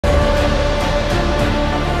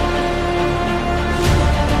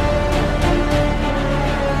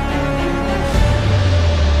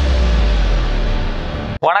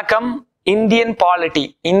வணக்கம். Indian polity,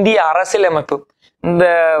 இந்திய அரசியலமைப்பு. இந்த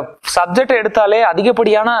சப்ஜெக்ட் எடுத்தாலே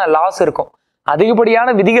அதிகப்படியான லாஸ் இருக்கும்,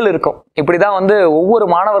 அதிகப்படியான விதிகள் இருக்கும். இப்படிதான் ஒவ்வொரு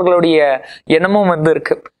மாணவர்களுடைய எண்ணமும்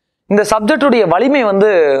இருக்கு. இந்த சப்ஜெக்டுடைய வலிமை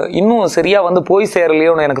இன்னும் சரியா போய்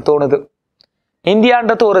சேரலையோன்னு எனக்கு தோணுது.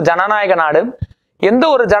 இந்தியான்றது ஒரு ஜனநாயக நாடு. எந்த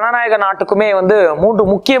ஒரு ஜனநாயக நாட்டுக்குமே மூன்று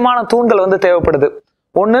முக்கியமான தூண்கள் தேவைப்படுது.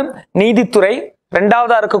 ஒண்ணு நீதித்துறை,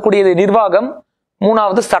 ரெண்டாவதா இருக்கக்கூடியது நிர்வாகம்,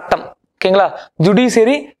 மூணாவது சட்டம். ஓகேங்களா?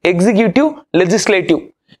 Judiciary, executive, legislative.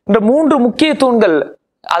 இந்த மூன்று முக்கிய தூண்கள்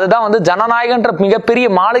அதுதான் ஜனநாயகன்ற மிகப்பெரிய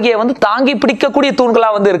மாளிகையை தாங்கி பிடிக்கக்கூடிய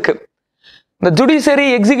தூண்களா இருக்கு. இந்த ஜுடிஷியரி,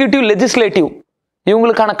 எக்ஸிகியூட்டிவ், லெஜிஸ்லேட்டிவ்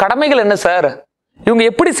இவங்களுக்கான கடமைகள் என்ன சார்? இவங்க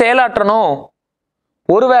எப்படி செயலாற்றணும்?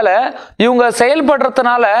 ஒருவேளை இவங்க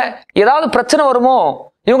செயல்படுறதுனால ஏதாவது பிரச்சனை வருமோ?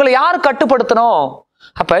 இவங்களை யாரு கட்டுப்படுத்தணும்?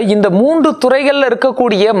 அப்ப இந்த மூன்று துறைகள்ல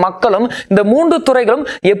இருக்கக்கூடிய மக்களும் இந்த மூன்று துறைகளும்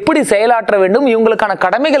எப்படி செயலாற்ற வேண்டும், இவங்களுக்கான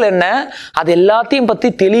கடமைகள் என்ன, அது எல்லாத்தையும் பத்தி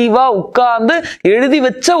தெளிவா உட்கார்ந்து எழுதி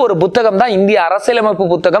வச்ச ஒரு புத்தகம் தான் இந்திய அரசியலமைப்பு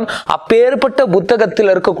புத்தகம். அப்பேற்பட்ட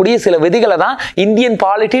புத்தகத்தில் இருக்கக்கூடிய சில விதிகளை தான் இந்தியன்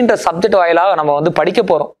பாலிட்டின்ற சப்ஜெக்ட் வாயிலாக நம்ம படிக்க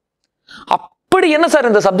போறோம். அப்படி என்ன சார்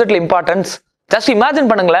இந்த சப்ஜெக்ட்ல இம்பார்ட்டன்ஸ்? ஜஸ்ட் இமேஜின்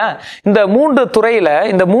பண்ணுங்களேன். இந்த மூன்று துறையில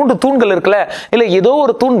இந்த மூன்று தூண்கள் இருக்குல்ல, இல்ல ஏதோ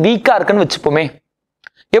ஒரு தூண் வீக்கா இருக்குன்னு வச்சுப்போமே.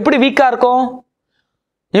 எப்படி வீக்கா இருக்கும்?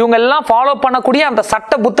 இவங்க எல்லாம் ஃபாலோ பண்ணக்கூடிய அந்த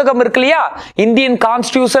சட்ட புத்தகம் இருக்கு இல்லையா, இந்தியன்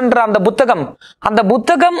கான்ஸ்டிடியூஷன்ற அந்த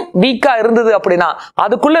புத்தகம் வீக்கா இருந்தது அப்படின்னா,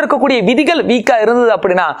 அதுக்குள்ள இருக்கக்கூடிய விதிகள் வீக்கா இருந்தது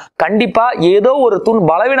அப்படின்னா கண்டிப்பா ஏதோ ஒரு தூண்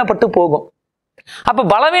பலவீனப்பட்டு போகும். அப்ப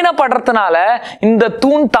பலவீனப்படுறதுனால இந்த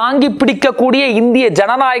தூண் தாங்கி பிடிக்கக்கூடிய இந்திய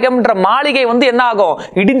ஜனநாயகம்ன்ற மாளிகை என்ன ஆகும்?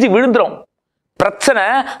 இடிஞ்சு விழுந்துரும். பிரச்சனை,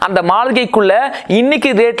 அந்த மாளிகைக்குள்ள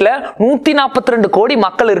இன்னைக்கு ரேட்ல 142 கோடி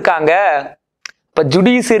மக்கள் இருக்காங்க. இப்ப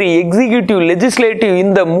ஜுடிஷியரி, எக்ஸிகியூட்டிவ், லெஜிஸ்லேட்டிவ்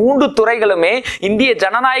இந்த மூன்று துறைகளுமே இந்திய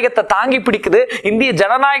ஜனநாயகத்தை தாங்கி பிடிக்குது. இந்திய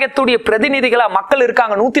ஜனநாயகத்துடைய பிரதிநிதிகளா மக்கள்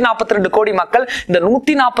இருக்காங்க, 142 கோடி மக்கள். இந்த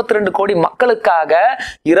 142 கோடி மக்களுக்காக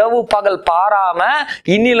இரவு பகல் பாராம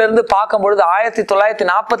இன்னில இருந்து பார்க்கும் பொழுது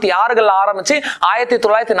 1946 ஆரம்பிச்சு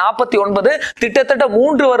 1949 கிட்டத்தட்ட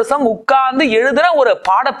 3 வருஷம் உட்கார்ந்து எழுதுன ஒரு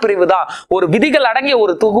பாடப்பிரிவு தான், ஒரு விதிகள் அடங்கிய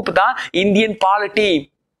ஒரு தொகுப்பு தான் இந்தியன் பாலிட்டி.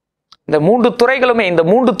 இந்த மூன்று துறைகளுமே, இந்த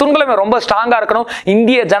மூன்று தூண்களுமே ரொம்ப ஸ்ட்ராங்கா இருக்கணும்.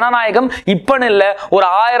 இந்திய ஜனநாயகம் இப்பன்னு இல்ல, ஒரு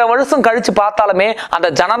 1000 வருஷம் கழிச்சு பார்த்தாலுமே அந்த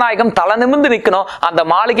ஜனநாயகம் தலை நிமிர்ந்து நிக்கணும். அந்த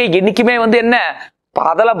மாளிகை என்னைக்குமே என்ன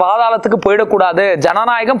பாதாளத்துக்கு போயிடக்கூடாது,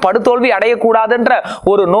 ஜனநாயகம் படுதோல்வி அடையக்கூடாதுன்ற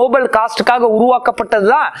ஒரு நோபல் காஸ்டுக்காக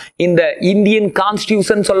உருவாக்கப்பட்டதுதான் இந்த இந்தியன்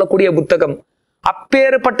கான்ஸ்டிடியூஷன் சொல்லக்கூடிய புத்தகம்.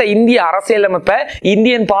 அப்பேற்பட்ட இந்திய அரசியலமைப்பை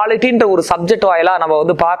இந்தியன் பாலிட்டின்ற ஒரு சப்ஜெக்ட் வாயிலா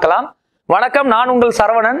நம்ம பார்க்கலாம். வணக்கம், நான் உங்கள்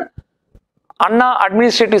சரவணன். அண்ணா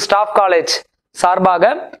அட்மினிஸ்ட்ரேட்டிவ் ஸ்டாஃப் காலேஜ் சார்பாக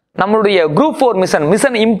நம்மளுடைய குரூப் 4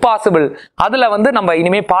 மிஷன் இம்பாசிபிள் அதுல நம்ம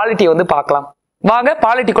இனிமே பாலிட்டி பார்க்கலாம். வாங்க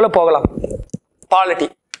பாலிட்டிக்குள்ள போகலாம். பாலிட்டி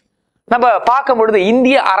நம்ம பார்க்கும் பொழுது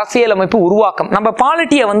இந்திய அரசியலமைப்பு உருவாக்கம். நம்ம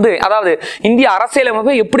பாலிட்டியை அதாவது இந்திய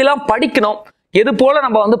அரசியலமைப்பை எப்படிலாம் படிக்கணும், எது போல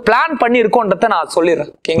நம்ம பிளான் பண்ணி இருக்கோன்றத நான்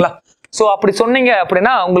சொல்லிடுறேன். ஓகேங்களா? சோ அப்படி சொன்னீங்க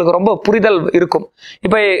அப்படின்னா உங்களுக்கு ரொம்ப புரிதல் இருக்கும்.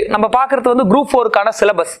 இப்ப நம்ம பாக்குறது குரூப் 4க்கான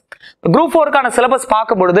சிலபஸ். குரூப் 4க்கான சிலபஸ்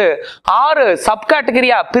பார்க்கும் பொழுது 6 சப்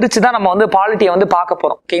கேட்டகரியா பிரிச்சு தான் நம்ம பாலிட்டியை பார்க்க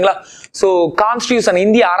போறோம். ஓகேங்களா? சோ கான்ஸ்டிடியூஷன்,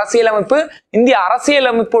 இந்திய அரசியலமைப்பு, இந்திய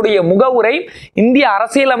அரசியலமைப்புடைய முகவுரை, இந்திய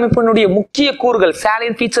அரசியலமைப்பினுடைய முக்கிய கூறுகள்,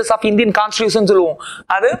 salient features of Indian constitution சொல்லுவோம்.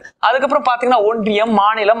 அதுக்கப்புறம் பாத்தீங்கன்னா ஒன்றியம்,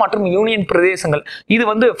 மாநிலம் மற்றும் யூனியன் பிரதேசங்கள்.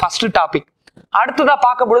 இது ஃபர்ஸ்ட் டாபிக். அடுத்ததா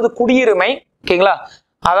பார்க்கும் பொழுது குடியுரிமை. ஓகேங்களா?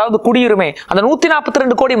 அதாவது குடியுரிமை, அந்த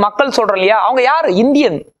 142 கோடி மக்கள் சொல்றோம் இல்லையா, அவங்க யாரு?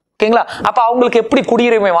 இந்தியன். ஓகேங்களா? அப்ப அவங்களுக்கு எப்படி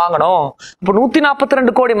குடியுரிமை வாங்கணும்? இப்ப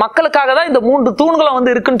 142 கோடி மக்களுக்காக தான் இந்த மூன்று தூண்களும்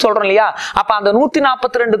இருக்குன்னு சொல்றோம் இல்லையா. அப்ப அந்த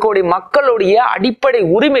 142 கோடி மக்களுடைய அடிப்படை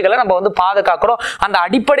உரிமைகளை நம்ம பாதுகாக்கிறோம். அந்த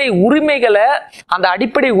அடிப்படை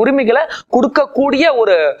உரிமைகளை கொடுக்கக்கூடிய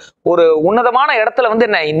ஒரு உன்னதமான இடத்துல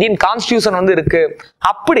என்ன இந்தியன் கான்ஸ்டிடியூஷன் இருக்கு.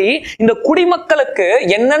 அப்படி இந்த குடிமக்களுக்கு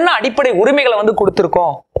என்னென்ன அடிப்படை உரிமைகளை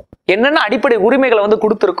கொடுத்திருக்கோம், என்னென்ன அடிப்படை உரிமைகளை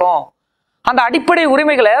கொடுத்திருக்கோம், அந்த அடிப்படை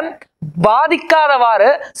உரிமைகளை பாதிக்காதவாறு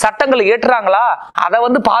சட்டங்கள் ஏற்றுறாங்களா, அதை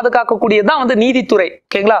பாதுகாக்கக்கூடியதுதான் நீதித்துறை.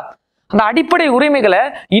 ஓகேங்களா? அந்த அடிப்படை உரிமைகளை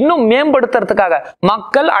இன்னும் மேம்படுத்துறதுக்காக,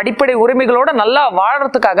 மக்கள் அடிப்படை உரிமைகளோட நல்லா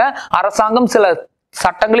வாழறதுக்காக அரசாங்கம் சில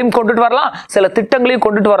சட்டங்களையும் கொண்டுட்டு வரலாம், சில திட்டங்களையும்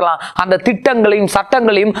கொண்டுட்டு வரலாம். அந்த திட்டங்களையும்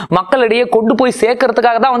சட்டங்களையும் மக்களிடையே கொண்டு போய்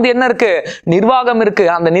சேர்க்கறதுக்காக தான் என்ன இருக்கு? நிர்வாகம் இருக்கு.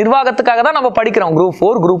 அந்த நிர்வாகத்துக்காக தான் நம்ம படிக்கிறோம். குரூப்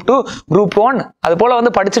 4, குரூப் 2, குரூப் 1 அது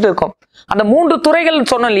போல படிச்சுட்டு இருக்கோம். அந்த மூன்று துறைகள்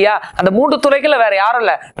சொன்னோம் இல்லையா, அந்த மூன்று துறைகள்ல வேற யாரும்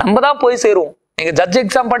இல்ல, நம்ம தான் போய் சேருவோம். நீங்க ஜட்ஜ்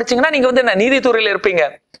எக்ஸாம் படிச்சீங்கன்னா நீங்க என்ன நீதித்துறையில இருப்பீங்க.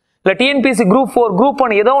 இல்ல டிஎன்பிஎஸ்சி குரூப் 4, குரூப்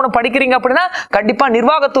 1 ஏதோ ஒண்ணு படிக்கிறீங்க அப்படின்னா கண்டிப்பா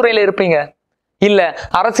நிர்வாகத்துறையில இருப்பீங்க. இல்ல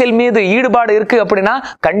அரசியல் மீது ஈடுபாடு இருக்கு அப்படின்னா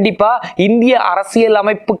கண்டிப்பா இந்திய அரசியல்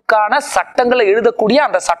அமைப்புக்கான சட்டங்களை எழுதக்கூடிய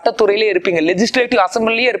அந்த சட்டத்துறையிலே இருப்பீங்க, லெஜிஸ்லேட்டிவ்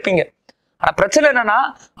அசம்பிளிலே இருப்பீங்க. ஆனா பிரச்சனை என்னன்னா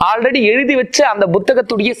ஆல்ரெடி எழுதி வச்ச அந்த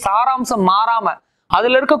புத்தகத்துடைய சாராம்சம் மாறாம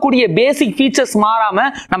அதுல இருக்கக்கூடிய பேசிக் ஃபீச்சர்ஸ் மாறாம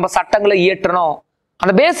நம்ம சட்டங்களை இயற்றணும்.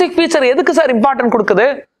 அந்த பேசிக் ஃபீச்சர் எதுக்கு சார் இம்பார்ட்டன்ட் கொடுக்குது?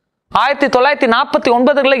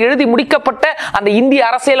 1949 எழுதி முடிக்கப்பட்ட அந்த இந்திய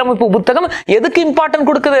அரசியலமைப்பு புத்தகம் எதுக்கு இம்பார்ட்டன்ட்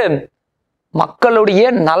கொடுக்குது? மக்களுடைய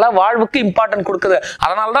நலவாழ்வுக்கு இம்பார்ட்டன்ட் கொடுக்குது.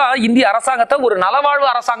 அதனாலதான் இந்திய அரசாங்கத்தை ஒரு நலவாழ்வு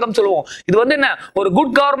அரசாங்கம் சொல்லுவோம். இது வந்து என்ன, ஒரு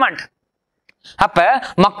குட் கவர்மெண்ட். அப்ப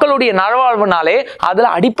மக்களுடைய நலவாழ்வுனாலே அதுல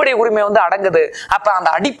அடிப்படை உரிமை வந்து அடங்குது. அப்ப அந்த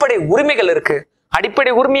அடிப்படை உரிமைகள் இருக்கு.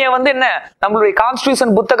 அடிப்படை உரிமையை வந்து என்ன, நம்மளுடைய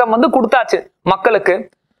கான்ஸ்டிடியூஷன் புத்தகம் வந்து கொடுத்தாச்சு மக்களுக்கு.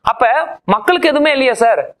 அப்ப மக்களுக்கு எதுவுமே இல்லையா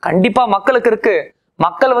சார்? கண்டிப்பா மக்களுக்கு இருக்கு.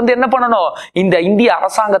 மக்கள் வந்து என்ன பண்ணணும், இந்த இந்திய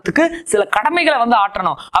அரசாங்கத்துக்கு சில கடமைகளை வந்து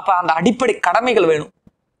ஆற்றணும். அப்ப அந்த அடிப்படை கடமைகள் வேணும்.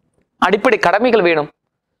 அடிப்படை கடமைகள் வேணும்.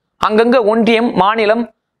 அங்கங்க ஒன்றியம், மாநிலம்,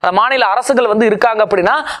 மாநில அரசுகள் வந்து இருக்காங்க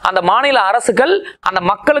அப்படின்னா அந்த மாநில அரசுகள் அந்த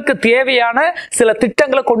மக்களுக்கு தேவையான சில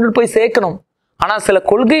திட்டங்களை கொண்டு போய் சேர்க்கணும். ஆனா சில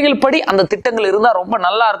கொள்கைகள் படி அந்த திட்டங்கள் இருந்தா ரொம்ப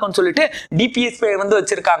நல்லா இருக்கும்னு சொல்லிட்டு டிபிஎஸ்பி வந்து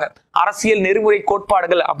வச்சிருக்காங்க, அரசியல் நெறிமுறை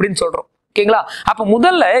கோட்பாடுகள் அப்படின்னு சொல்றோம். ஓகேங்களா? அப்ப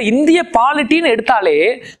முதல்ல இந்திய பாலிட்டின்னு எடுத்தாலே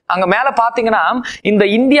அங்க மேல பாத்தீங்கன்னா இந்த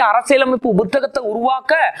இந்திய அரசியலமைப்பு புத்தகத்தை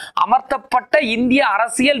உருவாக்க அமர்த்தப்பட்ட இந்திய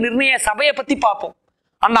அரசியல் நிர்ணய சபையை பத்தி பார்ப்போம்.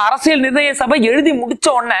 அந்த அரசியல் நிர்ணய சபை எழுதி முடிச்ச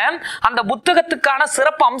உடனே அந்த புத்தகத்துக்கான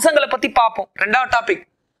சிறப்பு அம்சங்களை பத்தி பார்ப்போம், 2வது டாபிக்.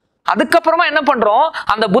 அதுக்கப்புறமா என்ன பண்றோம்,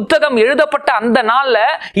 அந்த புத்தகம் எழுதப்பட்ட அந்த நாள்ல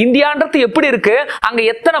இந்தியான்றது எப்படி இருக்கு, அங்க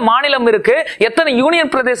எத்தனை மாநிலம் இருக்கு, எத்தனை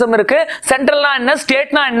யூனியன் பிரதேசம் இருக்கு, சென்ட்ரல்னா என்ன,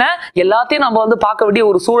 ஸ்டேட்னா என்ன, எல்லாத்தையும் நம்ம வந்து பார்க்க வேண்டிய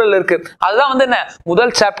ஒரு சூழல் இருக்கு. அதுதான் வந்து என்ன,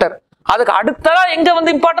 முதல் சாப்டர். அதுக்கு அடுத்ததா எங்க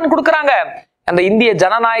வந்து இம்பார்ட்டன்ட் கொடுக்குறாங்க, அந்த இந்திய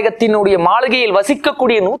ஜனநாயகத்தினுடைய மாளிகையில்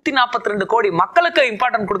வசிக்கக்கூடிய 142 கோடி மக்களுக்கு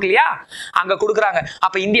இம்பார்ட்டன்ட் கொடுக்கலையா, அங்க கொடுக்குறாங்க.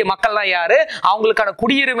 அப்ப இந்திய மக்கள்லாம் யாரு, அவங்களுக்கான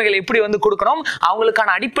குடியுரிமைகள் எப்படி வந்து கொடுக்கணும்,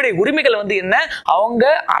 அவங்களுக்கான அடிப்படை உரிமைகள் வந்து என்ன, அவங்க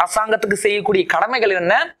அரசாங்கத்துக்கு செய்யக்கூடிய கடமைகள்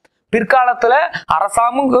என்ன, பிற்காலத்துல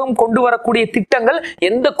அரசாங்கம் கொண்டு வரக்கூடிய திட்டங்கள்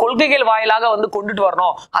எந்த கொள்கைகள் வாயிலாக வந்து கொண்டுட்டு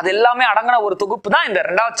வரணும், அது எல்லாமே அடங்கின ஒரு தொகுப்பு தான் இந்த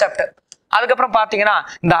 2வது சாப்டர். அதுக்கப்புறம் பாத்தீங்கன்னா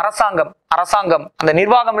இந்த அரசாங்கம் அந்த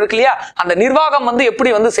நிர்வாகம் இருக்கு இல்லையா, அந்த நிர்வாகம் வந்து எப்படி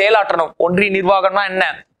வந்து செயலாற்றணும், ஒன்றிய நிர்வாகம்னா என்ன,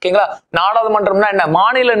 ஓகேங்களா, நாடாளுமன்றம்னா என்ன,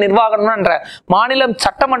 மாநில நிர்வாகம்னா என்ன, மாநிலம்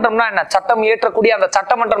சட்டமன்றம்னா என்ன, சட்டம் இயற்றக்கூடிய அந்த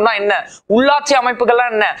சட்டமன்றம்னா என்ன, உள்ளாட்சி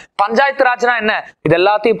அமைப்புகள்லாம் என்ன, பஞ்சாயத்து ராஜ்னா என்ன, இது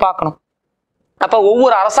எல்லாத்தையும் பார்க்கணும். அப்ப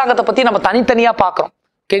ஒவ்வொரு அரசாங்கத்தை பத்தி நம்ம தனித்தனியா பார்க்கிறோம்.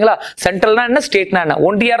 ஓகேங்களா, சென்ட்ரல்னா என்ன, ஸ்டேட்னா என்ன,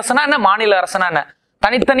 ஒன்றிய அரசுனா என்ன, மாநில அரசுனா என்ன,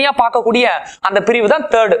 தனித்தனியா பார்க்கக்கூடிய அந்த பிரிவு தான்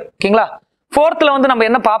 3rd. ஓகேங்களா, 4th வந்து நம்ம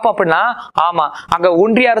என்ன பார்ப்போம் அப்படின்னா, ஆமா அங்க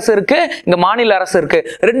ஒன்றிய அரசு இருக்கு, இங்க மாநில அரசு இருக்கு,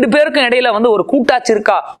 2 பேருக்கும் இடையில வந்து ஒரு கூட்டாட்சி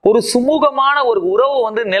இருக்கா, ஒரு சுமூகமான ஒரு உறவு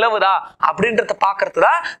வந்து நிலவுதா அப்படின்றத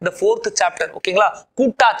பாக்குறதுதான் இந்த 4th சாப்டர். ஓகேங்களா,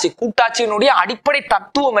 கூட்டாட்சியினுடைய அடிப்படை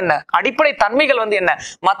தத்துவம் என்ன, அடிப்படை தன்மைகள் வந்து என்ன,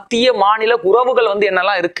 மத்திய மாநில உறவுகள் வந்து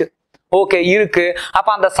என்னெல்லாம் இருக்கு. ஓகே இருக்கு. அப்ப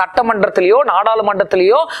அந்த சட்டமன்றத்திலேயோ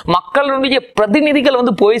நாடாளுமன்றத்திலேயோ மக்களுடைய பிரதிநிதிகள்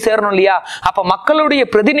வந்து போய் சேரணும் இல்லையா, அப்ப மக்களுடைய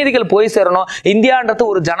பிரதிநிதிகள் போய் சேரணும். இந்தியான்றது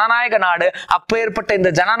ஒரு ஜனநாயக நாடு. அப்பேற்பட்ட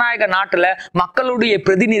இந்த ஜனநாயக நாட்டுல மக்களுடைய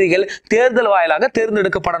பிரதிநிதிகள் தேர்தல் வாயிலாக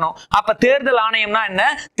தேர்ந்தெடுக்கப்படணும். அப்ப தேர்தல் ஆணையம்னா என்ன,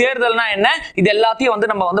 தேர்தல்னா என்ன, இது எல்லாத்தையும்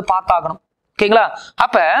வந்து நம்ம வந்து பார்த்தாகணும். ஓகேங்களா,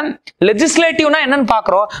 அப்ப லெஜிஸ்லேட்டிவ்னா என்னன்னு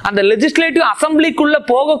பாக்குறோம், அந்த லெஜிஸ்லேட்டிவ் அசம்பிளிக்குள்ள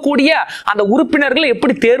போகக்கூடிய அந்த உறுப்பினர்களை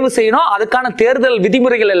எப்படி தேர்வு செய்யணும், அதுக்கான தேர்தல்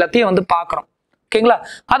விதிமுறைகள் எல்லாத்தையும் வந்து பாக்குறோம். ஓகேங்களா,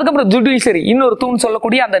 அதுக்கப்புறம் ஜுடிஷியரி, இன்னொரு தூண்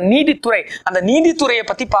சொல்லக்கூடிய அந்த நீதித்துறை, அந்த நீதித்துறையை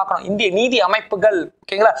பத்தி பார்க்கணும். இந்திய நீதி அமைப்புகள்,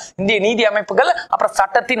 ஓகேங்களா, இந்திய நீதி அமைப்புகள், அப்புறம்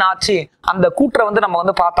சட்டத்தின் ஆட்சி, அந்த கூற்றை வந்து நம்ம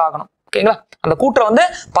வந்து பார்த்தாகணும். ஓகேங்களா, அந்த கூற்றை வந்து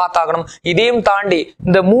பார்த்தாகணும். இதையும் தாண்டி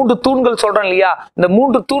இந்த 3 தூண்கள் சொல்றோம் இல்லையா, இந்த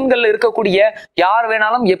 3 தூண்கள்ல இருக்கக்கூடிய யார்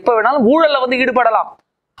வேணாலும் எப்ப வேணாலும் ஊழல்ல வந்து ஈடுபடலாம்.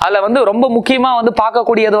 அதுல வந்து ரொம்ப முக்கியமா வந்து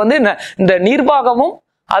பார்க்கக்கூடியது வந்து இந்த நிர்வாகமும்,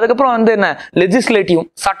 அதுக்கப்புறம் வந்து என்ன, லெஜிஸ்லேட்டிவ்,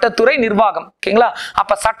 சட்டத்துறை, நிர்வாகம். ஓகேங்களா,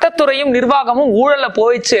 அப்ப சட்டத்துறையும் நிர்வாகமும் ஊழல்ல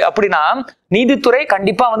போயிடுச்சு அப்படின்னா நீதித்துறை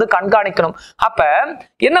கண்டிப்பா வந்து கண்காணிக்கணும். அப்ப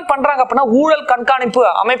என்ன பண்றாங்க அப்படின்னா ஊழல் கண்காணிப்பு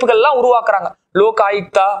அமைப்புகள் எல்லாம் உருவாக்குறாங்க. லோக்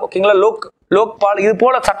ஆயுக்தா, ஓகேங்களா, லோக்பால், இது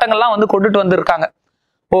போல சட்டங்கள்லாம் வந்து கொண்டுட்டு வந்திருக்காங்க.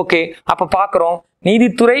 ஓகே, அப்ப பாக்குறோம்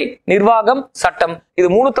நீதித்துறை, நிர்வாகம், சட்டம், இது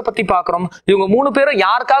 3 பத்தி பாக்குறோம். இவங்க 3 பேரும்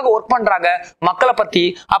யாருக்காக ஒர்க் பண்றாங்க, மக்களை பத்தி.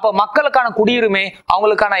 அப்ப மக்களுக்கான குடியுரிமை,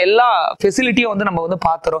 அவங்களுக்கான எல்லா ஃபெசிலிட்டியும் வந்து நம்ம வந்து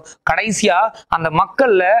பாத்துறோம். கடைசியா அந்த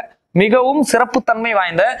மக்கள்ல மிகவும் சிறப்புத்தன்மை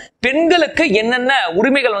வாய்ந்த பெண்களுக்கு என்னென்ன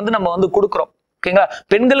உரிமைகள் வந்து நம்ம வந்து கொடுக்குறோம். ஓகேங்களா,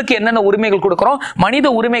 பெண்களுக்கு என்னென்ன உரிமைகள் கொடுக்குறோம், மனித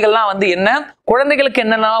உரிமைகள்லாம் வந்து என்ன, குழந்தைகளுக்கு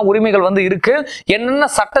என்னென்ன உரிமைகள் வந்து இருக்கு, என்னென்ன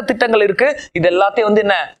சட்ட திட்டங்கள் இருக்கு, இது எல்லாத்தையும் வந்து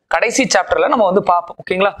என்ன கடைசி சாப்டர்ல நம்ம வந்து பார்ப்போம்.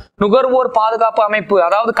 ஓகேங்களா, நுகர்வோர் பாதுகாப்பு அமைப்பு,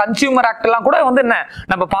 அதாவது கன்சியூமர் ஆக்ட் எல்லாம் கூட வந்து என்ன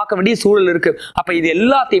நம்ம பார்க்க வேண்டிய சூழல் இருக்கு. அப்ப இது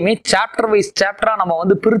எல்லாத்தையுமே சாப்டர் வைஸ் சாப்டரா நம்ம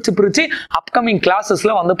வந்து பிரிச்சு அப்கமிங்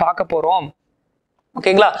கிளாஸஸ்ல வந்து பார்க்க போறோம்.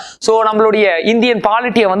 ஓகேங்களா? சோ நம்மளுடைய இந்தியன்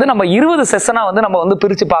பாலிட்டியை வந்து நம்ம 20 செஷனா வந்து நம்ம வந்து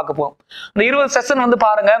பிரிச்சு பார்க்க போறோம். இந்த 20 செஷன் வந்து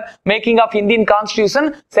பாருங்க, making of Indian constitution,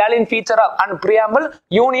 salient feature and preamble,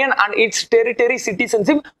 union and it's territory,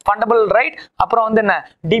 citizenship, fundamental right, அப்புறம் வந்து என்ன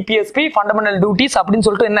டிபிஎஸ்பி, ஃபண்டமெண்டல் டியூட்டிஸ் அப்படின்னு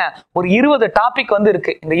சொல்லிட்டு என்ன ஒரு 20 டாபிக் வந்து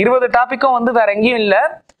இருக்கு. இந்த 20 டாபிக்கும் வந்து வேற எங்கேயும் இல்ல,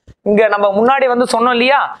 இங்க நம்ம முன்னாடி வந்து சொன்னோம்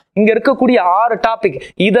இல்லையா, இங்க இருக்கக்கூடிய 6 டாபிக்,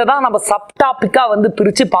 இததான் நம்ம சப் டாபிக்கா வந்து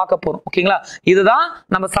பிரிச்சு பார்க்க போறோம். ஓகேங்களா? இதுதான்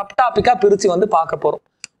நம்ம சப் டாபிக்கா பிரிச்சு வந்து பார்க்க போறோம்.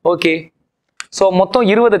 ஓகே, சோ மொத்தம்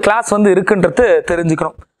 20 கிளாஸ் வந்து இருக்குன்றது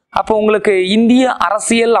தெரிஞ்சுக்கணும். அப்போ உங்களுக்கு இந்திய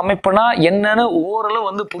அரசியல் அமைப்புனா என்னன்னு ஓரளவு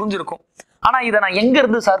வந்து புரிஞ்சிருக்கும். ஆனா இதை நான் எங்க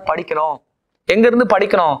இருந்து சார் படிக்கணும், எங்க இருந்து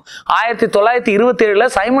படிக்கணும்? 1927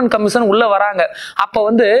 சைமன் கமிஷன் உள்ள வராங்க. அப்ப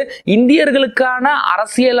வந்து இந்தியர்களுக்கான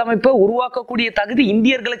அரசியல் அமைப்பை உருவாக்கக்கூடிய தகுதி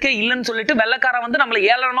இந்தியர்களுக்கே இல்லைன்னு சொல்லிட்டு வெள்ளைக்காரன் வந்து நம்மளை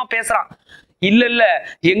ஏளனமா பேசுறான். இல்ல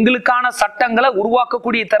எங்களுக்கான சட்டங்களை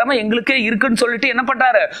உருவாக்கக்கூடிய திறமை எங்களுக்கே இருக்குன்னு சொல்லிட்டு என்ன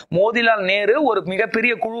பண்றாரு, மோதிலால் நேரு ஒரு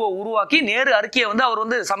மிகப்பெரிய குழுவை உருவாக்கி நேரு அறிக்கையை வந்து அவர்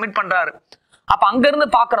வந்து சப்மிட் பண்றாரு. அப்ப அங்க இருந்து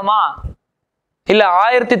பாக்கணுமா? இல்ல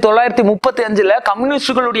 1935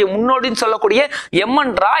 கம்யூனிஸ்டுகளுடைய முன்னோடின்னு சொல்லக்கூடிய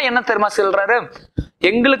எம்என் ராய் என்ன தெரியுமா சொல்றாரு,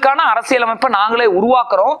 எங்களுக்கான அரசியல் அமைப்பை நாங்களே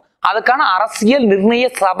உருவாக்குறோம், அதுக்கான அரசியல் நிர்ணய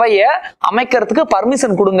சபையை அமைக்கிறதுக்கு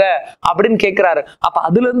பர்மிஷன் கொடுங்க அப்படின்னு கேட்கிறாரு. அப்ப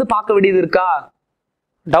அதுல இருந்து பார்க்க வேண்டியது இருக்கா?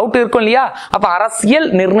 டவுட் இருக்கும் இல்லையா? அப்ப அரசியல்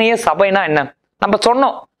நிர்ணய சபைனா என்ன நம்ம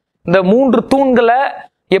சொன்னோம். இந்த 3 தூண்களை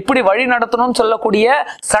எப்படி வழி நடத்தணும்னு சொல்லக்கூடிய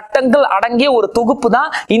சட்டங்கள் அடங்கிய ஒரு தொகுப்பு தான்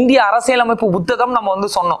இந்திய அரசியலமைப்பு புத்தகம் நம்ம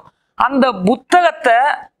வந்து சொன்னோம். அந்த புத்தகத்தை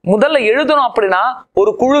முதல்ல எழுதணும் அப்படின்னா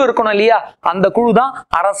ஒரு குழு இருக்கணும் இல்லையா, அந்த குழு தான்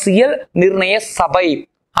அரசியல் நிர்ணய சபை.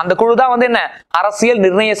 அந்த குழு தான் வந்து என்ன, அரசியல்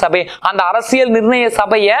நிர்ணய சபை. அந்த அரசியல் நிர்ணய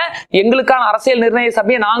சபையை, எங்களுக்கான அரசியல் நிர்ணய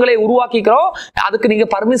சபையை நாங்களே உருவாக்கிக்கிறோம், அதுக்கு நீங்க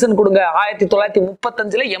பர்மிஷன் கொடுங்க.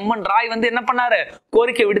 1935 எம்என் ராய் வந்து என்ன பண்ணாரு,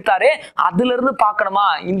 கோரிக்கை விடுத்தாரு. அதுல இருந்து பார்க்கணுமா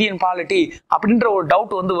இந்தியன் பாலிட்டி அப்படின்ற ஒரு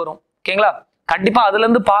டவுட் வந்து வரும். ஓகேங்களா? கண்டிப்பா அதுல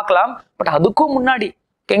இருந்து பார்க்கலாம். பட் அதுக்கும் முன்னாடி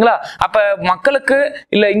ஓகேங்களா, அப்ப மக்களுக்கு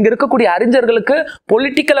இல்ல இங்க இருக்கக்கூடிய அறிஞர்களுக்கு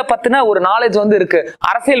பொலிட்டிக்கலை பத்தின ஒரு நாலேஜ் வந்து இருக்கு,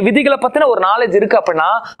 அரசியல் விதிகளை பத்தின ஒரு நாலேஜ் இருக்கு அப்படின்னா,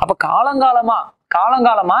 அப்ப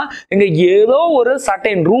காலங்காலமா இங்க ஏதோ ஒரு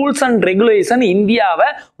சர்டைன் ரூல்ஸ் அண்ட் ரெகுலேஷன் இந்தியாவை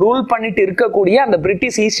ரூல் பண்ணிட்டு இருக்கக்கூடிய அந்த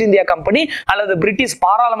பிரிட்டிஷ் ஈஸ்ட் இந்தியா கம்பெனி அல்லது பிரிட்டிஷ்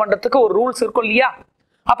பாராளுமன்றத்துக்கு ஒரு ரூல்ஸ் இருக்கும் இல்லையா,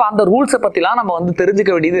 அப்ப அந்த ரூல்ஸை பத்திலாம் நம்ம வந்து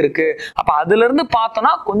தெரிஞ்சுக்க வேண்டியது இருக்கு. அப்ப அதுல இருந்து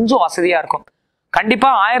பார்த்தோம்னா கொஞ்சம் வசதியா இருக்கும்.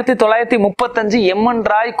 கண்டிப்பா 1935 எம்என்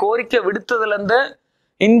ராய் கோரிக்கை விடுத்ததுல இருந்து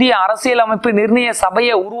இந்திய அரசியலமைப்பு நிர்ணய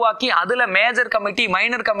சபையை உருவாக்கி அதுல மேஜர் கமிட்டி,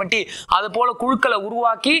 மைனர் கமிட்டி, அது போல குழுக்களை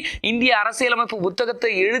உருவாக்கி இந்திய அரசியலமைப்பு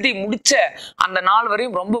புத்தகத்தை எழுதி முடிச்ச அந்த நாள்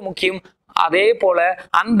வரையும் ரொம்ப முக்கியம். அதே போல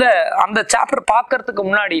அந்த சாப்டர் பார்க்கறதுக்கு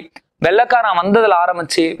முன்னாடி வெள்ளைக்காரன் வந்ததுல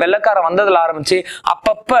ஆரம்பிச்சு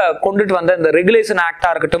அப்பப்ப கொண்டுட்டு வந்த இந்த ரெகுலேஷன் ஆக்டா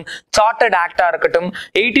இருக்கட்டும், சார்ட்டர்ட் ஆக்டா இருக்கட்டும்,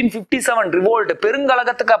 1857 ரிவோல்ட்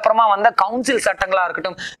பெருங்கழகத்துக்கு அப்புறமா வந்த கவுன்சில் சட்டங்களா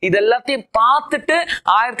இருக்கட்டும், இது எல்லாத்தையும் பார்த்துட்டு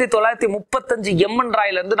 1935 எம்என்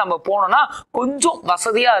ராயில இருந்து நம்ம போனோம்னா கொஞ்சம்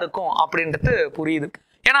வசதியா இருக்கும் அப்படின்றது புரியுது.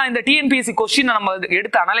 ஏன்னா இந்த டிஎன்பிஎஸ்சி கொஸ்டினை நம்ம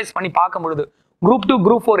எடுத்து அனலைஸ் பண்ணி பார்க்கும் பொழுது குரூப் 2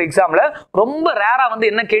 குரூப் 4 எக்ஸாம்ல ரொம்ப ரேரா வந்து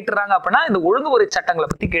என்ன கேட்டுறாங்க அப்படின்னா இந்த ஒழுங்குமுறை சட்டங்களை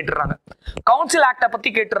பத்தி கேட்டுறாங்க, கவுன்சில் ஆக்டை பத்தி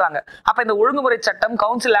கேட்டுறாங்க. அப்ப இந்த ஒழுங்குமுறை சட்டம்,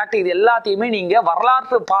 கவுன்சில் ஆக்ட் இது எல்லாத்தையுமே நீங்க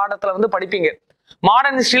வரலாற்று பாடத்துல வந்து படிப்பீங்க,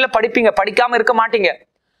 மாடர்ன் ஹிஸ்டரியில படிப்பீங்க, படிக்காம இருக்க மாட்டீங்க.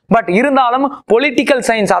 பட் இருந்தாலும் பொலிட்டிக்கல்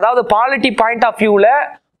சயின்ஸ் அதாவது பாலிட்டி பாயிண்ட் ஆஃப் வியூல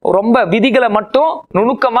ரொம்ப விதிகளை மட்டும்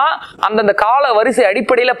நுணுக்கமா அந்தந்த கால வரிசை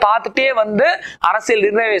அடிப்படையில பார்த்துட்டே வந்து அரசியல்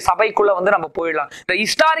நிர்ணய சபைக்குள்ள வந்து நம்ம போயிடலாம். இந்த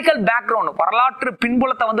ஹிஸ்டாரிக்கல் பேக்ரவுண்ட் வரலாற்று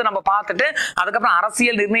பின்புலத்தை வந்து நம்ம பார்த்துட்டு அதுக்கப்புறம்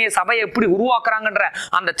அரசியல் நிர்ணய சபையை எப்படி உருவாக்குறாங்கன்ற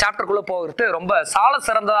அந்த சாப்டருக்குள்ள போகிறது ரொம்ப சால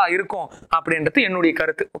சிறந்ததா இருக்கும் அப்படின்றது என்னுடைய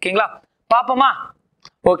கருத்து. ஓகேங்களா, பாப்போமா?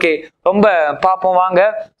 ஓகே, ரொம்ப பாப்போம் வாங்க.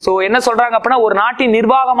 சோ என்ன சொல்றாங்க அப்படின்னா, ஒரு நாட்டின்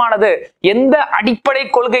நிர்வாகமானது எந்த அடிப்படை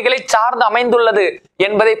கொள்கைகளை சார்ந்து அமைந்துள்ளது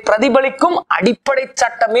என்பதை பிரதிபலிக்கும் அடிப்படை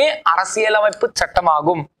சட்டமே அரசியலமைப்பு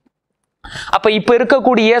சட்டமாகும். அப்ப இப்ப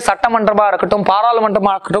இருக்கக்கூடிய சட்டமன்றமா இருக்கட்டும்,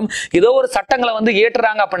 பாராளுமன்றமா இருக்கட்டும், ஏதோ ஒரு சட்டங்களை வந்து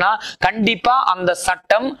ஏற்றுறாங்க அப்படின்னா கண்டிப்பா அந்த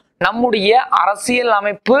சட்டம் நம்முடைய அரசியல்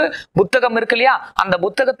அமைப்பு புத்தகம் இருக்கு இல்லையா, அந்த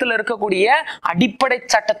புத்தகத்துல இருக்கக்கூடிய அடிப்படை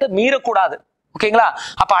சட்டத்தை மீறக்கூடாது. ஓகேங்களா,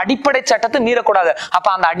 அப்ப அடிப்படை சட்டத்தை மீறக்கூடாது. அப்ப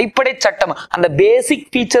அந்த அடிப்படை சட்டம், அந்த பேசிக்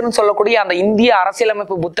ஃபீச்சர்னு சொல்லக்கூடிய அந்த இந்திய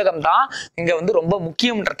அரசியலமைப்பு புத்தகம் தான் இங்க வந்து ரொம்ப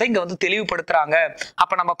முக்கியம்ன்றதை இங்க வந்து தெளிவுபடுத்துறாங்க.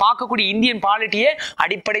 அப்ப நம்ம பார்க்கக்கூடிய இந்தியன் பாலிட்டியே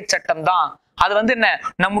அடிப்படை சட்டம் தான். அது வந்து என்ன,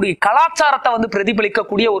 நம்முடைய கலாச்சாரத்தை வந்து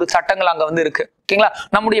பிரதிபலிக்கக்கூடிய ஒரு சட்டங்கள் அங்க வந்து இருக்கு. ஓகேங்களா,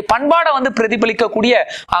 நம்முடைய பண்பாடை வந்து பிரதிபலிக்கக்கூடிய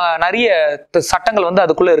நிறைய சட்டங்கள் வந்து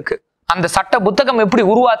அதுக்குள்ள இருக்கு. அந்த சட்ட புத்தகம் எப்படி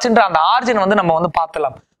உருவாச்சுன்ற அந்த ஆர்ஜின் வந்து நம்ம வந்து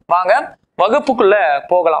பார்த்தலாம். வாங்க வகுப்புக்குள்ள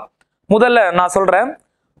போகலாம். முதல்ல நான் சொல்றேன்,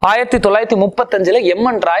 1935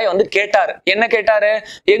 எம்என் ராய் வந்து கேட்டாரு. என்ன கேட்டாரு,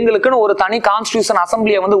 எங்களுக்குன்னு ஒரு தனி கான்ஸ்டிடியூஷன்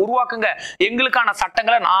அசம்பிளியை வந்து உருவாக்குங்க, எங்களுக்கான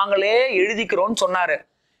சட்டங்களை நாங்களே எழுதிக்கிறோம்னு சொன்னாரு.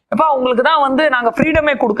 எப்ப உங்களுக்கு தான் வந்து நாங்க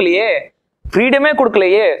ஃப்ரீடமே கொடுக்கலையே, ஃப்ரீடமே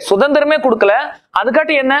கொடுக்கலையே, சுதந்திரமே கொடுக்கல.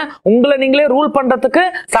 அதுக்காட்டி என்ன, உங்களை நீங்களே ரூல் பண்றதுக்கு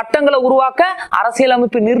சட்டங்களை உருவாக்க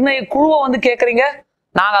அரசியலமைப்பு நிர்ணய குழுவை வந்து கேக்குறீங்க.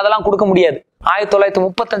 நாங்க அதெல்லாம் கொடுக்க முடியாது.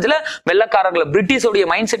 1935 வெள்ளக்காரர்கள் பிரிட்டிஷோடைய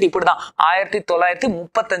மைண்ட் செட் இப்படிதான்.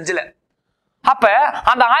 1935 அப்ப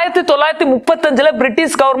அந்த 1935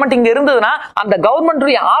 பிரிட்டிஷ் கவர்மெண்ட் இங்க இருந்ததுன்னா அந்த கவர்மெண்ட்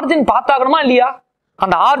ஆர்ஜின் பார்த்தாகணுமா இல்லையா?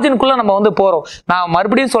 அந்த ஆர்ஜினுக்குள்ள நம்ம வந்து போறோம். நான்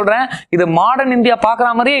மறுபடியும் சொல்றேன், இது மாடர்ன் இந்தியா பாக்குற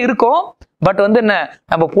மாதிரியே இருக்கும். பட் வந்து என்ன,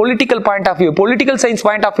 நம்ம political point of view, political science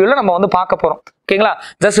point of வியூல நம்ம வந்து பார்க்க போறோம். ஓகேங்களா?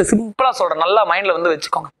 ஜஸ்ட் சிம்பிளா சொல்றேன், நல்லா மைண்ட்ல வந்து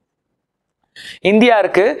வச்சுக்கோங்க. இந்தியா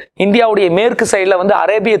இருக்கு. இந்தியாவுடைய மேற்கு சைடுல வந்து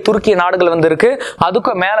அரேபிய துருக்கிய நாடுகள் வந்து இருக்கு.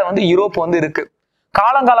 அதுக்கு மேல வந்து யூரோப் வந்து இருக்கு.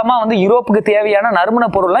 காலங்காலமா வந்து யூரோப்புக்கு தேவையான நறுமண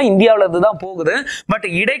பொருள்லாம் இந்தியாவில இருந்துதான் போகுது. பட்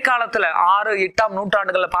இடைக்காலத்துல 6, 8ஆம்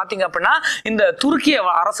நூற்றாண்டுகள்ல பாத்தீங்க அப்படின்னா இந்த துருக்கிய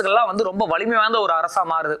அரசுகள்லாம் வந்து ரொம்ப வலிமை வாய்ந்த ஒரு அரசா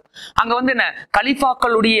மாறுது. அங்க வந்து என்ன,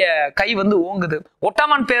 கலிஃபாக்களுடைய கை வந்து ஓங்குது.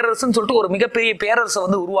 ஒட்டமான் பேரரசுன்னு சொல்லிட்டு ஒரு மிகப்பெரிய பேரரசு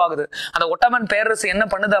வந்து உருவாகுது. அந்த ஒட்டமான் பேரரசு என்ன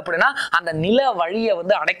பண்ணுது அப்படின்னா அந்த நில வழியை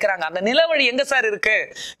வந்து அடைக்கிறாங்க. அந்த நில வழி எங்க சார் இருக்கு?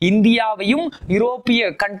 இந்தியாவையும்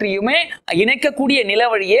யூரோப்பிய கண்ட்ரியுமே இணைக்கக்கூடிய நில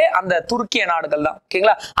வழியே அந்த துருக்கிய நாடுகள் தான்.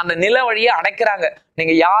 ஓகேங்களா? அந்த நில வழியை அடைக்கிறாங்க.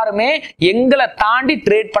 நீங்க யாருமே எங்களை தாண்டி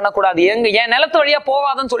ட்ரேட் பண்ணக்கூடாது, என் நிலத்து வழியா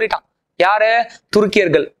போகாதுன்னு சொல்லிட்டான். யாரு?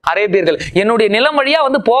 துருக்கியர்கள், அரேபியர்கள். என்னுடைய நிலம் வழியா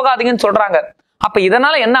வந்து போகாதீங்கன்னு சொல்றாங்க. அப்ப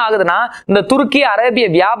இதனால என்ன ஆகுதுன்னா, இந்த துருக்கி அரேபிய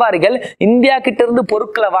வியாபாரிகள் இந்தியா கிட்ட இருந்து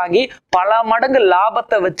பொருட்களை வாங்கி பல மடங்கு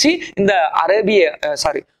லாபத்தை வச்சு இந்த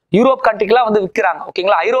யூரோப் கண்ட்ரிக்கெல்லாம் வந்து விற்கிறாங்க.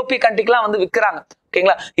 ஓகேங்களா? ஐரோப்பிய கண்ட்ரிக்கெல்லாம் வந்து விற்கிறாங்க.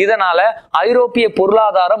 ஓகேங்களா? இதனால ஐரோப்பிய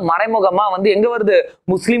பொருளாதாரம் மறைமுகமா வந்து எங்க வருது?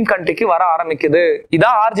 முஸ்லிம் கண்ட்ரிக்கு வர ஆரம்பிக்குது.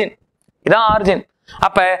 இதான் ஆர்ஜின்.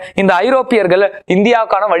 அப்ப இந்த ஐரோப்பியர்கள்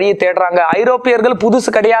இந்தியாவுக்கான வழியை தேடுறாங்க. ஐரோப்பியர்கள் புதுசு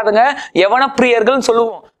கிடையாதுங்க, யவன பிரியர்கள்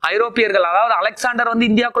சொல்லுவோம். ஐரோப்பியர்கள், அதாவது அலெக்சாண்டர் வந்து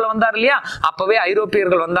இந்தியாவுக்குள்ள வந்தார் இல்லையா, அப்பவே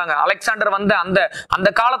ஐரோப்பியர்கள் வந்தாங்க. அலெக்சாண்டர் வந்த அந்த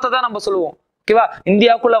காலத்தை தான் நம்ம சொல்லுவோம். ஓகேவா?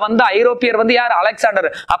 இந்தியாவுக்குள்ள வந்த ஐரோப்பியர் வந்து யார்? அலெக்சாண்டர்.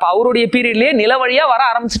 அப்ப அவருடைய பீரியட்லயே நில வழியா வர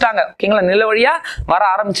ஆரம்பிச்சுட்டாங்க. ஓகேங்களா? நில வழியா வர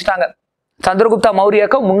ஆரம்பிச்சுட்டாங்க சந்திரகுப்தா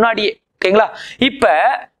மௌரியாக்கு முன்னாடியே. ஓகேங்களா? இப்ப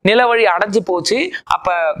நில வழி அடைஞ்சு போச்சு.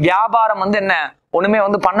 அப்ப வியாபாரம் வந்து என்ன, ஒண்ணுமே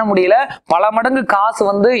வந்து பண்ண முடியல. பல மடங்கு காசு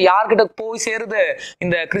வந்து யார்கிட்ட போய் சேருது?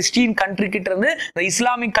 இந்த கிறிஸ்டியன் கண்ட்ரி கிட்ட இருந்து இந்த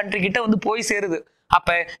இஸ்லாமிக் கண்ட்ரி கிட்ட வந்து போய் சேருது.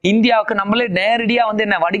 அப்ப இந்தியாவுக்கு நம்மளே நேரடியா வந்து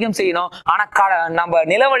என்ன வணிகம் செய்யணும். ஆனா நம்ம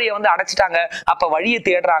நில வழியை வந்து அடைச்சிட்டாங்க. அப்ப வழியை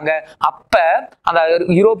தேடுறாங்க. அப்ப அந்த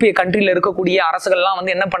யூரோப்பிய கண்ட்ரில இருக்கக்கூடிய அரசுகள்லாம்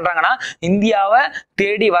வந்து என்ன பண்றாங்கன்னா இந்தியாவை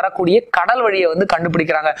தேடி வரக்கூடிய கடல் வழியை வந்து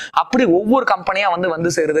கண்டுபிடிக்கிறாங்க. அப்படி ஒவ்வொரு கம்பெனியா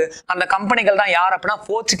வந்து சேருது. அந்த கம்பெனிகள் தான் யார் அப்படின்னா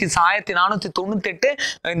போர்ச்சுகீஸ் 1498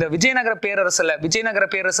 இந்த விஜயநகர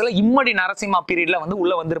பேரரசுல இம்மடி நரசிம்மா பீரியட்ல வந்து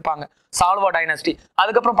உள்ள வந்திருப்பாங்க. சால்வா டைனஸ்டி.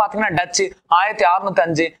 அதுக்கப்புறம் பாத்தீங்கன்னா டச்சு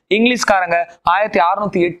 1605, இங்கிலீஷ்காரங்க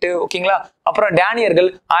 1608. ஓகேங்களா? அப்புறம் டேனியர்கள்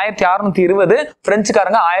 1620,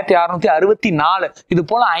 பிரெஞ்சுக்காரங்க 1664. இது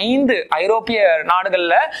போல 5 ஐரோப்பிய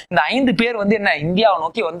நாடுகள்ல இந்த 5 பேர் வந்து என்ன இந்தியாவை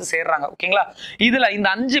நோக்கி வந்து சேர்றாங்க. ஓகேங்களா? இதுல இந்த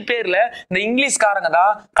 5 பேர்ல இந்த இங்கிலீஷ்காரங்க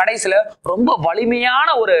தான் கடைசியில ரொம்ப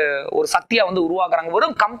வலிமையான ஒரு சக்தியா வந்து உருவாக்குறாங்க.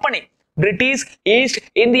 வெறும் company, British east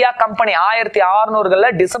India company 1600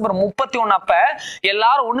 December 31 அப்ப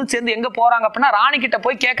எல்லாரும் ஒண்ணு சேர்ந்து எங்க போறாங்க அப்படின்னா ராணி கிட்ட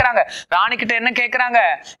போய் கேக்குறாங்க. ராணி கிட்ட என்ன கேக்குறாங்க?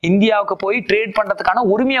 இந்தியாவுக்கு போய் ட்ரேட் பண்றதுக்கான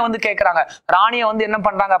உரிமையை வந்து கேக்குறாங்க. ராணியை வந்து என்ன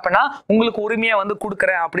பண்றாங்க அப்படின்னா உங்களுக்கு உரிமையை வந்து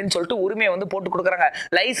கொடுக்குறேன் அப்படின்னு சொல்லிட்டு உரிமையை வந்து போட்டு கொடுக்குறாங்க.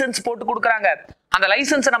 லைசன்ஸ் போட்டு கொடுக்குறாங்க. அந்த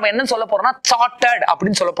லைசன்ஸ் நம்ம என்ன சொல்ல போறோம்னா சார்ட்டர்ட்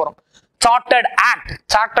அப்படின்னு சொல்ல போறோம். சார்ட்டர்ட்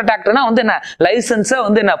ஆக்ட்னா வந்து என்ன, லைசன்ஸை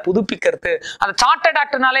வந்து என்ன புதுப்பிக்கிறது. அந்த சார்ட்டர்ட்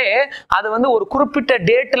ஆக்ட்னாலே அது வந்து ஒரு குறிப்பிட்ட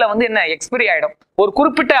டேட்ல வந்து என்ன எக்ஸ்பைரி ஆயிடும். ஒரு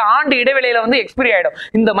குறிப்பிட்ட ஆண்டு இடைவெளியில வந்து எக்ஸ்பைரி ஆயிடும்.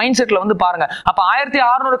 இந்த மைண்ட் செட்ல வந்து பாருங்க. அப்ப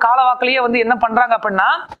 1600 காலவாக்கிலேயே வந்து என்ன பண்றாங்க அப்படின்னா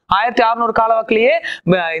 1600 காலவாக்கிலேயே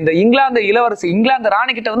இந்த இங்கிலாந்து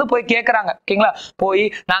ராணி கிட்ட வந்து போய் கேட்கறாங்க. ஓகேங்களா? போய்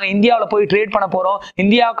நாங்க இந்தியாவில போய் ட்ரேட் பண்ண போறோம்.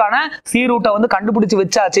 இந்தியாவுக்கான சீ ரூட்டை வந்து கண்டுபிடிச்சு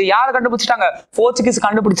வச்சாச்சு. யார் கண்டுபிடிச்சிட்டாங்க? போர்ச்சுகீஸ்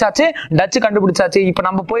கண்டுபிடிச்சாச்சு, டச்சு கண்டுபிடிச்சாச்சு. இப்ப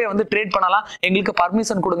நம்ம போய் வந்து ட்ரேட் பண்ணலாம், எங்களுக்கு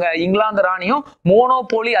பர்மிஷன் கொடுங்க. இங்கிலாந்து ராணியும்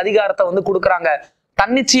மோனோபோலி அதிகாரத்தை வந்து கொடுக்குறாங்க.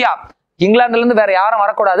 தன்னிச்சையா இங்கிலாந்துல இருந்து வேற யாரும்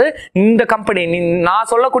வரக்கூடாது, இந்த கம்பெனி நான்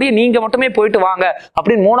சொல்லக்கூடிய நீங்க மட்டுமே போயிட்டு வாங்க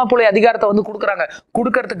அப்படின்னு மோனோபோலி அதிகாரத்தை வந்து கொடுக்குறாங்க.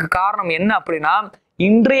 கொடுக்கறதுக்கு காரணம் என்ன அப்படின்னா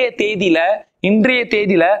இன்றைய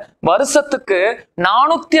தேதியில வருஷத்துக்கு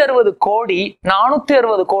 460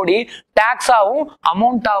 கோடி டாக்ஸாவும்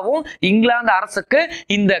அமௌண்டாவும் இங்கிலாந்து அரசுக்கு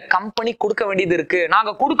இந்த கம்பெனி கொடுக்க வேண்டியது இருக்கு.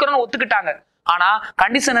 நாங்க கொடுக்கறோம்னு ஒத்துக்கிட்டாங்க. ஆனா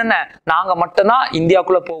கண்டிஷன் என்ன? நாங்க மட்டும்தான்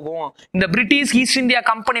இந்தியாக்குள்ள போகும். இந்த பிரிட்டிஷ் ஈஸ்ட் இந்தியா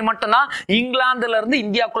கம்பெனி மட்டும்தான் இங்கிலாந்துல இருந்து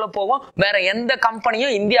இந்தியாக்குள்ள போகும். வேற எந்த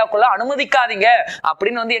கம்பெனியும் இந்தியாக்குள்ள அனுமதிக்காதீங்க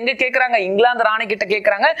அப்படின்னு வந்து எங்க கேக்குறாங்க? இங்கிலாந்து ராணி கிட்ட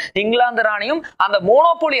கேக்குறாங்க. இங்கிலாந்து ராணியும் அந்த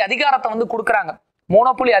மோனோபோலி அதிகாரத்தை வந்து கொடுக்குறாங்க.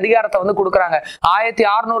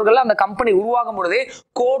 1600 அந்த கம்பெனி உருவாகும் பொழுது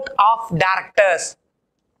கோர்ட் ஆஃப் டைரக்டர்ஸ்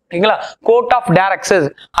ஓகேங்களா, கோர்ட் ஆஃப் டைரக்டர்ஸ்,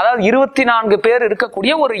 அதாவது 24 பேர்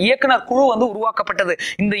இருக்கக்கூடிய ஒரு இயக்குனர் குழு வந்து உருவாக்கப்பட்டது.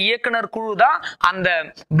 இந்த இயக்குனர் குழு தான் அந்த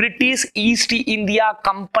பிரிட்டிஷ் ஈஸ்ட் இந்தியா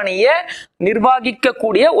கம்பெனியை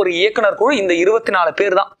நிர்வகிக்கக்கூடிய ஒரு இயக்குனர் குழு. இந்த 24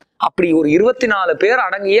 பேர் தான். அப்படி ஒரு 24 பேர்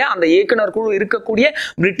அடங்கிய அந்த இயக்குனர் குழு இருக்கக்கூடிய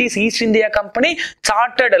British east India company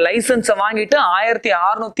chartered லைசன்ஸை வாங்கிட்டு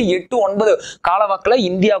 1608-9 காலவாக்கில்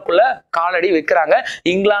இந்தியாவுக்குள்ள காலடி வைக்கிறாங்க.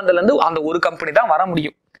 இங்கிலாந்துல இருந்து அந்த ஒரு கம்பெனி தான் வர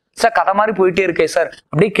முடியும். சார் கதை மாதிரி போயிட்டே இருக்கே சார்,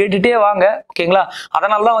 அப்படியே கேட்டுட்டே வாங்க. ஓகேங்களா,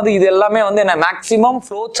 அதனாலதான் வந்து இது எல்லாமே வந்து என்ன மேக்சிமம்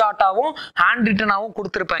ஃப்ளோ சார்ட்டாவும் ஹேண்ட் ரிட்டனாவும்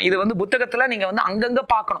கொடுத்துருப்பேன். இது வந்து புத்தகத்துல நீங்க வந்து அங்கங்க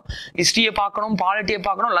பார்க்கணும், ஹிஸ்டரியை பார்க்கணும், பாலிட்டியை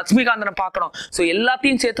பார்க்கணும், லட்சுமிகாந்தனை பார்க்கணும். ஸோ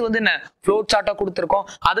எல்லாத்தையும் சேர்த்து வந்து என்ன ஃப்ளோ சார்ட்டா கொடுத்துருக்கோம்.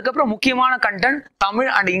 அதுக்கப்புறம் முக்கியமான கண்டென்ட்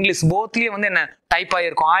தமிழ் அண்ட் இங்கிலீஷ் போத்லயே வந்து என்ன டைப்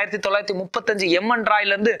ஆயிருக்கும். 1935 எம்என்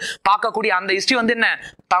ராய்ல இருந்து பார்க்கக்கூடிய அந்த ஹிஸ்டரி வந்து என்ன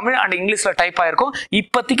தமிழ் அண்ட் இங்கிலீஷ்ல டைப் ஆயிருக்கும்.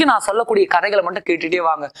 இப்போதைக்கு நான் சொல்லக்கூடிய கதைகளை மட்டும் கேட்டுட்டே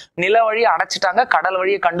வாங்க. நில வழியை அடைச்சிட்டாங்க, கடல்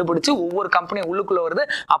வழியை கண்டுபிடிச்சு ஒவ்வொரு கம்பெனி உள்ளுக்குள்ள வருது.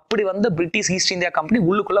 அப்படி வந்து பிரிட்டிஷ் ஈஸ்ட் இந்தியா கம்பெனி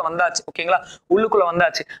உள்ளுக்குள்ள வந்தாச்சு. ஓகேங்களா, உள்ளுக்குள்ள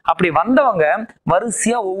வந்தாச்சு. அப்படி வந்தவங்க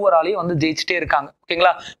வரிசையா ஒவ்வொரு ஆளையும் வந்து ஜெயிச்சுட்டே இருக்காங்க.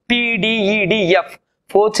 ஓகேங்களா, PDEDF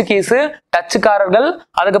போர்ச்சுகீஸ், டச்சுக்காரர்கள்,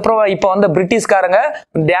 அதுக்கப்புறம் இப்ப வந்து பிரிட்டிஷ்காரங்க,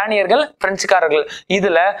 டேனியர்கள், பிரெஞ்சுக்காரர்கள்.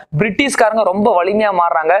 இதுல பிரிட்டிஷ்காரங்க ரொம்ப வலிமையா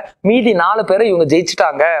மாறுறாங்க. மீதி 4 பேரை இவங்க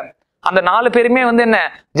ஜெயிச்சுட்டாங்க. அந்த 4 பேருமே வந்து என்ன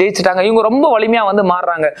ஜெயிச்சுட்டாங்க. இவங்க ரொம்ப வலிமையா வந்து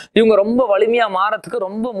மாறுறாங்க. இவங்க ரொம்ப வலிமையா மாறதுக்கு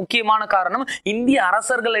ரொம்ப முக்கியமான காரணம் இந்திய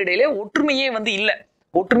அரசர்களிடையிலே ஒற்றுமையே வந்து இல்ல.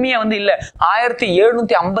 ஒற்றுமையே வந்து இல்ல.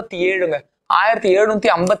 1757ங்க,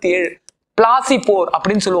 1757 பிளாசி போர்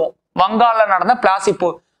அப்படின்னு சொல்லுவோம். வங்காள நடந்த பிளாசி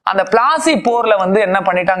போர். அந்த பிளாசி போர்ல வந்து என்ன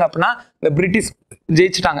பண்ணிட்டாங்க அப்படின்னா இந்த பிரிட்டிஷ்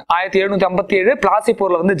ஜெயிச்சுட்டாங்க. 1757 பிளாசி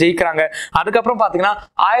போர்ல வந்து ஜெயிக்கிறாங்க. அதுக்கப்புறம் பாத்தீங்கன்னா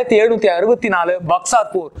 1764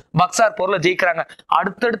 பக்சார் போர்ல ஜெயிக்கிறாங்க.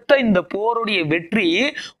 அடுத்தடுத்த இந்த போருடைய வெற்றி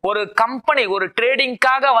ஒரு கம்பெனி, ஒரு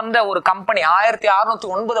ட்ரேடிங்காக வந்த ஒரு கம்பெனி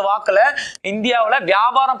 1609 வாக்குல இந்தியாவில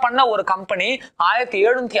வியாபாரம் பண்ண ஒரு கம்பெனி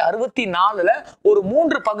 1764 ஒரு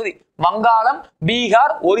 3 பகுதி வங்காளம்,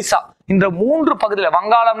 பீகார், ஒரிசா, இந்த 3 பகுதியில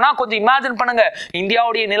வங்காளம்னா கொஞ்சம் இமேஜின் பண்ணுங்க,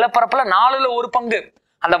 இந்தியாவுடைய நிலப்பரப்புல 4ல் 1 பங்கு.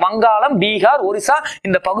 அந்த வங்காளம், பீகார், ஒரிசா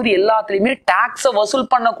இந்த பகுதி எல்லாத்துலயுமே டாக்ஸ வசூல்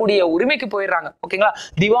பண்ணக்கூடிய உரிமைக்கு போயிடுறாங்க. ஓகேங்களா,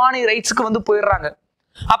 திவானி ரைட்ஸ்க்கு வந்து போயிடுறாங்க.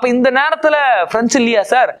 அப்ப இந்த நேரத்துல பிரெஞ்சு இல்லையா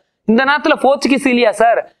சார், இந்த நேரத்துல போர்ச்சுகீஸ் இல்லையா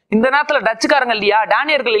சார், இந்த நேரத்துல டச்சுக்காரங்க இல்லையா,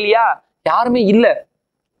 டேனியர்கள் இல்லையா, யாருமே இல்ல.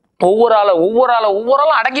 ஒவ்வொரு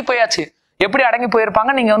ஆளும் அடங்கி போயாச்சு. எப்படி அடங்கி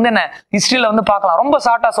போயிருப்பாங்க நீங்க வந்து என்ன ஹிஸ்டரியில வந்து பார்க்கலாம். ரொம்ப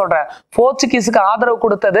ஷார்ட்டா சொல்றேன். போர்ச்சுகீஸுக்கு ஆதரவு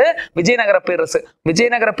கொடுத்தது விஜயநகர பேரரசு.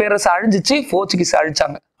 விஜயநகர பேரரசு அழிஞ்சிச்சு, போர்ச்சுகீஸ்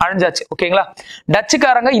அழிஞ்சாச்சு. ஓகேங்களா,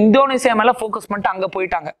 டச்சுக்காரங்க இந்தோனேசியா மேல போக்கஸ் பண்ணிட்டு அங்க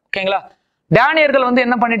போயிட்டாங்க. ஓகேங்களா, டேனியர்கள் வந்து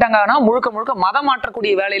என்ன பண்ணிட்டாங்கன்னா முழுக்க மதம்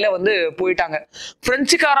மாற்றக்கூடிய வேலையில வந்து போயிட்டாங்க.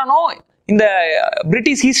 பிரெஞ்சுக்காரனும் இந்த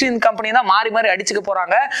பிரிட்டிஷ் ஈஸ்ட் இந்தியன் கம்பெனி தான் மாறி அடிச்சுக்க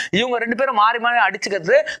போறாங்க. இவங்க 2 பேரும் மாறி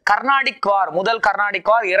அடிச்சுக்கிறது கர்நாடிக் வார். முதல் கர்நாடிக்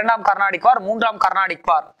வார், 2ஆம் கர்நாடிக் வார், 3ஆம் கர்நாடிக்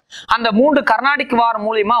வார். அந்த 3 கர்நாடிக் வார்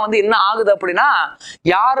மூலியமா வந்து என்ன ஆகுது அப்படின்னா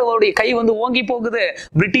யாருடைய கை வந்து ஓங்கி போகுது,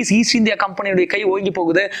 பிரிட்டிஷ் ஈஸ்ட் இந்தியா கம்பெனியுடைய கை ஓங்கி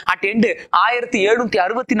போகுது. அட் எண்டு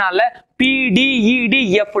 1764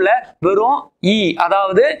 PDEDFல வெறும்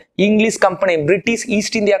அதாவது English company, British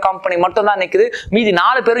east India company மட்டும் தான் நிக்குது. மீதி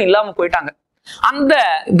 4 பேரும் இல்லாம போயிட்டாங்க. அந்த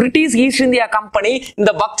பிரிட்டிஷ் ஈஸ்ட் இந்தியா கம்பெனி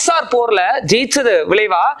இந்த பக்சார் போர்ல ஜெயிச்சது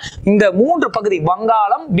விளைவா இந்த 3 பகுதி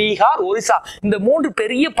வங்காளம், பீகார், ஒரிசா இந்த 3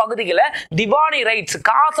 பெரிய பகுதிகளை திவானி ரைட்ஸ்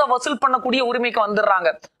காசை வசூல் பண்ணக்கூடிய உரிமைக்கு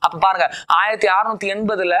வந்துடுறாங்க. அப்ப பாருங்க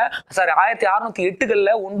 1608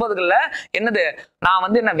 9 என்னது நான்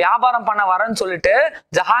வந்து என்ன வியாபாரம் பண்ண வரேன்னு சொல்லிட்டு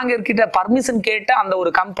ஜஹாங்கீர் கிட்ட பர்மிஷன் கேட்ட அந்த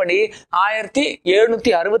ஒரு கம்பெனி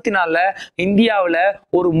 1764 இந்தியாவில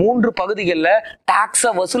ஒரு 3 பகுதிகளில்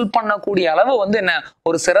டாக்ஸை வசூல் பண்ணக்கூடிய அளவு வந்து என்ன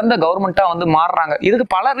ஒரு சிறந்த கவர்மெண்டா வந்து மாறுறாங்க. இதுக்கு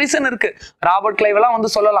பல ரீசன் இருக்கு. ராபர்ட் கிளைவ் எல்லாம் வந்து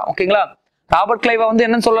சொல்லலாம். ஓகேங்களா, ராபர்ட் கிளைவ் வந்து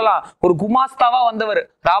என்ன சொல்லலாம், ஒரு குமாஸ்தாவா வந்தவர்.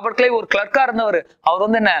 ராபர்ட் கிளைவ் ஒரு கிளர்க்கா இருந்தவர். அவர்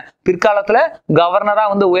வந்து என்ன பிற்காலத்துல கவர்னரா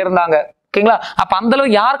வந்து உயர்ந்தாங்க. ஓகேங்களா, அப்ப அந்த அளவு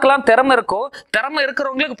யாருக்கெல்லாம் திறமை இருக்கோ, திறமை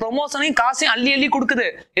இருக்கிறவங்களுக்கு ப்ரொமோஷனையும் காசையும் அள்ளி கொடுக்குது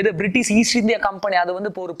இது பிரிட்டிஷ் ஈஸ்ட் இந்தியா கம்பெனி. அது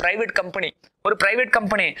வந்து இப்போ ஒரு பிரைவேட்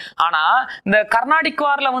கம்பெனி. ஆனா இந்த கர்நாடிக்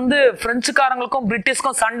வார்ல வந்து பிரெஞ்சுக்காரங்களுக்கும்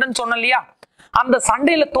பிரிட்டிஷ்க்கும் சண்டைன்னு சொன்னோம் இல்லையா, அந்த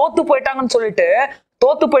சண்டையில தோத்து போயிட்டாங்கன்னு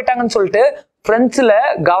சொல்லிட்டு பிரெஞ்சுல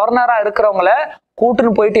கவர்னரா இருக்கிறவங்கள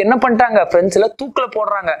கூட்டுன்னு போயிட்டு என்ன பண்ணிட்டாங்க, பிரெஞ்சுல தூக்குல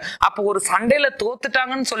போடுறாங்க. அப்போ ஒரு சண்டையில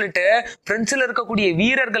தோத்துட்டாங்கன்னு சொல்லிட்டு பிரெஞ்சுல இருக்கக்கூடிய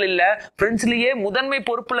வீரர்கள் இல்ல, பிரெஞ்சுலயே முதன்மை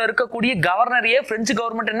பொறுப்புல இருக்கக்கூடிய கவர்னரையே பிரெஞ்சு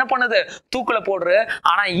கவர்மெண்ட் என்ன பண்ணுது, தூக்குல போடுறது.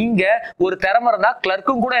 ஆனா இங்க ஒரு திறமை இருந்தா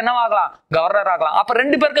கிளர்க்கும் கூட என்னவாகலாம், கவர்னர் ஆகலாம். அப்ப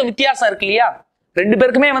 2 பேருக்கும் வித்தியாசம் இருக்கு இல்லையா, 2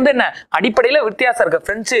 பேருக்குமே வந்து என்ன அடிப்படையில வித்தியாசம் இருக்கு,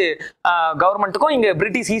 பிரெஞ்சு கவர்மெண்ட்டுக்கும் இங்க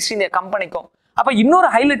பிரிட்டிஷ் ஈஸ்ட் இந்தியா கம்பெனிக்கும். அப்ப இன்னொரு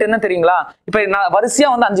ஹைலைட் என்ன தெரியுங்களா? இப்ப நான் வரிசையா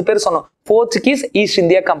வந்து 5 பேர் சொன்னோம். Portuguese east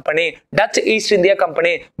India company, Dutch East India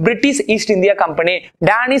company, British east India company,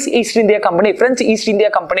 Danish east India company, French east India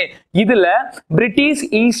company. இதுல பிரிட்டிஷ்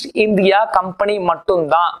ஈஸ்ட் இந்தியா கம்பெனி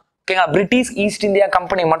மட்டும்தான், ஓகேங்களா, பிரிட்டிஷ் ஈஸ்ட் இந்தியா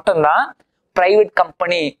கம்பெனி மட்டும்தான் பிரைவேட்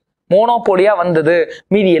கம்பெனி, மோனோபோலியா வந்தது.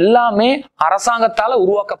 மீதி எல்லாமே அரசாங்கத்தால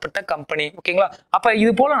உருவாக்கப்பட்ட கம்பெனி, ஓகேங்களா. அப்ப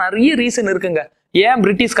இது போல நிறைய ரீசன் இருக்குங்க ஏன்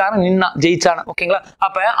பிரிட்டிஷ்காரன் நின்னா ஜெயிச்சான, ஓகேங்களா.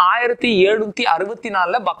 அப்ப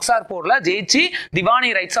 1764 பக்சார் போர்ல ஜெயிச்சு திவானி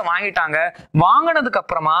ரைட்ஸை வாங்கிட்டாங்க. வாங்கினதுக்கு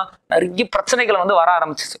அப்புறமா நிறைய பிரச்சனைகள் வந்து வர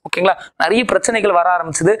ஆரம்பிச்சிச்சு, ஓகேங்களா. நிறைய பிரச்சனைகள் வர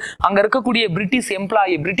ஆரம்பிச்சது. அங்க இருக்கக்கூடிய British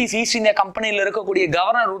employee, British east India கம்பெனியில இருக்கக்கூடிய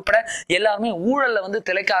கவர்னர் உட்பட எல்லாருமே ஊழல்ல வந்து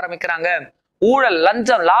திளைக்க ஆரம்பிக்கிறாங்க. ஊழல்,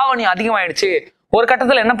 லஞ்சம், லாவணி அதிகமாயிடுச்சு. ஒரு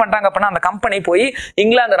கட்டத்துல என்ன பண்றாங்க அப்படின்னா, அந்த கம்பெனி போய்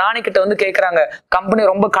இங்கிலாந்து ராணி கிட்ட வந்து கேக்குறாங்க, கம்பெனி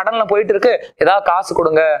ரொம்ப கடன்ல போயிட்டு இருக்கு, ஏதாவது காசு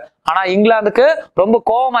கொடுங்க. ஆனா இங்கிலாந்துக்கு ரொம்ப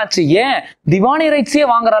கோபமாச்சு. ஏன் திவானி ரைட்ஸே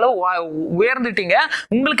வாங்குற அளவு உயர்ந்துட்டீங்க,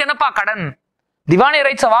 உங்களுக்கு என்னப்பா கடன்? திவானி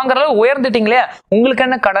ரைட்ஸை வாங்குற அளவு உயர்ந்துட்டீங்களே, உங்களுக்கு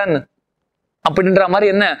என்ன கடன் அப்படின்ற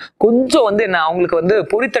மாதிரி என்ன கொஞ்சம் வந்து என்ன அவங்களுக்கு வந்து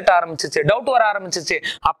பொறித்தட்ட ஆரம்பிச்சிச்சு, டவுட் வர ஆரம்பிச்சிச்சு.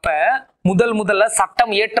 அப்ப முதல்ல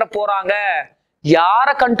சட்டம் ஏற்ற போறாங்க. யார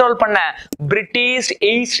கண்ட்ரோல் பண்ண? பிரிட்டிஷ்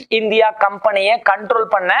ஈஸ்ட் இந்தியா கம்பெனியை கண்ட்ரோல்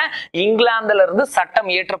பண்ண இங்கிலாந்துல இருந்து சட்டம்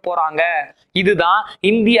ஏற்ற போறாங்க. இதுதான்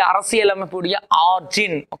இந்திய அரசியலமைப்புடைய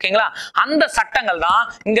ஆர்ஜின், ஓகேங்களா. அந்த சட்டங்கள் தான்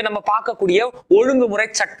இங்க நம்ம பார்க்கக்கூடிய ஒழுங்குமுறை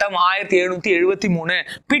சட்டம் 1773,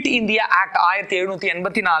 fit India act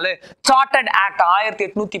 1784, chartered act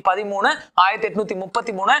 1813,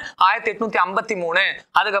 1833, 1853,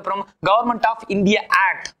 அதுக்கப்புறம் கவர்மெண்ட் ஆஃப் இந்தியா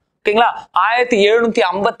ஆக்ட், ஓகேங்களா,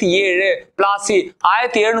 1757, பிளாசி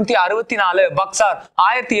 1764, பக்சார்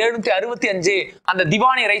 1765 அந்த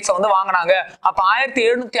திவானி ரைட்ஸ் வந்து வாங்கினாங்க. அப்ப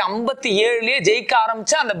 1757 ஜெயிக்க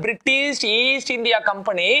ஆரம்பிச்ச அந்த பிரிட்டிஷ் ஈஸ்ட் இந்தியா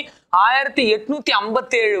கம்பெனி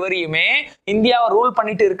 1857 வரையுமே இந்தியாவை ரூல்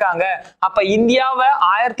பண்ணிட்டு இருக்காங்க. அப்ப இந்தியாவை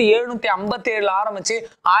 1757 ஆரம்பிச்சு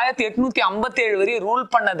 1857 வரையும் ரூல்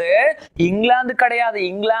பண்ணது இங்கிலாந்து கிடையாது.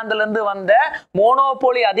 இங்கிலாந்துல இருந்து வந்த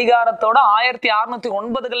மோனோபோலி அதிகாரத்தோட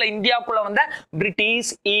 1609 இந்தியாவுக்குள்ள வந்த பிரிட்டிஷ்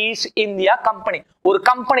ஈஸ்ட் இந்தியா கம்பெனி, ஒரு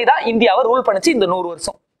கம்பெனி தான் இந்தியாவை ரூல் பண்ணுச்சு இந்த 100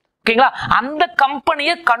 வருஷம், ஓகேங்களா. அந்த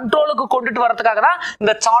கம்பெனியை கண்ட்ரோலுக்கு கொண்டுட்டு வரதுக்காக தான்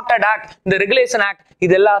இந்த சார்ட்டர்ட் ஆக்ட், இந்த ரெகுலேஷன் ஆக்ட்,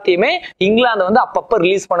 இது எல்லாத்தையுமே இங்கிலாந்து வந்து அப்பப்ப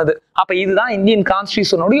ரிலீஸ் பண்ணுது. அப்ப இதுதான் இந்தியன்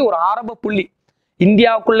கான்ஸ்டிடியூஷனுடைய ஒரு ஆரம்ப புள்ளி.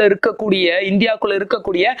 இந்தியாவுக்குள்ள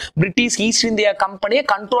இருக்கக்கூடிய பிரிட்டிஷ் ஈஸ்ட் இந்தியா கம்பெனியை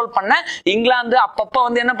கண்ட்ரோல் பண்ண இங்கிலாந்து அப்பப்ப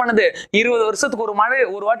வந்து என்ன பண்ணுது, 20 வருஷத்துக்கு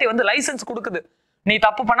ஒரு வாட்டி வந்து லைசன்ஸ் கொடுக்குது. நீ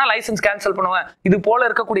தப்பு பண்ணா லைசன்ஸ் கேன்சல் பண்ணுவேன். இது போல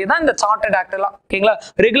இருக்கக்கூடியதான் இந்த சார்ட்டர்ட் ஆக்ட் எல்லாம், ஓகேங்களா.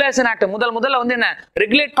 ரெகுலேஷன் ஆக்ட் முதல்ல வந்து என்ன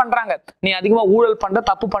ரெகுலேட் பண்றாங்க. நீ அதிகமா ஊழல் பண்ற,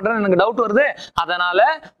 தப்பு பண்றன்னு எனக்கு டவுட் வருது, அதனால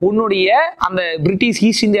உன்னுடைய அந்த பிரிட்டிஷ்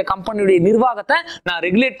ஈஸ்ட் இந்தியா கம்பெனியுடைய நிர்வாகத்தை நான்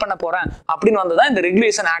ரெகுலேட் பண்ண போறேன் அப்படின்னு வந்ததான் இந்த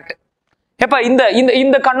ரெகுலேஷன் ஆக்ட். எப்ப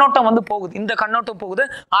இந்த கண்ணோட்டம் வந்து போகுது,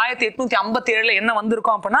 1857 என்ன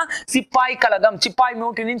வந்திருக்கும் அப்படின்னா சிப்பாய் கழகம், சிப்பாய்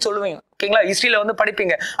மியூட்டினின்னு சொல்லுவீங்க, ஓகேங்களா. ஹிஸ்டரியில வந்து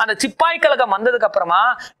படிப்பீங்க. அந்த சிப்பாய் கழகம் வந்ததுக்கு அப்புறமா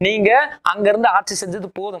நீங்க அங்க இருந்து ஆட்சி செஞ்சது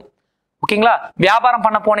போதும், ஓகேங்களா. வியாபாரம்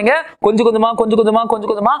பண்ண போனீங்க, கொஞ்சம்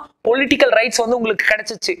கொஞ்சமா பொலிட்டிக்கல் ரைட்ஸ் வந்து உங்களுக்கு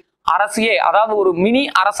கிடைச்சிச்சு. அரசியே, அதாவது ஒரு மினி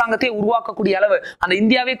அரசாங்கத்தை உருவாக்கக்கூடிய அளவு, அந்த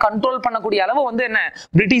இந்தியாவை கண்ட்ரோல் பண்ணக்கூடிய அளவு வந்து என்ன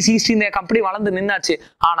பிரிட்டிஷ் ஈஸ்ட் இந்தியா கம்பெனி வளர்ந்து நின்னாச்சு.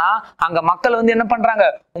 ஆனா அங்க மக்கள் வந்து என்ன பண்றாங்க,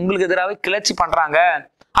 உங்களுக்கு எதிராக கிளர்ச்சி பண்றாங்க.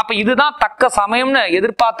 அப்ப இதுதான் தக்க சமயம்னு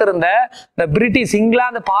எதிர்பார்த்திருந்த இந்த பிரிட்டிஷ்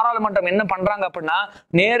இங்கிலாந்து பாராளுமன்றம் என்ன பண்றாங்க அப்படின்னா,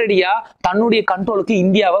 நேரடியா தன்னுடைய கண்ட்ரோலுக்கு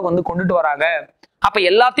இந்தியாவை வந்து கொண்டுட்டு வராங்க. அப்ப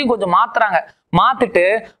எல்லாத்தையும் கொஞ்சம் மாத்திட்டு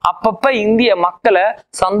அப்பப்ப இந்திய மக்களை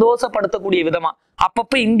சந்தோஷப்படுத்தக்கூடிய விதமா,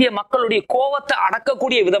 அப்பப்ப இந்திய மக்களுடைய கோபத்தை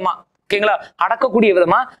அடக்கக்கூடிய விதமா, ஓகேங்களா, அடக்கக்கூடிய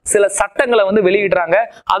விதமா சில சட்டங்களை வந்து வெளியிடுறாங்க.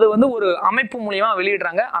 அது வந்து ஒரு அமைப்பு மூலியமா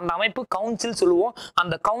வெளியிடுறாங்க. அந்த அமைப்பு கவுன்சில் சொல்லுவோம்.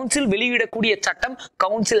 அந்த கவுன்சில் வெளியிடக்கூடிய சட்டம்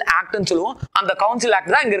கவுன்சில் ஆக்ட்னு சொல்லுவோம். அந்த கவுன்சில்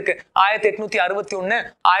ஆக்ட் தான் இங்க இருக்கு. 1861,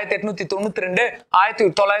 1892,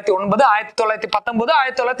 1909, 1919,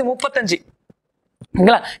 1935,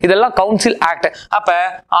 இதெல்லாம் கவுன்சில் ஆக்ட். அப்ப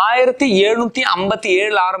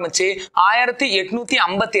 1757 ஆரம்பிச்சு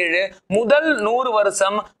 1857 முதல் 100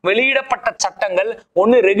 வருஷம் வெளியிடப்பட்ட சட்டங்கள்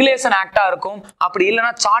ஒன்னு ரெகுலேஷன் ஆக்டா இருக்கும், அப்படி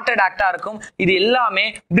இல்லைன்னா சார்ட்டர்ட் ஆக்டா இருக்கும். இது எல்லாமே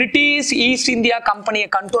பிரிட்டிஷ் ஈஸ்ட் இந்தியா கம்பெனியை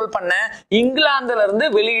கண்ட்ரோல் பண்ண இங்கிலாந்துல இருந்து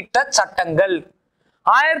வெளியிட்ட சட்டங்கள்.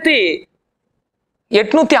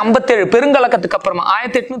 1857 பெருங்கலக்கத்துக்கு அப்புறமா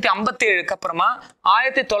 1857 அப்புறமா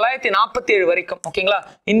 1947 வரைக்கும், ஓகேங்களா,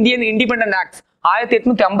 இந்தியன் இண்டிபெண்டன்ட் ஆக்ட்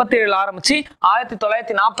 1857 ஆரம்பிச்சு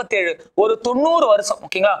 1947 ஒரு 90 வருஷம்,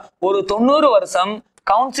 ஓகேங்களா, ஒரு 90 வருஷம்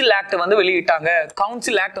கவுன்சில் ஆக்ட் வந்து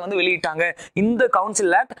வெளியிட்டாங்க. இந்த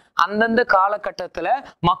கவுன்சில் ஆக்ட் அந்தந்த காலகட்டத்துல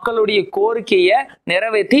மக்களுடைய கோரிக்கையை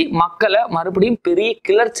நிறைவேற்றி மக்களை மறுபடியும் பெரிய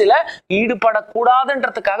கிளர்ச்சியில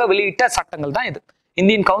ஈடுபடக்கூடாதுன்றதுக்காக வெளியிட்ட சட்டங்கள் தான் இது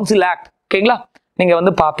இந்தியன் கவுன்சில் ஆக்ட், ஓகேங்களா. நீங்க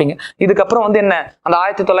வந்து பாப்பீங்க. இதுக்கப்புறம் வந்து என்ன, அந்த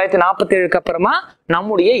 1947க்கு அப்புறமா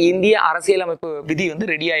நம்முடைய இந்திய அரசியலமைப்பு விதி வந்து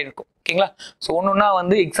ரெடி ஆயிருக்கும். ஓகேங்களா? ஸோ ஒன்னொன்னா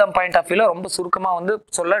வந்து எக்ஸாம் பாயிண்ட் ஆஃப் வியூல ரொம்ப சுருக்கமா வந்து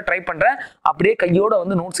சொல்ல ட்ரை பண்றேன். அப்படியே கையோட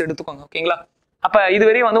வந்து நோட்ஸ் எடுத்துக்கோங்க. ஓகேங்களா? அப்ப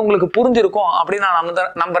இதுவரையும் வந்து உங்களுக்கு புரிஞ்சிருக்கும் அப்படின்னு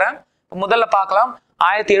நான் நம்புறேன். முதல்ல பார்க்கலாம்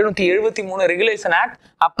 1773 ரெகுலேஷன் ஆக்ட்.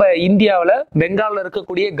 அப்ப இந்தியாவில் பெங்கால்ல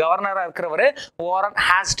இருக்கக்கூடிய கவர்னரா இருக்கிறவரு வாரன்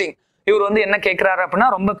ஹாஸ்டிங். இவர் வந்து என்ன கேட்கிறாரு அப்படின்னா,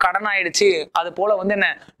 ரொம்ப கடன் ஆயிடுச்சு, அது போல வந்து என்ன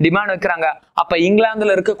டிமாண்ட் வைக்கிறாங்க. அப்ப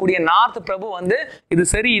இங்கிலாந்துல இருக்கக்கூடிய நார்த் பிரபு வந்து இது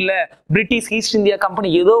சரியில்லை, பிரிட்டிஷ் ஈஸ்ட் இந்தியா கம்பெனி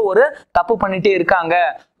ஏதோ ஒரு தப்பு பண்ணிட்டே இருக்காங்க,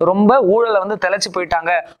 ரொம்ப ஊழலை வந்து தெளிச்சு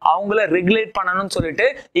போயிட்டாங்க, அவங்கள ரெகுலேட் பண்ணணும்னு சொல்லிட்டு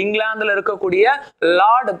இங்கிலாந்துல இருக்கக்கூடிய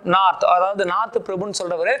லார்ட் நார்த், அதாவது நார்த் பிரபுன்னு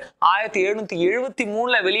சொல்றவரு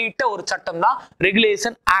 1773 வெளியிட்ட ஒரு சட்டம் தான்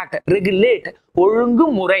ரெகுலேஷன் ஆக்ட். ரெகுலேட்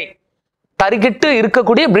ஒழுங்குமுறை, தரிக்கிட்டு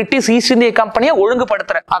இருக்கக்கூடிய பிரிட்டிஷ் ஈஸ்ட் இந்திய கம்பெனியை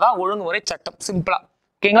ஒழுங்குபடுத்துற, அதான் ஒழுங்குமுறை சட்டம். சிம்பிளா.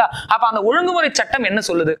 ஓகேங்களா? அப்ப அந்த ஒழுங்குமுறை சட்டம் என்ன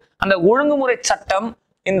சொல்லுது? அந்த ஒழுங்குமுறை சட்டம்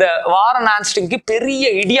இந்த வாரன் ஹாஸ்டிங்க்கு பெரிய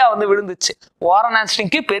இடியா வந்து விழுந்துச்சு. வாரன்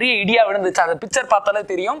ஹாஸ்டிங்க்கு பெரிய இடியா விழுந்துச்சு. அந்த பிக்சர் பார்த்தாலே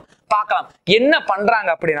தெரியும், பார்க்கலாம். என்ன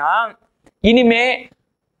பண்றாங்க அப்படின்னா, இனிமே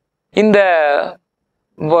இந்த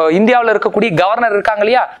இந்தியாவில் இருக்கக்கூடிய கவர்னர் இருக்காங்க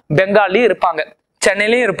இல்லையா, பெங்காலையும் இருப்பாங்க,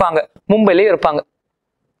 சென்னையிலயும் இருப்பாங்க, மும்பையிலயும் இருப்பாங்க.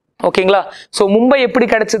 ஓகேங்களா? சோ மும்பை எப்படி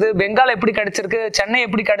கிடைச்சது, பெங்கால் எப்படி கிடைச்சிருக்கு, சென்னை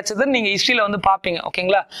எப்படி கிடைச்சதுன்னு நீங்க ஹிஸ்டரியில வந்து பாப்பீங்க.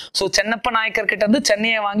 ஓகேங்களா? சோ சென்னப்ப நாயக்கர் கிட்ட இருந்து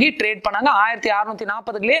சென்னையை வாங்கி ட்ரேட் பண்ணாங்க.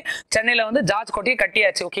 1640லயே சென்னையில வந்து ஜார்ஜ் கோட்டையை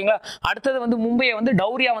கட்டியாச்சு. ஓகேங்களா? அடுத்தது வந்து மும்பையை வந்து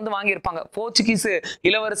டௌரியா வந்து வாங்கியிருப்பாங்க. போர்ச்சுகீஸ்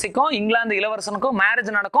இளவரசிக்கும் இங்கிலாந்து இளவரசனுக்கும்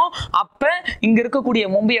மேரேஜ் நடக்கும். அப்ப இங்க இருக்கக்கூடிய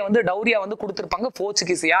மும்பையை வந்து டௌரியா வந்து கொடுத்திருப்பாங்க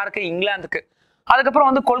போர்ச்சுகீஸ். யாருக்கு? இங்கிலாந்துக்கு.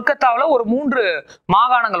 அதுக்கப்புறம் வந்து கொல்கத்தாவில ஒரு 3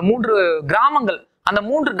 மாகாணங்கள், 3 கிராமங்கள், அந்த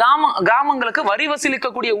 3 கிராமங்களுக்கு வரி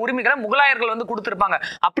வசூலிக்கக்கூடிய உரிமைகளை முகலாயர்கள் வந்து கொடுத்திருப்பாங்க.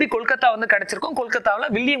 அப்படி கொல்கத்தா வந்து கிடைச்சிருக்கும்.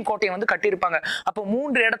 கொல்கத்தாவில் வில்லியம் கோட்டையை வந்து கட்டியிருப்பாங்க. அப்போ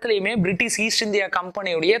 3 இடத்துலயுமே பிரிட்டிஷ் ஈஸ்ட் இந்தியா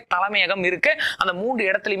கம்பெனியுடைய தலைமையகம் இருக்கு. அந்த 3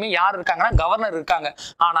 இடத்துலயுமே யார் இருக்காங்கன்னா கவர்னர் இருக்காங்க.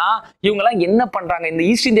 ஆனா இவங்க எல்லாம் என்ன பண்றாங்க, இந்த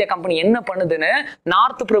ஈஸ்ட் இந்தியா கம்பெனி என்ன பண்ணுதுன்னு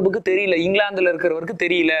நார்த் பிரபுக்கு தெரியல, இங்கிலாந்துல இருக்கிறவருக்கு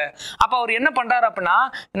தெரியல. அப்ப அவர் என்ன பண்றாரு அப்படின்னா,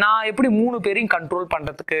 நான் எப்படி 3 பேரையும் கண்ட்ரோல்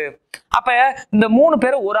பண்றதுக்கு, அப்ப இந்த 3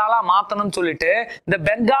 பேரை ஒரு ஆளா மாத்தணும்னு சொல்லிட்டு இந்த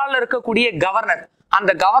பெங்கால்ல இருக்கக்கூடிய கவர்னர்,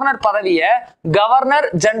 அந்த கவர்னர் பதவியை கவர்னர்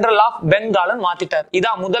ஜெனரல் ஆஃப் பெங்கால் மாத்திட்டார்.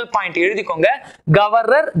 இதான் முதல் பாயிண்ட், எழுதிக்கோங்க.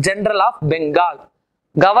 Governor general of Bengal,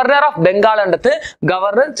 governor of பெங்கால்ன்றது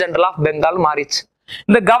governor general of Bengal மாறிச்சு.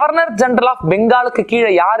 இந்த கவர்னர் ஜெனரல் ஆஃப் பெங்காலுக்கு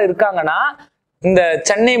கீழே யார் இருக்காங்கன்னா, இந்த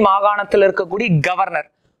சென்னை மாகாணத்தில் இருக்கக்கூடிய கவர்னர்,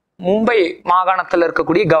 மும்பை மாகாணத்தில்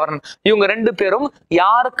இருக்கக்கூடிய கவர்னர், இவங்க 2 பேரும்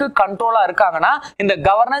யாருக்கு கண்ட்ரோலா இருக்காங்கன்னா இந்த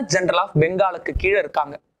கவர்னர் ஜெனரல் ஆஃப் பெங்காலுக்கு கீழே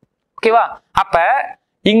இருக்காங்க. ஓகேவா? அப்ப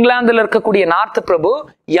இங்கிலாந்துல இருக்கக்கூடிய நார்த் பிரபு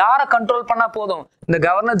யாரை கண்ட்ரோல் பண்ணா போதும், இந்த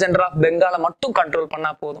கவர்னர் ஜெனரல் ஆஃப் பெங்காலை மட்டும் கண்ட்ரோல்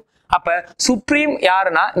பண்ணா போதும். அப்ப சுப்ரீம்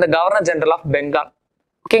யாருன்னா இந்த கவர்னர் ஜெனரல் ஆஃப் பெங்கால்.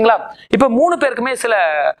 ஓகேங்களா? இப்ப 3 பேருக்குமே சில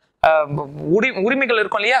உரிமைகள்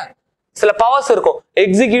இருக்கும் இல்லையா, சில பவர்ஸ் இருக்கும்.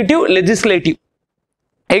 Executive, legislative.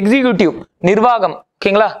 எக்ஸிகியூட்டிவ் நிர்வாகம்.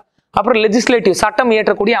 ஓகேங்களா? அப்புறம் லெஜிஸ்லேட்டிவ் சட்டம்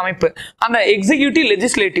இயற்றக்கூடிய அமைப்பு. அந்த எக்ஸிகியூட்டிவ்,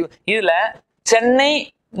 லெஜிஸ்லேட்டிவ் இதுல சென்னை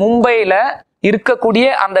மும்பையில இருக்கக்கூடிய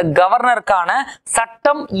அந்த கவர்னருக்கான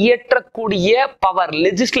சட்டம் இயற்றக்கூடிய பவர்,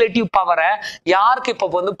 லெஜிஸ்லேட்டிவ் பவரை யாருக்கு இப்ப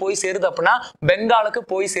வந்து போய் சேருது அப்படின்னா பெங்காலுக்கு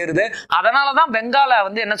போய் சேருது. அதனாலதான் பெங்கால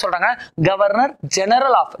வந்து என்ன சொல்றாங்க, கவர்னர்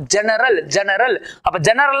ஜெனரல் ஆஃப் ஜெனரல். அப்ப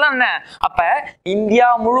ஜெனரல்னா என்ன, அப்ப இந்தியா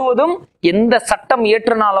முழுவதும் எந்த சட்டம்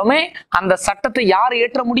ஏற்றினாலுமே அந்த சட்டத்தை யார்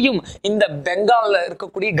ஏற்ற முடியும், இந்த பெங்கால்ல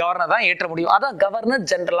இருக்கக்கூடிய கவர்னர் தான் ஏற்ற முடியும். அதான் கவர்னர்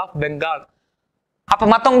ஜெனரல் ஆஃப் பெங்கால். அப்ப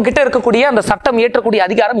மத்தவங்க கிட்ட இருக்கக்கூடிய அந்த சட்டம் ஏற்றக்கூடிய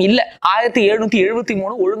அதிகாரம் இல்ல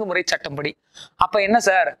 1773 ஒழுங்குமுறை சட்டம் படி. அப்ப என்ன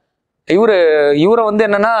சார், இவரை வந்து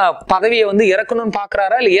என்னன்னா பதவியை வந்து இறக்கணும்னு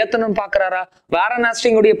பாக்குறாரா இல்ல ஏத்தணும்னு பாக்குறாரா? வாரன்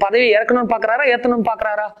ஹாஸ்டிங்குடைய பதவியை இறக்கணும்னு பாக்குறாரா ஏத்தணும்னு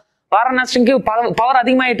பாக்குறாரா? வாரன் ஹாஸ்டிங்க்கு பவர்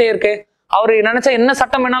அதிகமாயிட்டே இருக்கு. அவரு நினைச்சா என்ன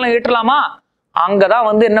சட்டம் வேணாலும் ஏற்றலாமா? அங்கதான்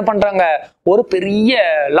வந்து என்ன பண்றாங்க, ஒரு பெரிய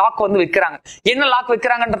லாக் வந்து வைக்கிறாங்க. என்ன லாக்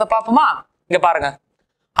வைக்கிறாங்கன்றத பாப்போமா? இங்க பாருங்க.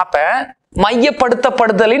 அப்ப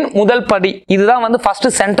மையப்படுத்தப்படுதலின் முதல் படி இதுதான் வந்து ஃபர்ஸ்ட்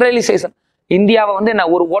சென்ட்ரலைசேஷன். இந்தியாவை வந்து என்ன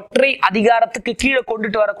ஒரு ஒற்றை அதிகாரத்துக்கு கீழே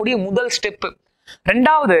கொண்டுட்டு வரக்கூடிய முதல் ஸ்டெப்.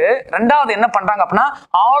 ரெண்டாவது என்ன பண்றாங்க அப்படின்னா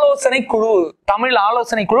ஆலோசனை குழு, தமிழ்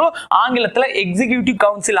ஆலோசனை குழு, ஆங்கிலத்துல எக்ஸிகியூட்டிவ்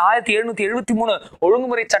கவுன்சில். 1773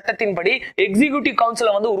 ஒழுங்குமுறை சட்டத்தின்படி எக்ஸிகியூட்டிவ்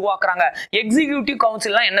கவுன்சிலை வந்து உருவாக்குறாங்க. எக்ஸிகியூட்டிவ்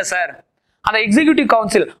கவுன்சில்னா என்ன சார்? அந்த எக்ஸிகியூட்டிவ்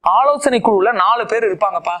கவுன்சில் ஆலோசனை குழுல 4 பேர்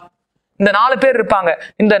இருப்பாங்கப்பா. இந்த 4 பேர் இருப்பாங்க.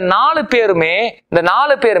 இந்த 4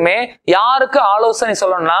 பேருமே யாருக்கு ஆலோசனை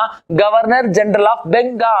சொல்லணும்னா கவர்னர் ஜெனரல் ஆஃப்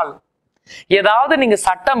பெங்கால். ஏதாவது நீங்க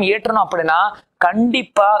சட்டம் ஏற்றணும் அப்படின்னா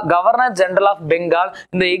கண்டிப்பா கவர்னர் ஜெனரல் ஆஃப் பெங்கால்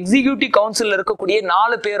இந்த எக்ஸிகியூட்டிவ் கவுன்சில் இருக்கக்கூடிய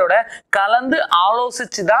 4 பேரோட கலந்து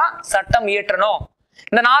ஆலோசிச்சுதான் சட்டம் ஏற்றணும்.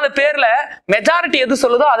 இந்த 4 பேர்ல மெஜாரிட்டி எது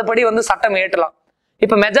சொல்லுதோ அதுபடி வந்து சட்டம் ஏற்றலாம்.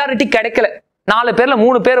 இப்ப மெஜாரிட்டி கிடைக்கல, 4 பேர்ல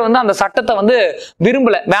 3 பேர் வந்து அந்த சட்டத்தை வந்து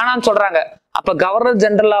விரும்பல, வேணான்னு சொல்றாங்க. அப்ப கவர்னர்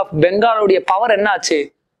ஜெனரல் ஆஃப் பெங்காலுடைய பவர் என்ன ஆச்சு?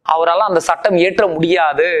 அவரால் அந்த சட்டம் இயற்ற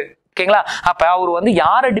முடியாது. ஓகேங்களா? அப்ப அவர் வந்து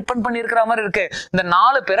யாரை டிபெண்ட் பண்ணிருக்கிற மாதிரி இருக்கு? இந்த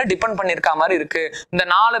 4 பேரை டிபெண்ட் பண்ணிருக்க மாதிரி இருக்கு. இந்த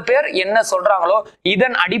 4 பேர் என்ன சொல்றாங்களோ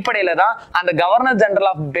இதன் அடிப்படையில தான் அந்த கவர்னர் ஜெனரல்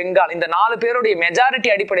ஆஃப் பெங்கால், இந்த 4 பேருடைய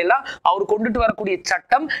மெஜாரிட்டி அடிப்படையில அவர் கொண்டுட்டு வரக்கூடிய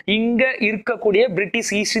சட்டம் இங்க இருக்கக்கூடிய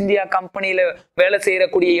பிரிட்டிஷ் ஈஸ்ட் இந்தியா கம்பெனியில வேலை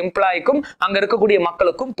செய்யக்கூடிய எம்ப்ளாய்க்கும் அங்க இருக்கக்கூடிய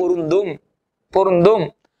மக்களுக்கும் பொருந்தும்.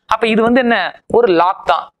 அப்ப இது வந்து என்ன? ஒரு லாக்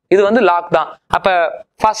தான். இது வந்து லாக் தான். அப்ப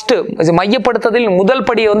ஃபர்ஸ்ட் மையப்படுத்துதல் முதல்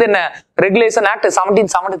படி வந்து என்ன? Regulation act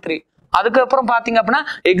 1773. அதுக்கப்புறம் பாத்தீங்க அப்படின்னா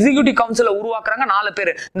எக்ஸிகியூட்டிவ் கவுன்சில உருவாக்குறாங்க 4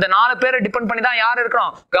 பேர். இந்த 4 பேரை டிபெண்ட் பண்ணி தான் யார்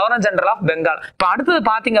இருக்கிறோம்? Governor general of Bengal. இப்ப அடுத்தது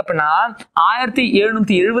பாத்தீங்க அப்படின்னா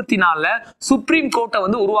 1774 சுப்ரீம் கோர்ட்டை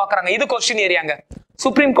வந்து உருவாக்குறாங்க. இது கொஸ்டின் ஏரியாங்க.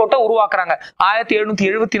 சுப்ரீம் கோர்ட்டை உருவாக்குறாங்க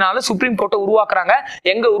 1774 சுப்ரீம் கோர்ட்டை உருவாக்குறாங்க.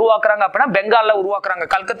 எங்க உருவாக்குறாங்க அப்படின்னா பெங்கால்ல உருவாக்குறாங்க,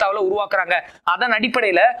 கல்கத்தாவில உருவாக்குறாங்க. அதன்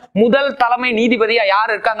அடிப்படையில முதல் தலைமை நீதிபதியா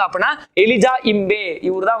யார் இருக்காங்க அப்படின்னா எலிஜா இம்பே.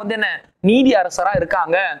 இவர் தான் வந்து என்ன? நீதி அரசரா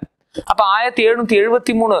இருக்காங்க. அப்ப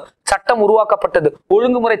 1773 சட்டம் உருவாக்கப்பட்டது,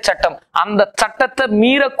 ஒழுங்குமுறை சட்டம். அந்த சட்டத்தை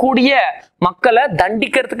மீறக்கூடிய மக்களை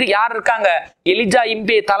தண்டிக்கிறதுக்கு யார் இருக்காங்க? எலிஜா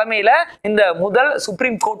இம்பே தலைமையில இந்த முதல்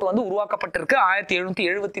சுப்ரீம் கோர்ட் வந்து உருவாக்கப்பட்டிருக்கு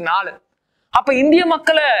 1774. அப்ப இந்திய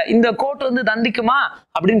மக்களை இந்த கோர்ட் வந்து தண்டிக்குமா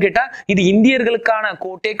அப்படின்னு கேட்டா இது இந்தியர்களுக்கான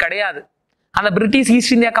கோர்ட்டே கிடையாது. அந்த பிரிட்டிஷ்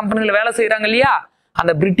ஈஸ்ட் இந்தியா கம்பெனில வேலை செய்யறாங்க இல்லையா,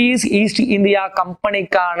 அந்த பிரிட்டிஷ் ஈஸ்ட் இந்தியா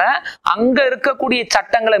கம்பெனிக்கான அங்க இருக்கக்கூடிய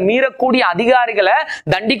சட்டங்களை மீறக்கூடிய அதிகாரிகளை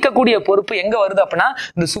தண்டிக்கக்கூடிய பொறுப்பு எங்க வருது அப்படின்னா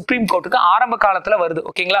இந்த சுப்ரீம் கோர்ட்டுக்கு ஆரம்ப காலத்துல வருது.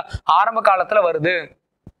 ஓகேங்களா? ஆரம்ப காலத்துல வருது.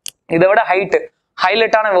 இதை விட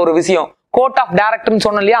ஹைலைட்டான ஒரு விஷயம், கோர்ட் ஆஃப் டைரக்டர்னு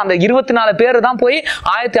சொன்னோம் இல்லையா, அந்த 24 பேர் தான் போய்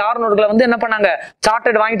 1600 வந்து என்ன பண்ணாங்க?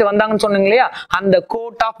 சார்ட்டர்ட் வாங்கிட்டு வந்தாங்கன்னு சொன்னீங்க இல்லையா, அந்த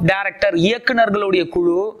கோர்ட் ஆஃப் டைரக்டர் இயக்குநர்களுடைய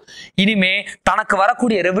குழு இனிமே தனக்கு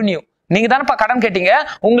வரக்கூடிய ரெவென்யூ, நீங்க தானப்பா கடன் கேட்டீங்க,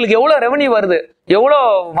 உங்களுக்கு எவ்வளவு ரெவென்யூ வருது, எவ்வளவு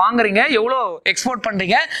வாங்குறீங்க, எவ்வளவு எக்ஸ்போர்ட்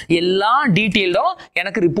பண்றீங்க, எல்லா டீட்டெயிலும்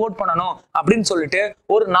எனக்கு ரிப்போர்ட் பண்ணணும் அப்படின்னு சொல்லிட்டு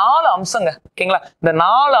ஒரு 4 அம்சங்க. ஓகேங்களா? இந்த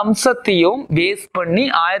 4 அம்சத்தையும் பேஸ் பண்ணி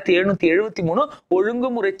 1773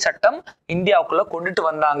 ஒழுங்குமுறை சட்டம் இந்தியாவுக்குள்ள கொண்டுட்டு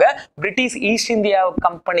வந்தாங்க. பிரிட்டிஷ் ஈஸ்ட் இந்தியா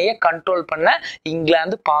கம்பெனியை கண்ட்ரோல் பண்ண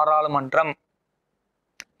இங்கிலாந்து பாராளுமன்றம்.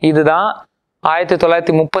 இதுதான்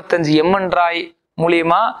 1935 எம்.என். ராய்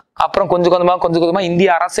மூலியமா அப்புறம் கொஞ்சம் கொஞ்சமா இந்திய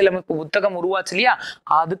அரசியலமைப்பு புத்தகம் உருவாச்சு இல்லையா,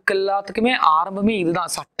 அதுக்கு எல்லாத்துக்குமே ஆரம்பமே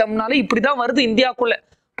இதுதான். சட்டம்னாலே இப்படிதான் வருது இந்தியாவுக்குள்ள,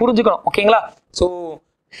 புரிஞ்சுக்கணும். ஓகேங்களா? சோ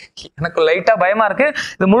எனக்கு லைட்டா பயமா இருக்கு.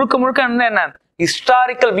 இது முழுக்க என்ன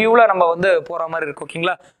ஹிஸ்டாரிக்கல் வியூல நம்ம வந்து போற மாதிரி இருக்கு.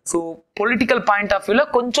 ஓகேங்களா? சோ பொலிட்டிக்கல் பாயிண்ட் ஆஃப் வியூல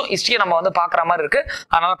கொஞ்சம் ஹிஸ்டரியை நம்ம வந்து பாக்குற மாதிரி இருக்கு,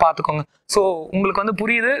 அதனால பாத்துக்கோங்க. சோ உங்களுக்கு வந்து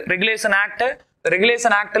புரியுது. ரெகுலேஷன்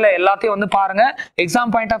ஆக்ட்ல எல்லாத்தையும் வந்து பாருங்க.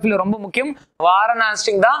 எக்ஸாம் பாயிண்ட் ஆஃப் வியூல ரொம்ப முக்கியம். வாரன்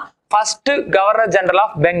ஹேஸ்டிங்ஸ் தான் first governor general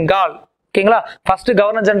of Bengal. ஓகேங்களா? First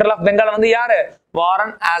governor general of Bengal வந்து யாரு?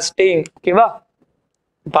 Warren Hastings. ஓகேவா?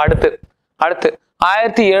 இப்ப அடுத்து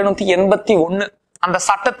 1781 அந்த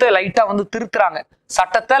சட்டத்தை லைட்டா வந்து திருத்துறாங்க.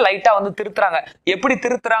 எப்படி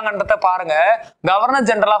திருத்துறாங்கன்றத பாருங்க. Governor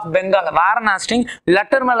general of Bengal Warren Hastings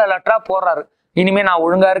letter மேல லெட்டரா போடுறாரு. இனிமே நான்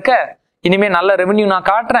ஒழுங்கா இருக்க, இனிமே நல்ல ரெவென்யூ நான்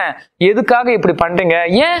காட்டுறேன், எதுக்காக இப்படி பண்றீங்க?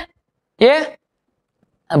 ஏன்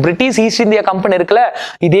பிரிட்டிஷ் ஈஸ்ட் இந்தியா கம்பெனி இருக்குல்ல,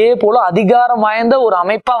 இதே போல அதிகாரம் வாய்ந்த ஒரு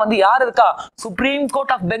அமைப்பா வந்து யார் இருக்கா? சுப்ரீம்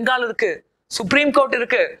கோர்ட் ஆஃப் பெங்கால் இருக்கு, சுப்ரீம் கோர்ட்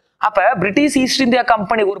இருக்கு. அப்ப பிரிட்டிஷ் ஈஸ்ட் இந்தியா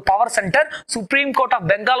கம்பெனி ஒரு power centre, supreme court of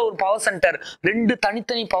Bengal ஒரு பவர் சென்டர், 2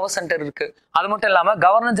 தனித்தனி பவர் சென்டர் இருக்கு. அது மட்டும் இல்லாம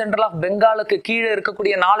கவர்னர் ஜெனரல் ஆஃப் பெங்காலுக்கு கீழே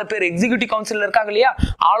இருக்கக்கூடிய 4 பேர் எக்ஸிகியூட்டிவ் கவுன்சில் இருக்காங்க இல்லையா,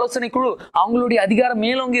 ஆலோசனை குழு, அவங்களுடைய அதிகாரம்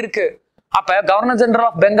மேலோங்கி இருக்கு. அப்ப கவர்னர் ஜெனரல்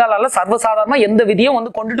ஆஃப் பெங்காலால சர்வசாதாரணமா எந்த விதியும்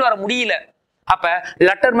வந்து கொண்டுட்டு வர முடியல. அப்ப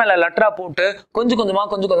லெட்டர் மேல லெட்டரா போட்டு கொஞ்சம்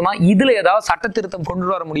கொஞ்சமா இதுல ஏதாவது சட்ட திருத்தம்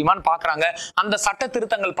கொண்டு வர முடியுமான்னு பாக்குறாங்க. அந்த சட்ட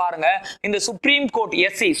திருத்தங்கள் பாருங்க. இந்த சுப்ரீம் கோர்ட்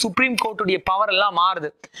சுப்ரீம் கோர்ட்டுடைய பவர் எல்லாம் மாறுது.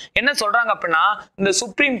 என்ன சொல்றாங்க அப்படின்னா, இந்த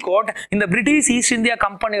சுப்ரீம் கோர்ட் இந்த பிரிட்டிஷ் ஈஸ்ட் இந்தியா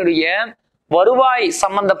கம்பெனியுடைய வருவாய்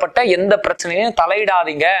சம்பந்தப்பட்ட எந்த பிரச்சனையும்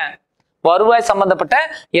தலையிடாதீங்க,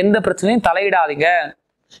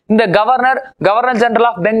 இந்த கவர்னர் ஜெனரல்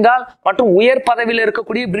ஆஃப் பெங்கால் மற்றும் உயர் பதவியில்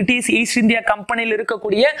இருக்கக்கூடிய பிரிட்டிஷ் ஈஸ்ட் இந்தியா கம்பெனியில்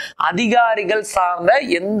இருக்கக்கூடிய அதிகாரிகள் சார்ந்த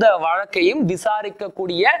எந்த வழக்கையும்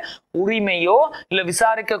விசாரிக்கக்கூடிய உரிமையோ இல்ல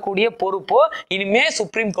விசாரிக்கக்கூடிய பொறுப்போ இனிமே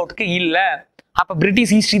சுப்ரீம் கோர்ட்டுக்கு இல்ல. அப்ப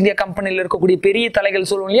பிரிட்டிஷ் ஈஸ்ட் இந்தியா கம்பெனியில் இருக்கக்கூடிய பெரிய தலைகள்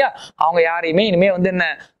சொல்லுவோம் இல்லையா, அவங்க யாரையுமே இனிமே வந்து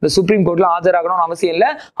என்ன இந்த சுப்ரீம் கோர்ட்ல ஆஜராகணும்னு அவசியம்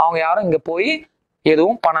இல்லை, அவங்க யாரும் இங்க போய்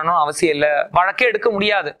எதுவும் பண்ணணும் அவசியம் இல்லை, வழக்கே எடுக்க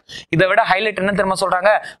முடியாது. இதை விட ஹைலைட் என்ன தெரியுமா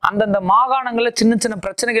சொல்றாங்க, அந்தந்த மாகாணங்கள்ல சின்ன சின்ன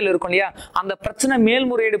பிரச்சனைகள் இருக்கும் இல்லையா, அந்த பிரச்சனை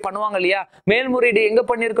மேல்முறையீடு பண்ணுவாங்க இல்லையா, மேல்முறையீடு எங்க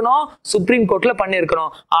பண்ணிருக்கணும்? சுப்ரீம் கோர்ட்ல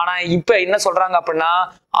பண்ணிருக்கணும். ஆனா இப்ப என்ன சொல்றாங்க அப்படின்னா,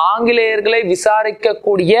 ஆங்கிலேயர்களை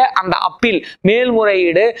விசாரிக்கக்கூடிய அந்த அப்பீல்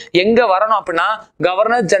மேல்முறையீடு எங்க வரணும் அப்படின்னா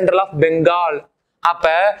கவர்னர் ஜெனரல் ஆஃப் பெங்கால். அப்ப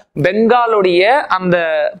பெங்காலுடைய அந்த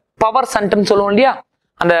பவர் சென்டர்னு சொல்லுவோம் இல்லையா,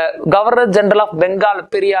 அந்த கவர்னர் ஜெனரல் ஆஃப் பெங்கால்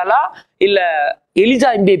பெரியாளா இல்ல எலிஜா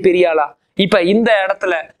இம்பே பெரியாளா? இப்ப இந்த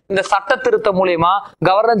இடத்துல இந்த சட்ட திருத்தம் மூலியமா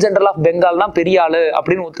கவர்னர் ஜெனரல் ஆஃப் பெங்கால் தான் பெரிய ஆளு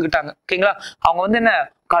அப்படின்னு ஒத்துக்கிட்டாங்க. ஓகேங்களா? அவங்க வந்து என்ன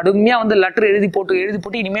கடுமையா வந்து லெட்டர் எழுதி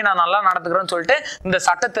போட்டு இனிமே நான் நல்லா நடந்துக்கிறேன்னு சொல்லிட்டு இந்த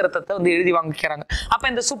சட்ட திருத்தத்தை வந்து எழுதி வாங்கிக்கிறாங்க. அப்ப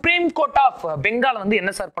இந்த சுப்ரீம் கோர்ட் ஆஃப் பெங்கால் வந்து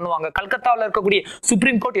என்ன சார் பண்ணுவாங்க? கல்கத்தாவில் இருக்கக்கூடிய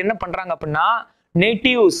சுப்ரீம் கோர்ட் என்ன பண்றாங்க அப்படின்னா,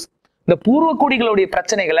 நேட்டிவ்ஸ் இந்த பூர்வக்குடிகளுடைய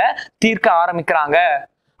பிரச்சனைகளை தீர்க்க ஆரம்பிக்கிறாங்க.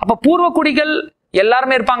 அப்ப பூர்வக்குடிகள்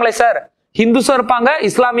எல்லாருமே இருப்பாங்களே சார், ஹிந்துஸும் இருப்பாங்க,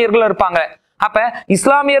 இஸ்லாமியர்களும் இருப்பாங்க. அப்ப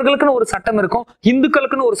இஸ்லாமியர்களுக்குன்னு ஒரு சட்டம் இருக்கும்,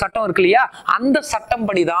 இந்துக்களுக்குன்னு ஒரு சட்டம் இருக்கு இல்லையா? அந்த சட்டம்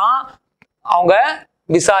படிதான் அவங்க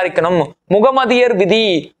விசாரிக்கணும். முகமதியர் விதி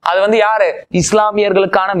அது வந்து யாரு?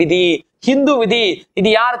 இஸ்லாமியர்களுக்கான விதி. ஹிந்து விதி இது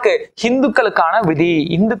யாருக்கு? இந்துக்களுக்கான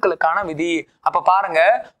விதி. அப்ப பாருங்க,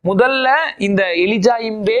 முதல்ல இந்த எலிஜா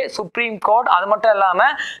இம்பே சுப்ரீம் கோர்ட், அது மட்டும் இல்லாம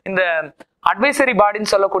இந்த அட்வைசரி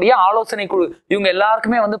பாடின்னு சொல்லக்கூடிய ஆலோசனை குழு, இவங்க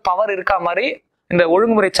எல்லாருக்குமே வந்து பவர் இருக்கா மாதிரி இந்த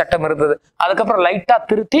ஒழுங்குமுறை சட்டம் இருந்தது. அதுக்கப்புறம் லைட்டா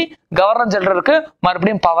திருத்தி கவர்னர் ஜெனரலுக்கு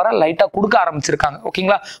மறுபடியும் பவரை லைட்டா கொடுக்க ஆரம்பிச்சிருக்காங்க.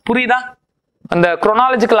 ஓகேங்களா? புரியுதா? அந்த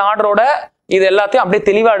குரோனாலஜிக்கல் ஆர்டரோட இது எல்லாத்தையும் அப்படியே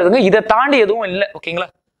தெளிவா எழுதுங்க. இதை தாண்டி எதுவும் இல்லை. ஓகேங்களா?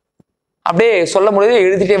 அப்படியே சொல்ல முடியாது,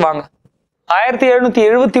 எழுதிட்டே வாங்க.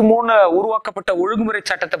 1773 உருவாக்கப்பட்ட ஒழுங்குமுறை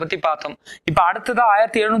சட்டத்தை பத்தி பார்த்தோம். இப்ப அடுத்ததா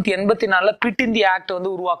 1784 பிட் இந்தியா ஆக்ட்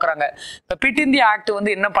வந்து உருவாக்குறாங்க. இந்த பிட் இந்தியா ஆக்ட்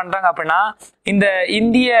வந்து என்ன பண்றாங்க அப்படின்னா, இந்த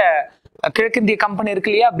இந்திய கிழக்கிந்திய கம்பெனி இருக்கு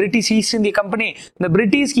இல்லையா, பிரிட்டிஷ் ஈஸ்ட் இந்திய கம்பெனி, இந்த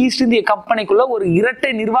பிரிட்டிஷ் ஈஸ்ட் இந்திய கம்பெனிக்குள்ள ஒரு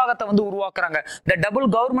இரட்டை நிர்வாகத்தை வந்து உருவாக்குறாங்க. இந்த டபுள்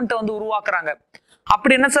கவர்மெண்ட் வந்து உருவாக்குறாங்க.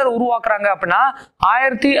 அப்படி என்ன சார் உருவாக்குறாங்க அப்படின்னா,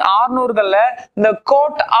 1600கள்ல இந்த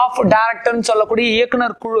கோர்ட் ஆஃப் டைரக்டர்னு சொல்லக்கூடிய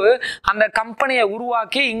இயக்குனர் குழு அந்த கம்பெனியை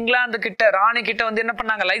உருவாக்கி இங்கிலாந்து கிட்ட ராணி கிட்ட வந்து என்ன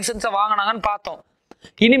பண்ணாங்க, லைசன்ஸை வாங்கினாங்கன்னு பார்த்தோம்.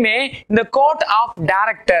 இனிமே இந்த கோர்ட் ஆஃப்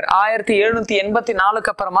டைரக்டர்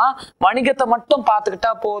 1784க்கு அப்புறமா வணிகத்தை மட்டும்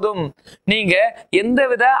பார்த்துக்கிட்டா போதும், நீங்க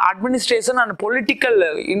எந்தவித அட்மினிஸ்ட்ரேஷன் அண்ட் பொலிட்டிக்கல்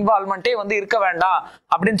இன்வால்வ்மெண்டே வந்து இருக்க வேண்டாம்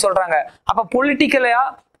அப்படின்னு சொல்றாங்க. அப்ப பொலிட்டிக்கலா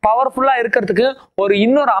பவர்ஃபுல்லா இருக்கிறதுக்கு ஒரு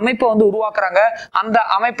இன்னொரு அமைப்பை வந்து உருவாக்குறாங்க. அந்த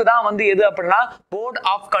அமைப்பு தான் வந்து எது அப்படின்னா போர்ட்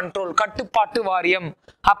ஆஃப் கண்ட்ரோல், கட்டுப்பாட்டு வாரியம்.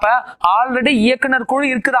 அப்ப ஆல்ரெடி இயக்குனர் குழு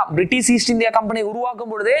இருக்குதான். பிரிட்டிஷ் ஈஸ்ட் இந்தியா கம்பெனி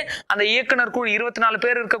உருவாக்கும் பொழுதே அந்த இயக்குனர் குழு 24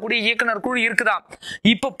 பேர் இருக்கக்கூடிய இயக்குனர் குழு இருக்குதான்.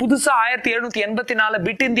 இப்ப புதுசா 1784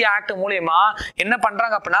 பிட் இந்தியா ஆக்ட் மூலமா என்ன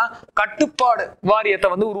பண்றாங்க அப்படின்னா கட்டுப்பாடு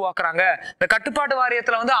வாரியத்தை வந்து உருவாக்குறாங்க. இந்த கட்டுப்பாட்டு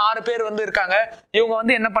வாரியத்துல வந்து 6 பேர் வந்து இருக்காங்க. இவங்க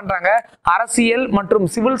வந்து என்ன பண்றாங்க, அரசியல் மற்றும்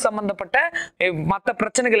சிவில் சம்பந்தப்பட்ட மற்ற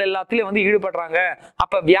பிரச்சனைகள் எல்லாத்திலயும் வந்து ஈடுபடுறாங்க.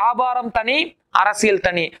 அப்ப வியாபாரம் தனி, அரசியல்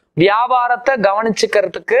தனி. வியாபாரத்தை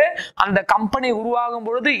கவனிச்சுக்கிறதுக்கு அந்த கம்பெனி உருவாகும்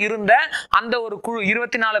பொழுது இருந்த அந்த ஒரு குழு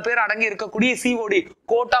 24 பேர் அடங்கி இருக்கக்கூடிய சிஓடி,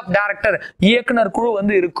 கோர்ட் ஆஃப் டைரக்டர், இயக்குனர் குழு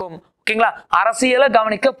வந்து இருக்கும். ஓகேங்களா? அரசியலை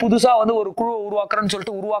கவனிக்க புதுசா வந்து ஒரு குழு உருவாக்குறேன்னு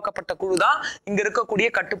சொல்லிட்டு உருவாக்கப்பட்ட குழு தான் இங்க இருக்கக்கூடிய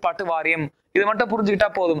கட்டுப்பாட்டு வாரியம். இது மட்டும் புரிஞ்சுக்கிட்டா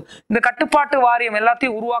போதும். இந்த கட்டுப்பாட்டு வாரியம்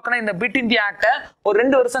எல்லாத்தையும் உருவாக்குன இந்த பிட் இந்தியா ஆக்ட ஒரு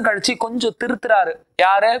 2 வருஷம் கழிச்சு கொஞ்சம் திருத்துறாரு.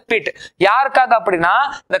 யாரு? பிட். யாருக்காக அப்படின்னா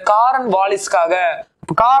இந்த காரன் வாலிஸ்க்காக.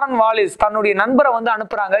 காரன் வாலிஸ் தன்னுடைய நண்பரை வந்து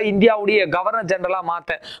அனுப்புறாங்க இந்தியாவுடைய கவர்னர் ஜெனரலா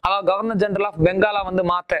மாத்த, அதாவது கவர்னர் ஜெனரல் ஆஃப் பெங்காலா வந்து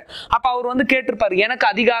மாத்த. அப்ப அவர் வந்து கேட்டிருப்பாரு, எனக்கு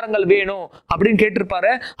அதிகாரங்கள் வேணும் அப்படின்னு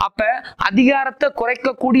கேட்டிருப்பாரு. அப்ப அதிகாரத்தை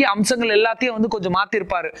குறைக்கக்கூடிய அம்சங்கள் எல்லாத்தையும் வந்து கொஞ்சம்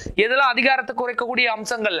மாத்திருப்பாரு. எதெல்லாம் அதிகாரத்தை குறைக்கக்கூடிய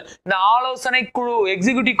அம்சங்கள்? இந்த ஆலோசனை குழு,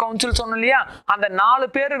 எக்ஸிகியூட்டிவ் கவுன்சில் சொன்னோம் இல்லையா, அந்த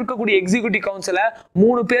 4 பேர் இருக்கக்கூடிய எக்ஸிகியூட்டிவ் கவுன்சில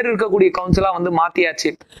 3 பேர் இருக்கக்கூடிய கவுன்சிலா வந்து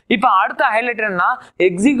மாத்தியாச்சு. இப்ப அடுத்த ஹைலைட் என்னன்னா,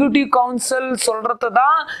 எக்ஸிகியூட்டிவ் கவுன்சில்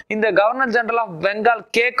சொல்றதுதான் இந்த கவர்னர் ஜெனரல் ஆஃப் பெங்கால்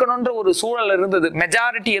கேட்கணும்ன்ற ஒரு சூழல் இருந்தது.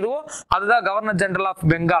 மெஜாரிட்டி எதுவோ அதுதான் கவர்னர் ஜெனரல் ஆஃப்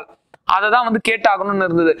பெங்கால், அததான் வந்து கேட்டாகணும்னு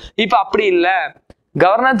இருந்தது. இப்ப அப்படி இல்ல.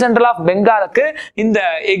 கவர்னர் ஜெனரல் ஆஃப் பெங்காலுக்கு இந்த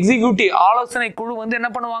எக்ஸிகியூட்டிவ் ஆலோசனை குழு வந்து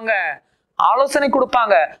என்ன பண்ணுவாங்க, ஆலோசனை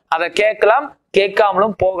கொடுப்பாங்க. அதை கேட்கலாம்,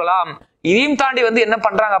 கேட்காமலும் போகலாம். இதையும் தாண்டி வந்து என்ன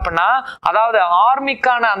பண்றாங்க அப்படின்னா, அதாவது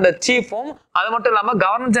ஆர்மிக்கான அந்த சீஃபும் அது மட்டும் இல்லாம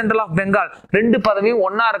கவர்னர் ஜெனரல் ஆஃப் பெங்கால் 2 பதவியும்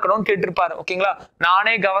ஒன்னா இருக்கணும்னு கேட்டிருப்பாரு. ஓகேங்களா?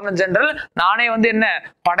 நானே கவர்னர் ஜெனரல், நானே வந்து என்ன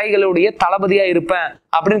படைகளுடைய தளபதியா இருப்பேன்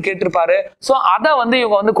அப்படின்னு கேட்டிருப்பாரு. சோ அதை வந்து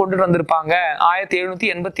இவங்க வந்து கொண்டுட்டு வந்திருப்பாங்க.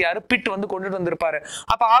 1786 பிட் வந்து கொண்டுட்டு வந்திருப்பாரு.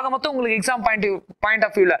 அப்ப ஆக மொத்தம் உங்களுக்கு எக்ஸாம் பாயிண்ட்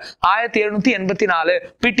ஆஃப் வியூல 1784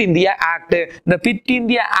 பிட் இந்தியா ஆக்ட். இந்த பிட்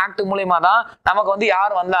இந்தியா ஆக்ட் மூலமா தான் நமக்கு வந்து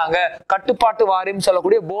யார் வந்தாங்க, கட்டுப்பாட்டு வாரியம்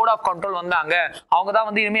சொல்லக்கூடிய போர்ட் ஆஃப் கண்ட்ரோல் வந்தாங்க. அவங்க தான்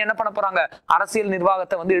வந்து இனிமே என்ன பண்ண போறாங்க, அரசியல்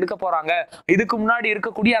நிர்வாகத்தை வந்து எடுக்க போறாங்க. இதுக்கு முன்னாடி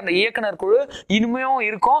இருக்கக்கூடிய அந்த இயக்குனர் குழு இனிமையும்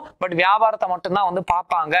இருக்கும், பட் வியாபாரத்தை மட்டும்தான் வந்து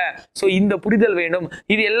பார்ப்பாங்க. சோ இந்த புரிதல் வேண்டும்.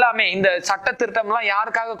 இது எல்லாமே இந்த சட்ட திருத்தம் எல்லாம்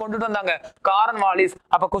யாருக்காக கொண்டுட்டு வந்தாங்க, காரன் வாலிஸ்.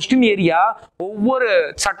 அப்ப கொஸ்டின் ஏரியா ஒவ்வொரு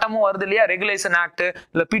சட்டமும் வருது இல்லையா, ரெகுலேஷன் ஆக்ட்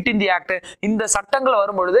இல்ல பிட் இந்தியா ஆக்ட், இந்த சட்டங்கள்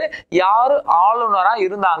வரும்பொழுது யாரு ஆளுநரா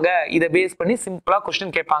இருந்தாங்க, இதை பேஸ் பண்ணி சிம்பிளா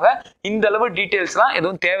கொஸ்டின் கேட்பாங்க. இந்த அளவு டீடைல்ஸ் எல்லாம்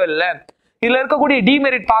எதுவும் தேவையில்லை. இதுல இருக்கக்கூடிய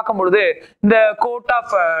டிமெரிட் பார்க்கும் பொழுது இந்த court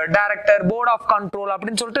of director, board of control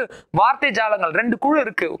அப்படின்னு சொல்லிட்டு வார்த்தை ஜாலங்கள் 2 குழு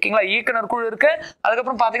இருக்கு. ஓகேங்களா, இயக்குனர் குழு இருக்கு,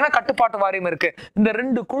 அதுக்கப்புறம் பாத்தீங்கன்னா கட்டுப்பாட்டு வாரியம் இருக்கு. இந்த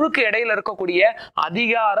 2 குழுக்கு இடையில இருக்கக்கூடிய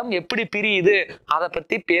அதிகாரம் எப்படி பிரியுது அதை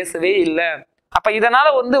பத்தி பேசவே இல்லை. அப்ப இதனால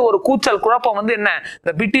வந்து ஒரு கூச்சல் குழப்பம் வந்து என்ன,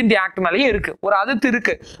 இந்த பிட் இந்தியா ஆக்ட் மேலேயும் இருக்கு, ஒரு அதிர்த்து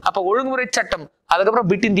இருக்கு. அப்ப ஒழுங்குமுறை சட்டம், அதுக்கப்புறம்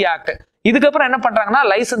பிட் இந்தியா ஆக்ட், இதுக்கப்புறம் என்ன பண்றாங்கன்னா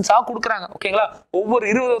லைசன்ஸா கொடுக்குறாங்க. ஓகேங்களா, ஒவ்வொரு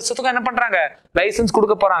 20 வருஷத்துக்கும் என்ன பண்றாங்க, லைசன்ஸ்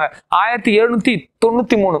கொடுக்க போறாங்க. 1793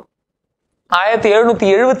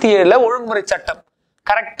 1777 ஒழுங்குமுறை சட்டம்,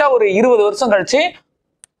 கரெக்டா ஒரு 20 வருஷம் கழிச்சு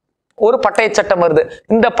ஒரு பட்டய சட்டம் வருது.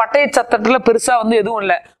 இந்த பட்டய சட்டத்துல பெருசா வந்து எதுவும்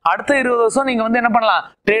இல்லை. அடுத்த 20 வருஷம் நீங்க வந்து என்ன பண்ணலாம்,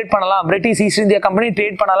 ட்ரேட் பண்ணலாம், British east India company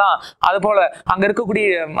trade பண்ணலாம். அது போல அங்க இருக்கக்கூடிய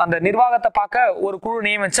அந்த நிர்வாகத்தை பார்க்க ஒரு குழு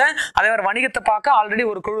நியமிச்சேன், அதே மாதிரி வணிகத்தை பார்க்க ஆல்ரெடி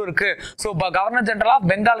ஒரு குழு இருக்கு. So governor general of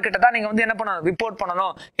Bengal கிட்ட தான் நீங்க வந்து என்ன பண்ணணும், ரிப்போர்ட்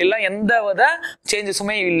பண்ணணும். எல்லாம் எந்த வித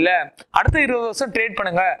சேஞ்சஸுமே இல்லை, அடுத்த 20 வருஷம் ட்ரேட்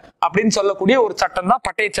பண்ணுங்க அப்படின்னு சொல்லக்கூடிய ஒரு சட்டம் தான்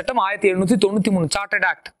பட்டய சட்டம் 1793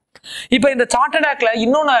 சார்ட்டர்ட் ஆக்ட். இப்ப இந்த சார்ட்டர்ட் ஆக்ட்ல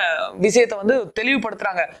இன்னொன்னு விஷயத்தை வந்து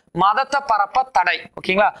தெளிவுபடுத்துறாங்க, மதத்தை பரப்ப தடை.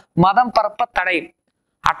 ஓகேங்களா, மதம் பரப்ப தடை.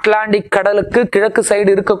 அட்லாண்டிக் கடலுக்கு கிழக்கு சைடு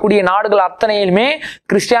இருக்கக்கூடிய நாடுகள் அத்தனையுமே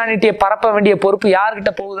கிறிஸ்டியானிட்டியை பரப்ப வேண்டிய பொறுப்பு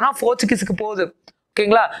யார்கிட்ட போகுதுன்னா போர்ச்சுகீஸுக்கு போகுது.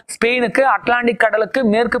 ஓகேங்களா, ஸ்பெயினுக்கு அட்லாண்டிக் கடலுக்கு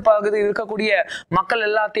மேற்கு பகுதியில் இருக்கக்கூடிய மக்கள்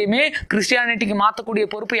எல்லாத்தையுமே கிறிஸ்டியானிட்டிக்கு மாற்றக்கூடிய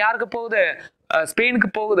பொறுப்பு யாருக்கு போகுது,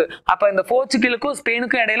 ஸ்பெயினுக்கு போகுது. அப்ப இந்த போர்ச்சுகீலுக்கும்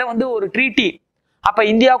ஸ்பெயினுக்கும் இடையில வந்து ஒரு ட்ரீட்டி. அப்ப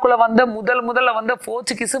இந்தியாவுக்குள்ள வந்த முதல்ல வந்த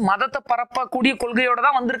போர்ச்சுகீஸ் மதத்தை பரப்பக்கூடிய கொள்கையோட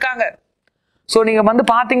தான் வந்திருக்காங்க. சோ நீங்க வந்து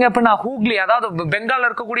பாத்தீங்க அப்படின்னா ஹூக்லி, அதாவது பெங்கால்ல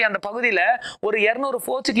இருக்கக்கூடிய அந்த பகுதியில ஒரு 200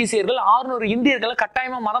 போர்ச்சுகீசியர்கள் 600 இந்தியர்களை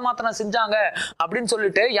கட்டாயமா மதமாத்தனம் செஞ்சாங்க அப்படின்னு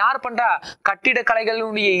சொல்லிட்டு யார் பண்றா,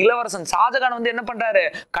 கட்டிடக்கலைகளுடைய இளவரசன் ஷாஜகான் வந்து என்ன பண்றாரு,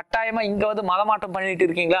 கட்டாயமா இங்க வந்து மதமாற்றம் பண்ணிட்டு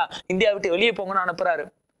இருக்கீங்களா, இந்தியா விட்டு வெளியே போங்கன்னு அனுப்புறாரு.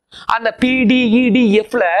 அந்த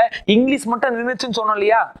PDEDFல இங்கிலீஷ் மட்டும் நின்னுச்சுன்னு சொன்னோம்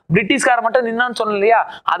இல்லையா, பிரிட்டிஷ்கார மட்டும் நின்னான்னு சொன்னோம் இல்லையா,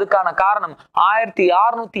 அதுக்கான காரணம்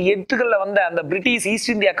 1608 வந்த அந்த பிரிட்டிஷ்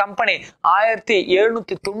ஈஸ்ட் இந்தியா கம்பெனி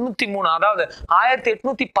 1793, அதாவது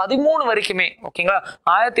 1813 வரைக்குமே. ஓகேங்களா,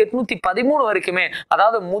 1813 வரைக்குமே,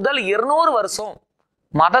 அதாவது முதல் 200 வருஷம்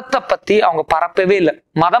மதத்தை பத்தி அவங்க பரப்பவே இல்லை,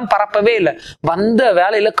 மதம் பரப்பவே இல்லை. வந்த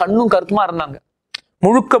வேலையில கண்ணும் கருத்துமா இருந்தாங்க.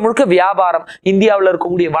 முழுக்க வியாபாரம், இந்தியாவில்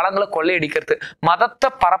இருக்கக்கூடிய வளங்களை கொள்ளையடிக்கிறது, மதத்தை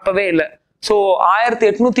பரப்பவே இல்லை. So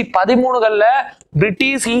 1813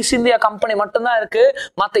 British east India company மட்டும்தான் இருக்கு,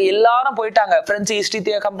 மற்ற எல்லாரும் போயிட்டாங்க. பிரெஞ்சு ஈஸ்ட்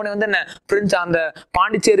இந்தியா கம்பெனி வந்து என்ன, பிரெஞ்சு அந்த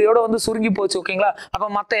பாண்டிச்சேரியோட வந்து சுருங்கி போச்சு. ஓகேங்களா, அப்ப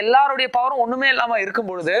மற்ற எல்லாருடைய பவரும் ஒண்ணுமே இல்லாம இருக்கும்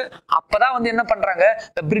பொழுது அப்பதான் வந்து என்ன பண்றாங்க,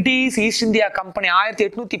 இந்த பிரிட்டிஷ் ஈஸ்ட் இந்தியா கம்பெனி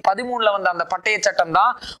 1813 வந்த அந்த பட்டய சட்டம்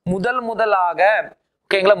தான் முதலாக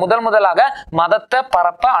ஓகேங்களா, முதலாக மதத்தை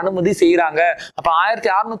பரப்ப அனுமதி செய்யறாங்க. அப்ப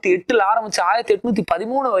 1608 ஆரம்பிச்சு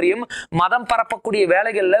 1813 வரையும் மதம் பரப்பக்கூடிய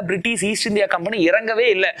வேலைகள்ல பிரிட்டிஷ் ஈஸ்ட் இந்தியா கம்பெனி இறங்கவே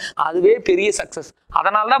இல்லை. அதுவே பெரிய சக்சஸ்.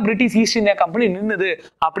 அதனாலதான் பிரிட்டிஷ் ஈஸ்ட் இந்தியா கம்பெனி நின்னுது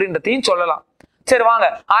அப்படின்றதையும் சொல்லலாம். சரி வாங்க,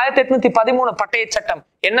 1813 பட்டய சட்டம்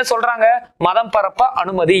என்ன சொல்றாங்க, மதம் பரப்ப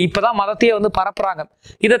அனுமதி. இப்பதான் மதத்தையே வந்து பரப்புறாங்க.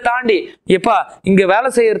 இதை தாண்டி எப்பா இங்க வேலை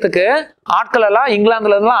செய்யறதுக்கு ஆட்கள் எல்லாம்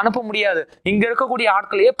இங்கிலாந்துல எல்லாம் அனுப்ப முடியாது, இங்க இருக்கக்கூடிய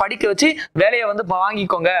ஆட்களையே படிக்க வச்சு வேலையை வந்து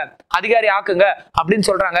வாங்கிக்கோங்க, அதிகாரி ஆக்குங்க அப்படின்னு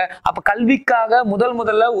சொல்றாங்க. அப்ப கல்விக்காக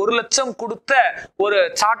முதல்ல 1 லட்சம் கொடுத்த ஒரு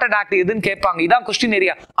சார்ட்டர்ட் ஆக்ட் எதுன்னு கேட்பாங்க. இதான் கொஸ்டின்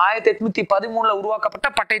ஏரியா. 1813 உருவாக்கப்பட்ட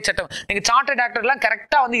பட்டய சட்டம். நீங்க சார்ட்டர்ட் ஆக்ட் எல்லாம்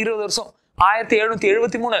கரெக்டா வந்து 20 வருஷம்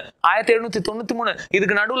 1773 1793,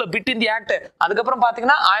 இதுக்கு நடுவுல பிட் இந்தியா ஆக்ட், அதுக்கப்புறம்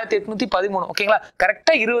பாத்தீங்கன்னா 1813. ஓகேங்களா,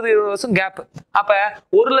 கரெக்டா 20 வருஷம் கேப். அப்ப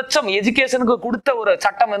 1 லட்சம் எஜுகேஷனுக்கு கொடுத்த ஒரு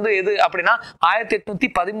சட்டம் வந்து எது அப்படின்னா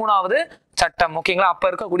 1813வது சட்டம். ஓகேங்களா, அப்ப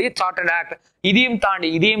இருக்கக்கூடிய சார்ட்டர்ட் ஆக்ட். இதையும்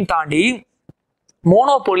தாண்டி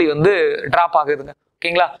மோனோபோலி வந்து டிராப் ஆகுதுங்க.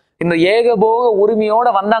 ஓகேங்களா, இந்த ஏகபோக உரிமையோட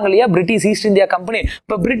வந்தாங்க இல்லையா பிரிட்டிஷ் ஈஸ்ட் இந்தியா கம்பெனி.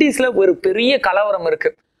 இப்ப பிரிட்டிஷ்ல ஒரு பெரிய கலவரம்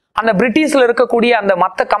இருக்கு. அந்த பிரிட்டிஷ்ல இருக்கக்கூடிய அந்த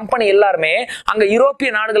மத்த கம்பெனி எல்லாருமே அங்க யூரோப்பிய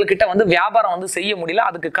நாடுகள் கிட்ட வந்து வியாபாரம் வந்து செய்ய முடியல.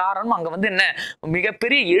 அதுக்கு காரணம் அங்க வந்து என்ன,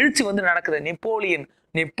 மிகப்பெரிய எழுச்சி வந்து நடக்குது,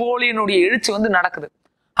 நெப்போலியனுடைய எழுச்சி வந்து நடக்குது.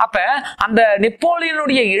 அப்ப அந்த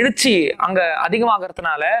நெப்போலியனுடைய எழுச்சி அங்க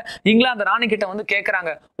அதிகமாகறதுனால இங்கிலாந்து ராணி கிட்ட வந்து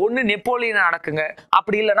கேக்குறாங்க, ஒண்ணு நெப்போலியனை அடக்குங்க,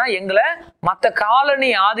 அப்படி இல்லைன்னா எங்களை மத்த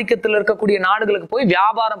காலனி ஆதிக்கத்தில் இருக்கக்கூடிய நாடுகளுக்கு போய்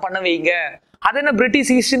வியாபாரம் பண்ண வைங்க. அது என்ன பிரிட்டிஷ்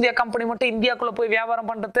ஈஸ்ட் இந்தியா கம்பெனி மட்டும் இந்தியாக்குள்ள போய் வியாபாரம்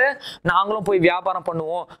பண்றது, நாங்களும் போய் வியாபாரம்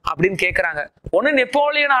பண்ணுவோம் அப்படின்னு கேக்குறாங்க. ஒண்ணு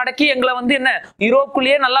நெப்போலியன் அடக்கி எங்களை வந்து என்ன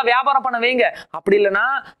யூரோப்புக்குள்ளேயே நல்லா வியாபாரம் பண்ண வைங்க, அப்படி இல்லைன்னா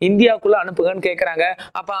இந்தியாவுக்குள்ள அனுப்புங்கன்னு கேக்குறாங்க.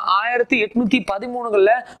 அப்ப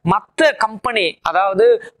 1813 மத்த கம்பெனி, அதாவது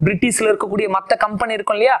பிரிட்டிஷ்ல இருக்கக்கூடிய மத்த கம்பெனி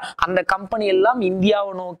இருக்கும் இல்லையா, அந்த கம்பெனி எல்லாம்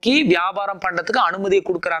இந்தியாவை நோக்கி வியாபாரம் பண்றதுக்கு அனுமதியை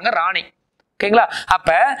கொடுக்குறாங்க ராணி. ஓகேங்களா, அப்ப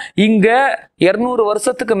இங்க 200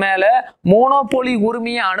 வருஷத்துக்கு மேல மோனோபோலி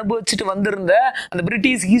உரிமையை அனுபவிச்சுட்டு வந்திருந்த அந்த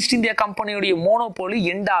பிரிட்டிஷ் ஈஸ்ட் இந்தியா கம்பெனியுடைய மோனோபோலி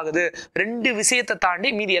எண்ட் ஆகுது. 2 விஷயத்தை தாண்டி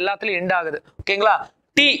மீதி எல்லாத்துலயும் எண்ட் ஆகுது. ஓகேங்களா,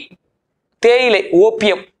 தேயிலை,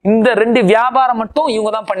 ஓபியம், இந்த 2 வியாபாரம் மட்டும்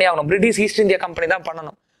இவங்க தான் பண்ணி ஆகணும். பிரிட்டிஷ் ஈஸ்ட் இந்தியா கம்பெனி தான்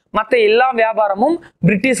பண்ணணும். மற்ற எல்லா வியாபாரமும்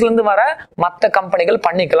பிரிட்டிஷ்ல இருந்து வர மற்ற கம்பெனிகள்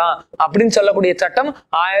பண்ணிக்கலாம் அப்படின்னு சொல்லக்கூடிய சட்டம்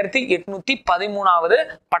 1813வது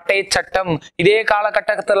பட்டய சட்டம். இதே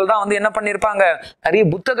காலகட்டத்தில் தான் வந்து என்ன பண்ணிருப்பாங்க, நிறைய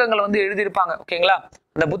புத்தகங்கள் வந்து எழுதியிருப்பாங்க. ஓகேங்களா,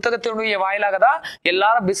 அந்த புத்தகத்தினுடைய வாயிலாக தான்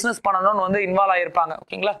எல்லாரும் பிசினஸ் பண்ணணும்னு வந்து இன்வால்வ் ஆயிருப்பாங்க.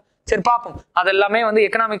 ஓகேங்களா, சரி பார்ப்போம். அது எல்லாமே வந்து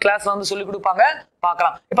எக்கனாமிக் கிளாஸ்ல வந்து சொல்லி கொடுப்பாங்க,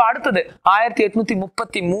 பார்க்கலாம். இப்ப அடுத்தது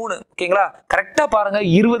 1833. ஓகேங்களா, கரெக்டா பாருங்க,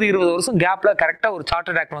 20 வருஷம் கேப்ல கரெக்டா ஒரு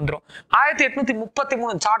சார்ட்டர்ட் ஆக்ட் வந்துடும்.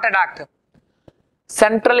 1833 சார்ட்டர்ட் ஆக்ட்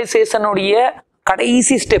சென்ட்ரலைசேஷனுடைய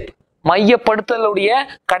கடைசி ஸ்டெப், மையப்படுத்தலுடைய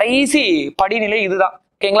கடைசி படிநிலை இதுதான்.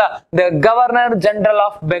 ஓகேங்களா, the governor general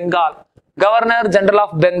of Bengal, governor general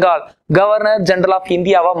of Bengal governor general of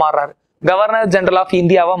இந்தியாவா மாறாரு. Governor general of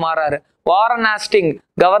இந்தியாவா மாறாரு. Warren Hastings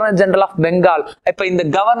governor general of Bengal. இப்ப இந்த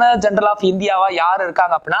கவர்னர் ஜெனரல் ஆஃப் இந்தியாவா யாரு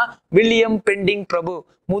இருக்காங்க அப்படின்னா வில்லியம் பெண்டிங் பிரபு.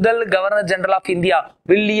 முதல் governor general of India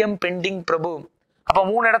William Bentinck பிரபு. அப்ப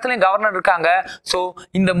 3 இடத்துலயும் கவர்னர் இருக்காங்க. சோ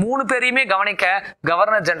இந்த 3 பேரையுமே கவனிக்க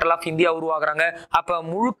கவர்னர் ஜெனரல் ஆஃப் இந்தியா உருவாக்குறாங்க. அப்ப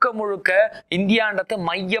முழுக்க முழுக்க இந்தியாண்டத்தை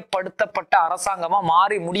மையப்படுத்தப்பட்ட அரசாங்கமா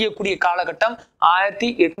மாறி முடியக்கூடிய காலகட்டம்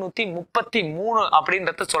 1833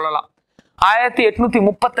 அப்படின்றத சொல்லலாம்.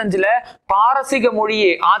 1835ல பாரசீக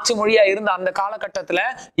மொழியே ஆட்சி மொழியா இருந்த அந்த காலகட்டத்துல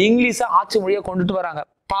இங்கிலீஷ ஆட்சி மொழியா கொண்டுட்டு வராங்க.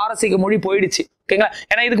 பாரசீக மொழி போயிடுச்சு. ஓகேங்களா,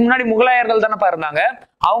 ஏன்னா இதுக்கு முன்னாடி முகலாயர்கள் தானப்பா இருந்தாங்க,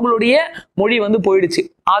 அவங்களுடைய மொழி வந்து போயிடுச்சு,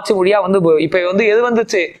 ஆட்சி மொழியா வந்து இப்ப வந்து எது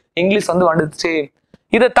வந்துச்சு, இங்கிலீஷ் வந்து வந்துச்சு.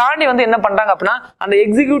 இதை தாண்டி வந்து என்ன பண்றாங்க அப்படின்னா அந்த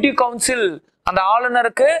எக்ஸிகியூட்டிவ் கவுன்சில், அந்த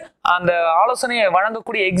ஆளுநருக்கு அந்த ஆலோசனையை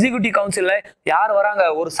வழங்கக்கூடிய எக்ஸிகியூட்டிவ் கவுன்சில்ல யார் வராங்க,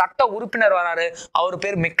 ஒரு சட்ட உறுப்பினர் வராரு. அவர்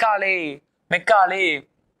பேர் மெக்காலே. மெக்காலே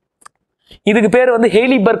இதுக்கு பேர் வந்து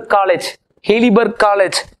ஹேலிபர்க் காலேஜ். ஹேலிபர்க்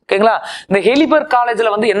காலேஜ். ஓகேங்களா, இந்த ஹேலிபர்க்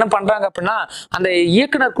காலேஜ்ல வந்து என்ன பண்றாங்க அப்படின்னா அந்த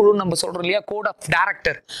இயக்குனர் குழு நம்ம சொல்றோம் இல்லையா, கோட் ஆஃப்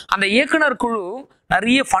டைரக்டர், அந்த இயக்குனர் குழு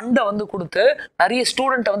நிறைய ஃபண்டை வந்து கொடுத்து நிறைய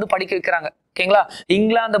ஸ்டூடெண்ட்டை வந்து படிக்க வைக்கிறாங்க. ஓகேங்களா,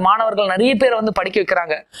 இங்கிலாந்து மாணவர்கள் நிறைய பேர் வந்து படிக்க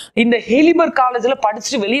வைக்கிறாங்க. இந்த ஹேலிபர்க் காலேஜ்ல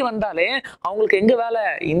படிச்சுட்டு வெளியே வந்தாலே அவங்களுக்கு எங்க வேலை,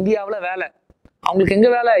 இந்தியாவில வேலை. அவங்களுக்கு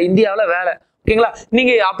எங்க வேலை, இந்தியாவில வேலை. ஓகேங்களா,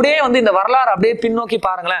 நீங்க அப்படியே வந்து இந்த வரலாறு அப்படியே பின்னோக்கி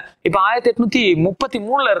பாருங்களேன். இப்ப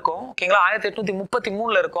 1833ல இருக்கும். ஓகேங்களா,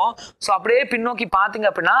 1833ல இருக்கும். சோ அப்படியே பின்னோக்கி பாத்தீங்க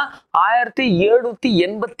அப்படின்னா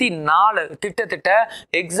 1784 கிட்டத்தட்ட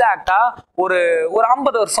எக்ஸாக்டா ஒரு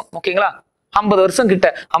 50 வருஷம். ஓகேங்களா, 50 வருஷம்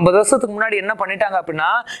கிட்ட. 50 வருஷத்துக்கு முன்னாடி என்ன பண்ணிட்டாங்க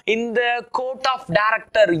அப்படின்னா இந்த கோர்ட் ஆஃப்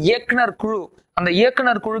டைரக்டர் இயக்குனர் குழு, அந்த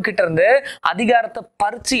இயக்குனர் குழு கிட்ட இருந்து அதிகாரத்தை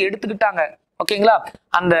பறிச்சு எடுத்துக்கிட்டாங்க. ஓகேங்களா,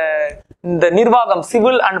 அந்த இந்த நிர்வாகம்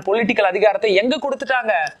சிவில் அண்ட் பொலிட்டிக்கல் அதிகாரத்தை எங்க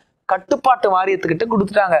கொடுத்துட்டாங்க, கட்டுப்பாட்டு வாரியத்துக்கிட்ட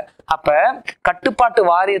கொடுத்துட்டாங்க. அப்ப கட்டுப்பாட்டு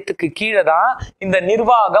வாரியத்துக்கு கீழே தான் இந்த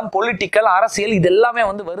நிர்வாகம், பொலிட்டிக்கல், அரசியல் இது எல்லாமே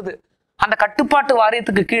வந்து வருது. அந்த கட்டுப்பாட்டு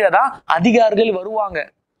வாரியத்துக்கு கீழே தான் அதிகாரிகள் வருவாங்க.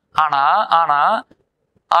 ஆனா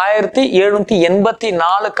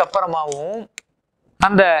 1784க்கு அப்புறமாவும்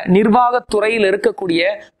அந்த நிர்வாகத்துறையில் இருக்கக்கூடிய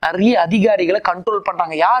நிறைய அதிகாரிகளை கண்ட்ரோல்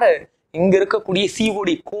பண்றாங்க. யாரு, இங்க இருக்கக்கூடிய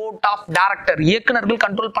சிஓடி கோர்ட் ஆஃப் டைரக்டர் இயக்குனர்கள்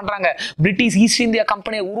கண்ட்ரோல் பண்றாங்க. பிரிட்டிஷ் ஈஸ்ட் இந்தியா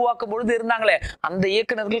கம்பெனியை உருவாக்கும் பொழுது இருந்தாங்களே அந்த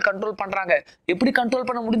இயக்குனர்கள் கண்ட்ரோல் பண்றாங்க. எப்படி கண்ட்ரோல்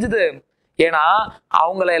பண்ண முடிஞ்சது, ஏன்னா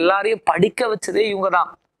அவங்கள எல்லாரையும் படிக்க வச்சதே இவங்க தான்.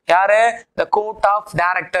 யாரு, இந்த கோர்ட் ஆஃப்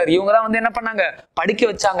டைரக்டர். இவங்க தான் வந்து என்ன பண்ணாங்க, படிக்க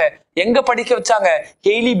வச்சாங்க. எங்க படிக்க வச்சாங்க,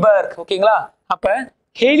 ஹேலிபர்க். ஓகேங்களா, அப்ப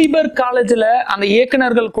ஹேலிபர்க் காலேஜ்ல அந்த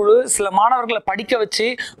இயக்குனர்கள் குழு சில மாணவர்களை படிக்க வச்சு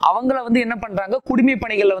அவங்கள வந்து என்ன பண்றாங்க, குடிமை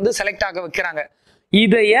பணிகள்ல வந்து செலக்ட் ஆக வைக்கிறாங்க.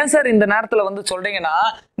 இதை ஏன் சார் இந்த நேரத்துல வந்து சொல்றீங்கன்னா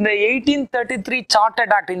இந்த 1833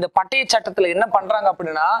 சார்ட்டர்ட் ஆக்ட், இந்த பட்டய சட்டத்துல என்ன பண்றாங்க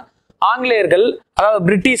அப்படின்னா ஆங்கிலேயர்கள், அதாவது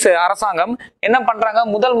பிரிட்டிஷ் அரசாங்கம் என்ன பண்றாங்க,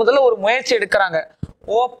 முதல்ல ஒரு முயற்சி எடுக்கிறாங்க.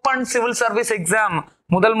 ஓப்பன் சிவில் சர்வீஸ் எக்ஸாம்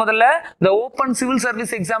முதல்ல இந்த ஓப்பன் சிவில்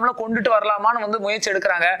சர்வீஸ் எக்ஸாம்ல கொண்டுட்டு வரலாமான்னு வந்து முயற்சி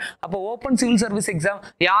எடுக்கிறாங்க. அப்போ ஓப்பன் சிவில் சர்வீஸ் எக்ஸாம்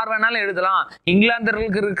யார் வேணாலும் எழுதலாம்,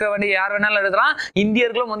 இங்கிலாந்தர்களுக்கு இருக்க வேண்டிய யார் வேணாலும் எழுதலாம்,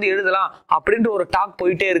 இந்தியர்களும் வந்து எழுதலாம் அப்படின்ட்டு ஒரு டாக்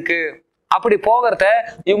போயிட்டே இருக்கு. அப்படி போகிறத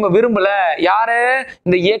இவங்க விரும்பல. யாரு,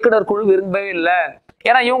 இந்த இயக்குனர் குழு விரும்பவே இல்லை.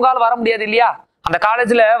 ஏன்னா இவங்களால வர முடியாது இல்லையா, அந்த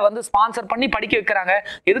காலேஜ்ல வந்து ஸ்பான்சர் பண்ணி படிக்க வைக்கிறாங்க.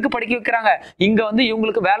 எதுக்கு படிக்க வைக்கிறாங்க, இங்க வந்து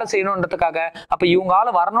இவங்களுக்கு வேலை செய்யணுன்றதுக்காக. அப்ப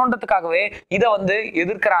இவங்களால வரணுன்றதுக்காகவே இதை வந்து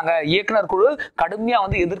எதிர்க்கிறாங்க. இயக்குனர் குழு கடுமையா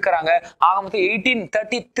வந்து எதிர்க்கிறாங்க. ஆக மொத்தம்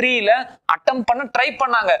 1833ல அட்டம் பண்ண ட்ரை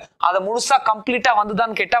பண்ணாங்க. அதை முழுசா கம்ப்ளீட்டா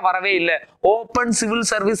வந்துதான்னு கேட்டா வரவே இல்லை. ஓப்பன் சிவில்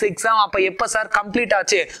சர்வீஸ் எக்ஸாம் அப்ப எப்ப சார் கம்ப்ளீட்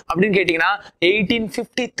ஆச்சு அப்படின்னு கேட்டீங்கன்னா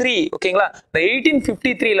 1853. ஓகேங்களா, இந்த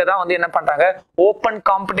 1853ல தான் வந்து என்ன பண்றாங்க, ஓப்பன்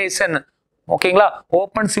காம்படிஷன், ஓகேங்களா,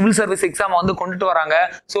 ஓப்பன் சிவில் சர்வீஸ் எக்ஸாம் வந்து கொண்டுட்டு வராங்க.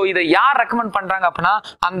 சோ இதை யார் ரெக்கமெண்ட் பண்றாங்க அப்படின்னா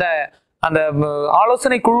அந்த அந்த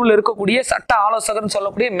ஆலோசனை குழுவில் இருக்கக்கூடிய சட்ட ஆலோசகர்னு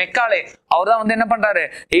சொல்லக்கூடிய மெக்காலே, அவர் தான் வந்து என்ன பண்றாரு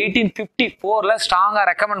 1854ல ஸ்ட்ராங்கா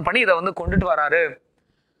ரெக்கமெண்ட் பண்ணி இதை வந்து கொண்டுட்டு வராரு.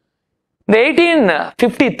 இந்த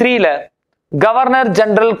 1853ல governor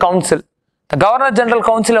general council, governor general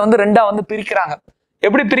கவுன்சில வந்து ரெண்டா வந்து பிரிக்கிறாங்க.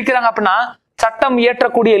 எப்படி பிரிக்கிறாங்க அப்படின்னா சட்டம்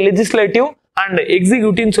இயற்றக்கூடிய லெஜிஸ்லேட்டிவ் அண்ட்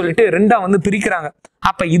எக்ஸிக்யூட்டிவ்னு சொல்லிட்டு ரெண்டா வந்து பிரிக்கிறாங்க.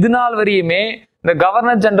 அப்ப இது நாள் வரையுமே இந்த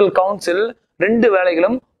கவர்னர் ஜெனரல் கவுன்சில் ரெண்டு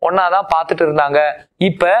வேலைகளும் ஒன்னாதான் பார்த்துட்டு இருந்தாங்க.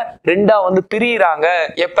 இப்ப ரெண்டா வந்து பிரியிறாங்க.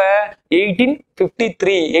 எப்ப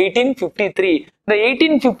 1853 இந்த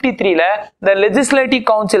 1853ல இந்த லெஜிஸ்லேட்டிவ்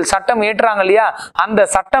கவுன்சில் சட்டம் ஏற்றுறாங்க இல்லையா, அந்த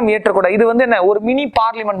சட்டம் ஏற்றக்கூட இது வந்து என்ன ஒரு மினி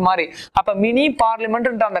பார்லிமெண்ட் மாதிரி. அப்ப மினி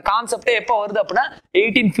பார்லிமெண்ட் அந்த கான்செப்டே எப்ப வருது அப்படின்னா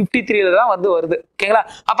 1853ல தான் வருது. ஓகேங்களா?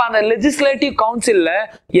 அப்ப அந்த லெஜிஸ்லேட்டிவ் கவுன்சில்ல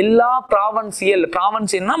எல்லா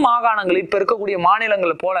ப்ராவன்சியல்னா மாகாணங்கள், இப்ப இருக்கக்கூடிய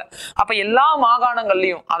மாநிலங்கள் போல, அப்ப எல்லா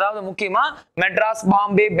மாகாணங்கள்லயும், அதாவது முக்கியமா மெட்ராஸ்,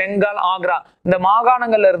 பாம்பே, பெங்கால், ஆக்ரா இந்த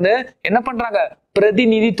மாகாணங்கள்ல இருந்து என்ன பண்றாங்க,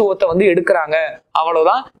 பிரதிநிதித்துவத்தை வந்து எடுக்கிறாங்க.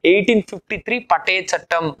 அவ்வளவுதான் 1853 பட்டய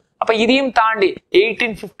சட்டம். அப்ப இதையும் தாண்டி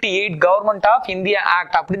 1858 கவர்மெண்ட் ஆஃப் இந்தியா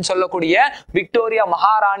ஆக்ட் அப்படின்னு சொல்லக்கூடிய விக்டோரியா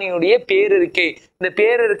மகாராணியுடைய பேரிருக்கை. இந்த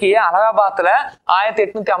பேரிருக்கையை அலகாபாத்ல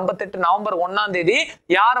 1858 நவம்பர் 1ஆம் தேதி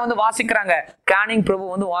யார் வந்து வாசிக்கிறாங்க, கேனிங் பிரபு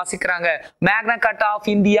வந்து வாசிக்கிறாங்க. மேக்னா கார்ட்டா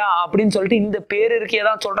ஆஃப் இந்தியா அப்படின்னு சொல்லிட்டு இந்த பேரிருக்கையை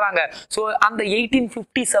தான் சொல்றாங்க. சோ அந்த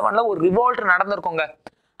 1857ல ஒரு ரிவோல்ட் நடந்திருக்குங்க.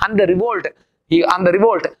 அந்த ரிவோல்ட்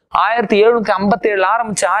 1757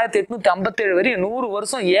 ஆரம்பிச்சு 1857 வரையும் 100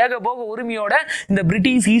 வருஷம் ஏகபோக உரிமையோட இந்த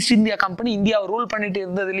பிரிட்டிஷ் ஈஸ்ட் இந்தியா கம்பெனி இந்தியாவை ரூல் பண்ணிட்டு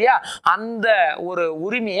இருந்தது இல்லையா, அந்த ஒரு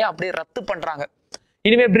உரிமையை அப்படியே ரத்து பண்றாங்க.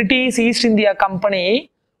 இனிமே பிரிட்டிஷ் ஈஸ்ட் இந்தியா கம்பெனி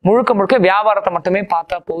முழுக்க வியாபாரத்தை மட்டுமே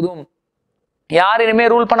பார்த்தா போதும். யார் இனிமே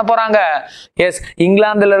ரூல் பண்ண போறாங்க? எஸ்,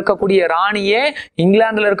 இங்கிலாந்துல இருக்கக்கூடிய ராணியே,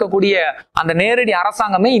 இங்கிலாந்துல இருக்கக்கூடிய அந்த நேரடி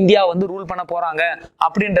அரசாங்கமே இந்தியா வந்து ரூல் பண்ண போறாங்க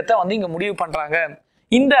அப்படின்றத வந்து இங்க முடிவு பண்றாங்க.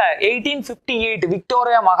 இந்த 1858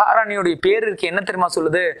 விக்டோரியா மகாராணியுடைய பேர் இருக்கு என்ன தெரியுமா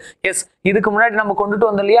சொல்லுது? எஸ், இதுக்கு முன்னாடி நம்ம கொண்டுட்டு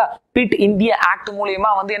வந்தோம் இல்லையா, பிட் இந்தியா ஆக்ட் மூலியமா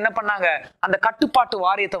வந்து என்ன பண்ணாங்க, அந்த கட்டுப்பாட்டு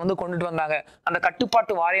வாரியத்தை வந்து கொண்டுட்டு வந்தாங்க. அந்த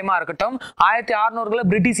கட்டுப்பாட்டு வாரியமா இருக்கட்டும், 1600ல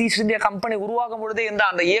பிரிட்டிஷ் ஈஸ்ட் இந்தியா கம்பெனி உருவாகும் பொழுதே இந்த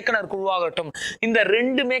அந்த இயக்குனர் குழுவாகட்டும், இந்த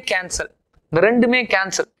ரெண்டுமே கேன்சல்.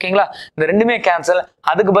 ஓகேங்களா? இந்த ரெண்டுமே கேன்சல்.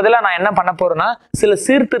 அதுக்கு பதிலா நான் என்ன பண்ண போறேன்னா சில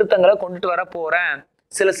சீர்திருத்தங்களை கொண்டுட்டு வர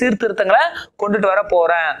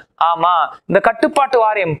போறேன். ஆமா, இந்த கட்டுப்பாட்டு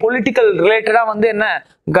வாரியம் பொலிட்டிக்கல் ரிலேட்டடா வந்து என்ன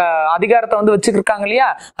அதிகாரத்தை வந்து வச்சுக்கிருக்காங்க இல்லையா,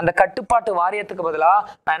 அந்த கட்டுப்பாட்டு வாரியத்துக்கு பதிலா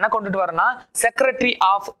நான் என்ன கொண்டுட்டு வரேன்னா செக்ரட்டரி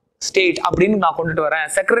ஆஃப் ஸ்டேட் அப்படின்னு நான் கொண்டுட்டு வரேன்.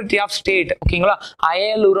 செக்ரட்டரி ஆஃப் ஸ்டேட், ஓகேங்களா,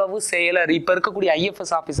 அயலுறவு செயலர், இப்ப இருக்கக்கூடிய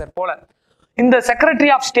IFS ஆபீசர் போல. இந்த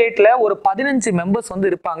செக்ரட்டரி ஆஃப் ஸ்டேட்ல ஒரு 15 மெம்பர்ஸ் வந்து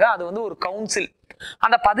இருப்பாங்க. அது வந்து ஒரு கவுன்சில்.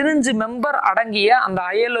 அந்த 15 மெம்பர் அடங்கிய அந்த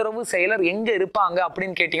அயலுறவு செயலர் எங்க இருப்பாங்க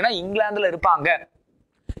அப்படின்னு கேட்டீங்கன்னா இங்கிலாந்துல இருப்பாங்க.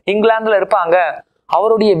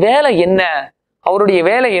 அவருடைய வேலை என்ன?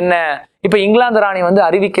 இப்ப இங்கிலாந்து ராணி வந்து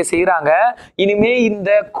அறிவிக்க செய்யறாங்க, இனிமே இந்த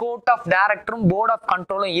கோர்ட் ஆஃப் டைரக்டரும் போர்ட் ஆஃப்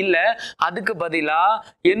கண்ட்ரோலும் இல்ல, அதுக்கு பதிலா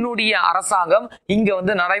என்னுடைய அரசாங்கம் இங்க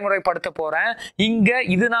வந்து நடைமுறைப்படுத்த போறேன். இங்க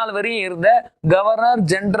இது நாள் வரையும் இருந்த கவர்னர்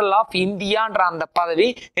ஜெனரல் ஆஃப் இந்தியான்ற அந்த பதவி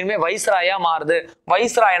இனிமே வைஸ்ராயா மாறுது.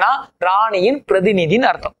 வைஸ்ராய்னா ராணியின் பிரதிநிதின்னு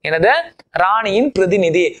அர்த்தம். என்னது? ராணியின்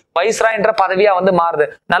பிரதிநிதி. வைஸ்ராய் என்ற பதவியா வந்து மாறுது.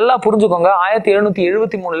 நல்லா புரிஞ்சுக்கோங்க,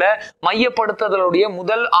 1773ல மையப்படுத்துதலுடைய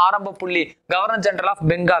முதல் ஆரம்ப புள்ளி governor general of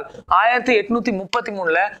Bengal.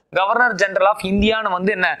 1833ல governor general of இந்தியான்னு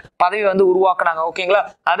வந்து என்ன பதவி வந்து உருவாக்குனாங்க. ஓகேங்களா?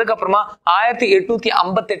 அதுக்கப்புறமா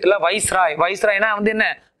 1858ல வைஸ்ராய்னா வந்து என்ன,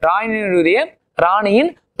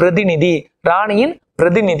 ராணியின் பிரதிநிதி.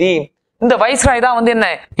 இந்த வைஸ்ராய் தான் வந்து என்ன,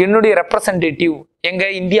 என்னுடைய ரெப்ரசன்டேட்டிவ் எங்க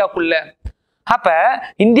இந்தியாக்குள்ள. அப்ப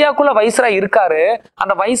இந்தியாக்குள்ள வைஸ்ராய் இருக்காரு.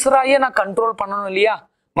 அந்த வைஸ்ராயை நான் கண்ட்ரோல் பண்ணணும் இல்லையா,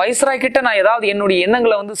 வைஸ்ராய் கிட்ட நான் ஏதாவது என்னுடைய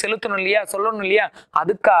எண்ணங்களை வந்து செலுத்தணும் இல்லையா, சொல்லணும் இல்லையா,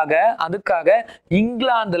 அதுக்காக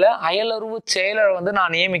இங்கிலாந்துல அயலுறவு செயலரை வந்து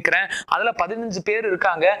நான் நியமிக்கிறேன். அதுல 15 பேர்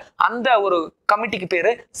இருக்காங்க. அந்த ஒரு கமிட்டிக்கு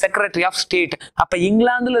பேரு செக்ரட்டரி ஆஃப் ஸ்டேட். அப்ப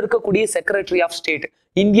இங்கிலாந்துல இருக்கக்கூடிய செக்ரட்டரி ஆஃப் ஸ்டேட்,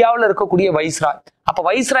 இந்தியாவில் இருக்கக்கூடிய வைஸ்ராய். அப்ப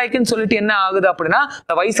வைஸ்ராய்க்குன்னு சொல்லிட்டு என்ன ஆகுது அப்படின்னா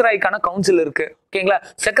வைஸ்ராய்க்கான கவுன்சில் இருக்கு. ஓகேங்களா?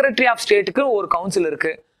 செக்ரட்டரி ஆஃப் ஸ்டேட்டுக்கு ஒரு கவுன்சில்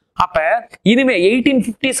இருக்கு. அப்ப இனிமே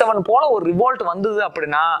 1857 போல ஒரு ரிவோல்ட் வந்தது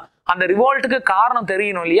அப்படின்னா அந்த ரிவோல்ட்டுக்கு காரணம்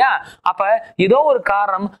தெரியணும் இல்லையா. அப்ப ஏதோ ஒரு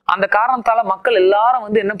காரணம், அந்த காரணத்தால மக்கள் எல்லாரும்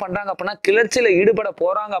வந்து என்ன பண்றாங்க அப்படின்னா கிளர்ச்சியில ஈடுபட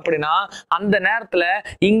போறாங்க. அப்படின்னா அந்த நேரத்துல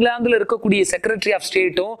இங்கிலாந்துல இருக்கக்கூடிய செக்ரட்டரி ஆஃப்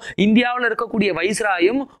ஸ்டேட்டும் இந்தியாவில் இருக்கக்கூடிய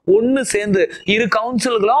வைஸ்ராயும் ஒன்னு சேர்ந்து, இரு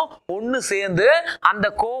கவுன்சில்களும் ஒன்னு சேர்ந்து அந்த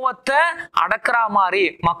கோவத்தை அடக்குற மாதிரி,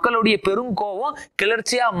 மக்களுடைய பெரும் கோவம்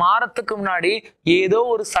கிளர்ச்சியா மாறத்துக்கு முன்னாடி ஏதோ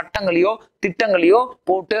ஒரு சட்டங்களையோ திட்டங்களையோ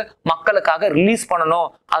போட்டு மக்களுக்காக ரிலீஸ்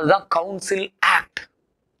பண்ணணும். அதுதான் கவுன்சில் ஆக்ட்.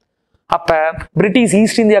 அப்ப பிரிட்டிஷ்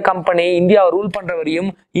ஈஸ்ட் இந்தியா கம்பெனி இந்தியாவை ரூல் பண்ற வரையும்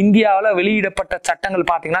இந்தியாவில வெளியிடப்பட்ட சட்டங்கள்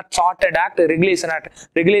பாத்தீங்கன்னா சார்ட்டர்ட் ஆக்ட், ரெகுலேஷன்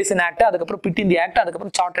ஆக்ட், அதுக்கப்புறம் பிட் இந்தியா ஆக்ட்,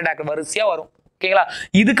 அதுக்கப்புறம் சார்ட்டர்ட் ஆக்ட் வரிசையா வரும். ஓகேங்களா?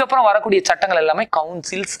 இதுக்கப்புறம் வரக்கூடிய சட்டங்கள் எல்லாமே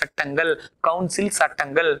கவுன்சில்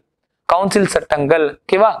சட்டங்கள்.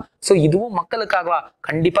 ஓகேவா? சோ இதுவும் மக்களுக்காகவா?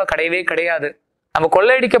 கண்டிப்பா கிடையவே கிடையாது. நம்ம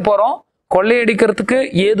கொள்ளையடிக்க போறோம், கொள்ளையடிக்கிறதுக்கு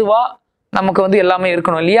ஏதுவா நமக்கு வந்து எல்லாமே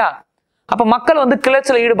இருக்கணும் இல்லையா. அப்ப மக்கள் வந்து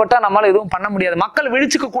கிளர்ச்சியில ஈடுபட்டா நம்மளால எதுவும் பண்ண முடியாது. மக்கள்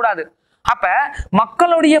விழிச்சுக்க கூடாது. அப்ப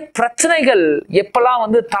மக்களுடைய பிரச்சனைகள் எப்பெல்லாம்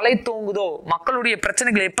வந்து தலை தூங்குதோ, மக்களுடைய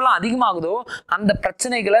பிரச்சனைகள் எப்பெல்லாம் அதிகமாகுதோ, அந்த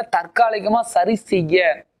பிரச்சனைகளை தற்காலிகமா சரி செய்ய,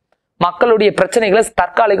 மக்களுடைய பிரச்சனைகளை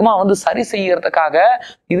தற்காலிகமா வந்து சரி செய்யறதுக்காக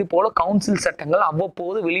இது போல கவுன்சில் சட்டங்கள்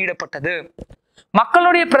அவ்வப்போது வெளியிடப்பட்டது.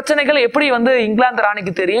 மக்களுடைய பிரச்சனைகள் எப்படி வந்து இங்கிலாந்து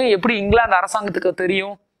ராணிக்கு தெரியும், எப்படி இங்கிலாந்து அரசாங்கத்துக்கு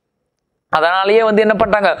தெரியும்? அதனாலேயே வந்து என்ன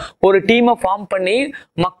பண்றாங்க, ஒரு டீமை ஃபார்ம் பண்ணி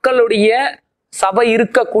மக்களுடைய சபை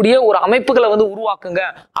இருக்கக்கூடிய ஒரு அமைப்புகளை வந்து உருவாக்குங்க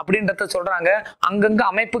அப்படின்றத சொல்றாங்க. அங்கங்க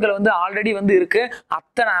அமைப்புகள் வந்து ஆல்ரெடி வந்து இருக்கு.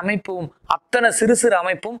 அத்தனை அமைப்பும், அத்தனை சிறு சிறு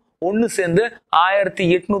அமைப்பும் ஒண்ணு சேர்ந்து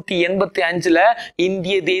 1885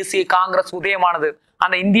 இந்திய தேசிய காங்கிரஸ் உதயமானது.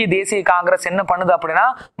 அந்த இந்திய தேசிய காங்கிரஸ் என்ன பண்ணுது அப்படின்னா,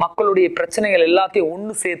 மக்களுடைய பிரச்சனைகள் எல்லாத்தையும்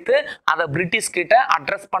ஒண்ணு சேர்த்து அதை பிரிட்டிஷ் கிட்ட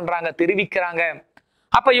அட்ரஸ் பண்றாங்க, தெரிவிக்கிறாங்க.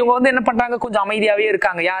 அப்ப இவங்க வந்து என்ன பண்றாங்க, கொஞ்சம் அமைதியாவே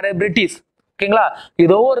இருக்காங்க. யாரு? பிரிட்டிஷ். ஓகேங்களா?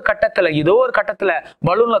 ஏதோ ஒரு கட்டத்துல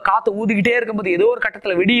பலூன்ல காத்து ஊதிக்கிட்டே இருக்கும்போது ஏதோ ஒரு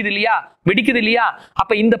கட்டத்துல வெடிக்குது இல்லையா?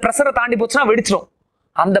 அப்ப இந்த பிரஷரை தாண்டி போச்சுன்னா வெடிச்சிடும்.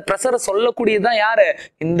 அந்த பிரஷரை சொல்லக்கூடியதுதான் யாரு?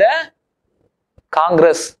 இந்த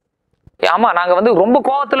காங்கிரஸ். ஆமா, நாங்க வந்து ரொம்ப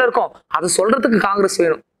கோபத்துல இருக்கோம், அது சொல்றதுக்கு காங்கிரஸ்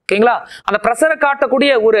வேணும். ஓகேங்களா? அந்த பிரஷரை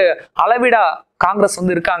காட்டக்கூடிய ஒரு அளவிடா காங்கிரஸ்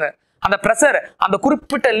வந்து இருக்காங்க. அந்த பிரஷர் அந்த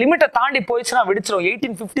குறிப்பிட்ட லிமிட்டை தாண்டி போயிடுச்சுன்னா வெடிச்சிடும்.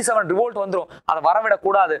 1857 ரிவோல்ட் வந்துடும். அதை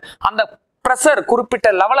வரவிடக்கூடாது. அந்த பிரஷர் குறிப்பிட்ட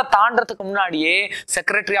லெவலை தாண்டறதுக்கு முன்னாடியே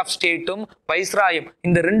செக்ரட்டரி ஆஃப் ஸ்டேட்டும் வைஸ்ராயும்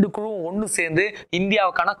இந்த ரெண்டு குழுவும் ஒன்று சேர்ந்து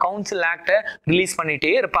இந்தியாவுக்கான கவுன்சில் ஆக்டை ரிலீஸ்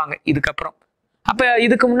பண்ணிட்டே இருப்பாங்க இதுக்கப்புறம். அப்ப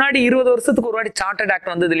இதுக்கு முன்னாடி 20 வருஷத்துக்கு ஒரு வாட்டி சார்ட்டர்ட்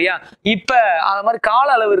ஆக்ட் வந்தது இல்லையா? இப்ப அது மாதிரி கால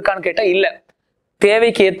அளவு இருக்கான்னு கேட்டா இல்ல,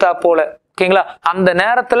 தேவைக்கு ஏத்தா போல. ஓகேங்களா? அந்த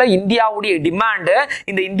நேரத்துல இந்தியாவுடைய டிமாண்ட்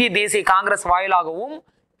இந்த இந்திய தேசிய காங்கிரஸ் வாயிலாகவும்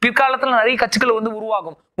பிற்காலத்துல நிறைய கட்சிகள் வந்து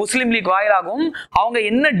உருவாகும், முஸ்லீம் லீக் வாயிலாகவும் அவங்க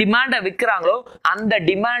என்ன டிமாண்டை வைக்கிறாங்களோ அந்த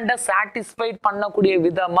டிமாண்டை சாட்டிஸ்ஃபைட் பண்ணக்கூடிய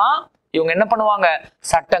விதமா இவங்க என்ன பண்ணுவாங்க,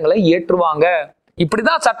 சட்டங்களை ஏற்றுவாங்க.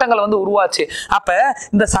 இப்படிதான் சட்டங்கள் வந்து உருவாச்சு. அப்ப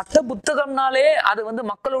இந்த சட்ட புத்தகம்னாலே அது வந்து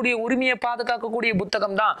மக்களுடைய உரிமையை பாதுகாக்கக்கூடிய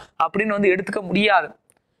புத்தகம் தான் அப்படின்னு வந்து எடுத்துக்க முடியாது.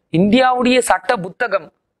 இந்தியாவுடைய சட்ட புத்தகம்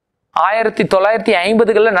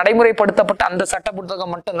 1950களில் நடைமுறைப்படுத்தப்பட்ட அந்த சட்ட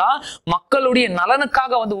புத்தகம் மட்டும்தான் மக்களுடைய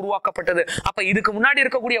நலனுக்காக வந்து உருவாக்கப்பட்டது. அப்ப இதுக்கு முன்னாடி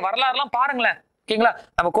இருக்கக்கூடிய வரலாறுலாம் பாருங்களேன். ஓகேங்களா?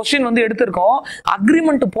 நம்ம கொஸ்டின் வந்து எடுத்திருக்கோம்.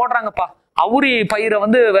 அக்ரிமெண்ட் போடுறாங்கப்பா, அவுரி பயிரை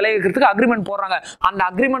வந்து விளைவிக்கிறதுக்கு அக்ரிமெண்ட் போடுறாங்க. அந்த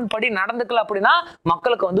அக்ரிமெண்ட் படி நடந்துக்கல அப்படின்னா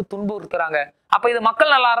மக்களுக்கு வந்து துன்புறுத்துறாங்க. அப்ப இது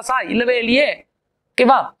மக்கள் நல அரசா? இல்லவே இல்லையே.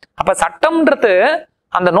 ஓகேவா? அப்ப சட்டம்ன்றது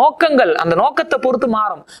அந்த நோக்கத்தை பொறுத்து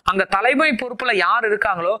மாறும். அங்க தலைமை பொறுப்புல யார்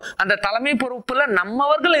இருக்காங்களோ அந்த தலைமை பொறுப்புல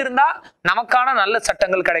நம்மவர்கள் இருந்தா நமக்கான நல்ல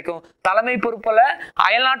சட்டங்கள் கிடைக்கும். தலைமை பொறுப்புல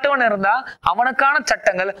அயல்நாட்டவன் இருந்தா அவனுக்கான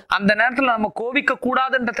சட்டங்கள். அந்த நேரத்துல நம்ம கோபிக்க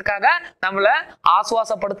கூடாதுன்றதுக்காக நம்மள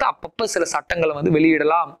ஆசுவாசப்படுத்த அப்பப்ப சில சட்டங்களை வந்து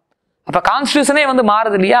வெளியிடலாம். அப்ப கான்ஸ்டிடியூஷனே வந்து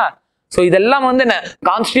மாறுது இல்லையா? சோ இதெல்லாம் வந்து என்ன,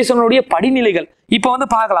 கான்ஸ்டிடியூஷனுடைய படிநிலைகள். இப்ப வந்து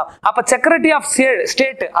பார்க்கலாம். அப்ப செக்ரட்டரி ஆஃப்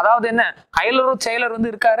ஸ்டேட், அதாவது என்ன, அயலுறவு செயலர் வந்து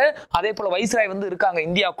இருக்காரு, அதே போல வைஸ்ராய் வந்து இருக்காங்க.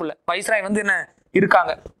 இந்தியாவுக்குள்ள வைஸ்ராய் வந்து என்ன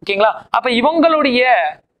இருக்காங்க. ஓகேங்களா? அப்ப இவங்களுடைய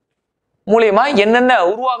மூலியமா என்னென்ன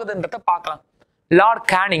உருவாகுதுன்றத பார்க்கலாம். லார்ட்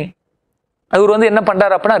கேனிங் அவர் வந்து என்ன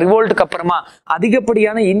பண்றாரு அப்படின்னா, ரிவோல்ட்டுக்கு அப்புறமா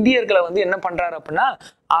அதிகப்படியான இந்தியர்களை வந்து என்ன பண்றாரு அப்படின்னா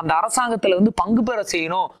அந்த அரசாங்கத்துல வந்து பங்கு பெற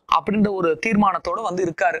செய்யணும் அப்படின்ற ஒரு தீர்மானத்தோட வந்து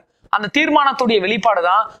இருக்காரு. அந்த தீர்மானத்துடைய வெளிப்பாடு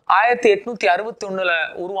தான் 1861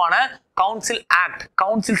 உருவான கவுன்சில் ஆக்ட்,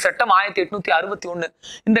 கவுன்சில் சட்டம் 1861.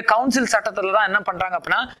 இந்த கவுன்சில் சட்டத்துல தான் என்ன பண்றாங்க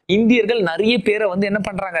அப்படின்னா இந்தியர்கள் நிறைய பேரை வந்து என்ன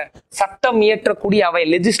பண்றாங்க, சட்டம் இயற்றக்கூடிய அவை,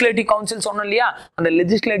 லெஜிஸ்லேட்டிவ் கவுன்சில் சொன்னோம் இல்லையா, அந்த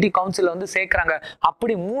லெஜிஸ்லேட்டிவ் கவுன்சில் வந்து சேர்க்கிறாங்க.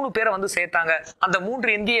 அப்படி 3 பேரை வந்து சேர்த்தாங்க. அந்த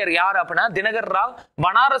 3 இந்தியர் யார் அப்படின்னா தினகர் ராவ்,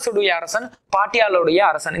 பனாரசுடைய அரசன், பாட்டியாலுடைய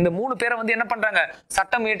அரசன். இந்த 3 பேரை வந்து என்ன பண்றாங்க,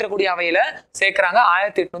 சட்டம் இயற்றக்கூடிய அவையில சேர்க்கிறாங்க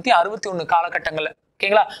 1861 காலகட்டங்கள்ல.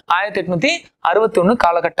 ஓகேங்களா? 1861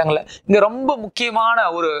 காலகட்டங்கள்ல இங்க ரொம்ப முக்கியமான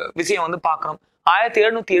ஒரு விஷயம் வந்து பார்க்கணும்.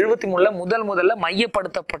 1773 முதல்ல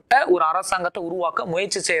மையப்படுத்தப்பட்ட ஒரு அரசாங்கத்தை உருவாக்க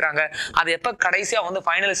முயற்சி செய்யறாங்க. அது எப்ப கடைசியா வந்து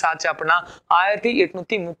ஃபைனலைஸ் ஆச்சு அப்படின்னா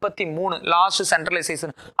 1833 லாஸ்ட்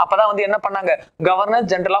சென்ட்ரலைசேஷன். அப்பதான் வந்து என்ன பண்ணாங்க, கவர்னர்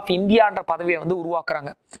ஜெனரல் ஆஃப் இந்தியான்ற பதவியை வந்து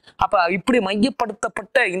உருவாக்குறாங்க. அப்ப இப்படி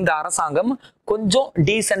மையப்படுத்தப்பட்ட இந்த அரசாங்கம் கொஞ்சம்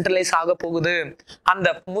டீசென்ட்ரலைஸ் ஆக போகுது. அந்த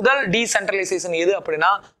முதல் டீசென்ட்ரலைசேஷன் எது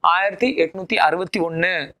அப்படின்னா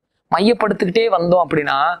 1861. மையப்படுத்திக்கிட்டே வந்தோம்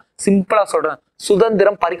அப்படின்னா சிம்பிளா சொல்றேன்,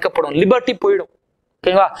 சுதந்திரம் பறிக்கப்படும், லிபர்ட்டி போயிடும்.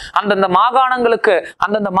 ஓகேங்களா? அந்தந்த மாகாணங்களுக்கு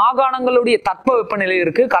அந்தந்த மாகாணங்களுடைய தட்பவெப்பநிலை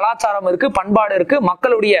இருக்கு, கலாச்சாரம் இருக்கு, பண்பாடு இருக்கு,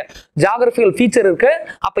 மக்களுடைய ஜியோகிராபிக்கல் ஃபீச்சர் இருக்கு.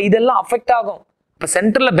 அப்ப இதெல்லாம் அஃபெக்ட் ஆகும். இப்ப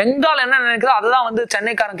சென்ட்ரல்ல பெங்கால் என்ன நினைக்குதோ அதுதான் வந்து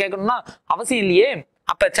சென்னைக்காரன் கேட்கணும்னா அவசியம் இல்லையே.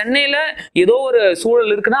 அப்ப சென்னையில ஏதோ ஒரு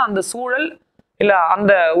சூழல் இருக்குன்னா அந்த சூழல் இல்ல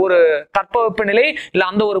அந்த ஒரு தட்பவெப்பநிலை இல்ல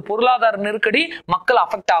அந்த ஒரு பொருளாதார நெருக்கடி மக்கள்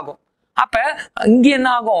அஃபெக்ட் ஆகும். அப்ப இங்க என்ன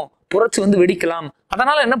ஆகும், புரட்சி வந்து வெடிக்கலாம்.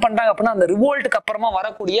 அதனால என்ன பண்றாங்க அப்படின்னா அந்த ரிவோல்ட்டுக்கு அப்புறமா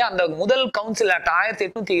வரக்கூடிய அந்த முதல் கவுன்சில் ஆக்ட்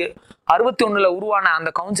 1861 உருவான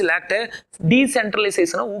அந்த கவுன்சில் ஆக்ட்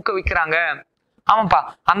டீசென்ட்ரலைசேஷனை ஊக்குவிக்கிறாங்க. ஆமாப்பா,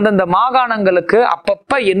 அந்தந்த மாகாணங்களுக்கு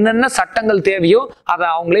அப்பப்ப என்னென்ன சட்டங்கள் தேவையோ அதை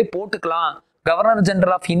அவங்களே போட்டுக்கலாம். கவர்னர்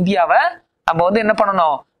ஜெனரல் ஆஃப் இந்தியாவை நம்ம வந்து என்ன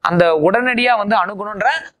பண்ணணும், அந்த உடனடியா வந்து அணுகணும்ன்ற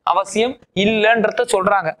அவசியம் இல்லைன்றத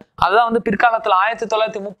சொல்றாங்க. அதுதான் வந்து பிற்காலத்துல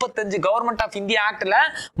 1935 கவர்மெண்ட் ஆஃப் இந்தியா ஆக்ட்ல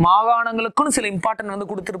மாகாணங்களுக்குன்னு சில இம்பார்ட்டன்ட் வந்து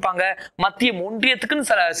கொடுத்திருப்பாங்க, மத்திய ஒன்றியத்துக்குன்னு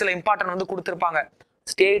சில இம்பார்ட்டன்ட் வந்து கொடுத்திருப்பாங்க.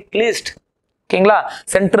 ஸ்டேட் லிஸ்ட், ஓகேங்களா,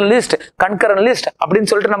 சென்ட்ரல் லிஸ்ட், கன்கரன் லிஸ்ட் அப்படின்னு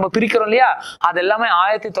சொல்லிட்டு நம்ம பிரிக்கிறோம் இல்லையா, அது எல்லாமே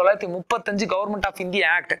 1935 கவர்மெண்ட் ஆஃப் இந்தியா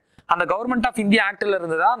ஆக்ட். அந்த கவர்மெண்ட் ஆஃப் இந்தியா ஆக்ட்ல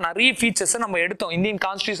இருந்துதான் நிறைய ஃபீச்சர்ஸ் நம்ம எடுத்தோம் இந்தியன்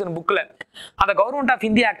கான்ஸ்டிடியூஷன் புக்ல. அந்த கவர்மெண்ட் ஆஃப்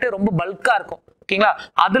இந்தியா ஆக்ட் ரொம்ப பல்கா இருக்கும், ஓகேங்களா.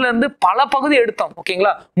 அதுல இருந்து பல பகுதி எடுத்தோம்,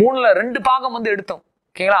 ஓகேங்களா. 3ல 2 பாகம் வந்து எடுத்தோம்,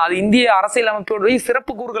 ஓகேங்களா. அது இந்திய அரசியல் அமைப்போடைய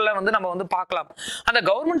சிறப்பு கூறுகள்ல வந்து நம்ம வந்து பார்க்கலாம். அந்த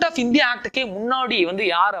கவர்மெண்ட் ஆஃப் இந்தியா ஆக்டுக்கே முன்னாடி வந்து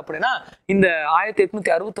யார் அப்படின்னா இந்த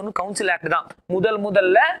 1861 கவுன்சில் ஆக்ட் தான்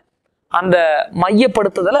முதல்ல அந்த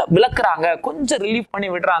மையப்படுத்துதலை விளக்குறாங்க, கொஞ்சம் ரிலீஃப் பண்ணி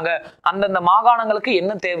விடுறாங்க, அந்தந்த மாகாணங்களுக்கு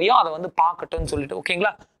என்ன தேவையோ அதை வந்து பார்க்கட்டும்னு சொல்லிட்டு,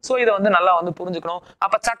 ஓகேங்களா. சோ இதை வந்து நல்லா வந்து புரிஞ்சுக்கணும்.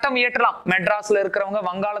 அப்ப சட்டம் இயற்றலாம், மெட்ராஸ்ல இருக்கிறவங்க,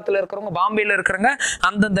 வங்காளத்துல இருக்கிறவங்க, பாம்பேல இருக்கிறவங்க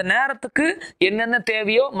அந்தந்த நேரத்துக்கு என்னென்ன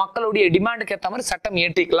தேவையோ மக்களுடைய டிமாண்டுக்கு ஏற்ற மாதிரி சட்டம்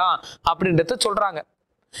இயற்றிக்கலாம் அப்படின்றத சொல்றாங்க.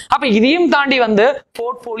 அப்ப இதையும் தாண்டி வந்து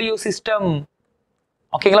போர்ட்போலியோ சிஸ்டம்,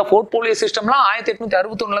 ஓகேங்களா. போர்ட்போலியோ சிஸ்டம்லாம்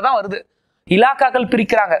 1861 தான் வருது. இலாக்காக்கள்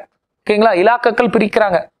பிரிக்கிறாங்க, ஓகேங்களா, இலாக்காக்கள்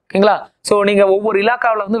பிரிக்கிறாங்க, ஓகேங்களா. சோ நீங்க ஒவ்வொரு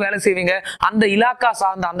இலாக்காவில வந்து வேலை செய்வீங்க, அந்த இலாக்கா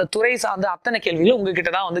சார்ந்த அந்த துறை சார்ந்த அத்தனை கேள்விகளும் உங்ககிட்ட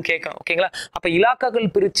தான் வந்து கேட்கணும், ஓகேங்களா. அப்ப இலாக்காக்கள்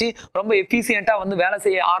பிரிச்சு ரொம்ப எஃபிசியன்ட்டா வந்து வேலை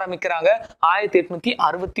செய்ய ஆரம்பிக்கிறாங்க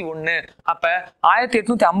 1861. அப்ப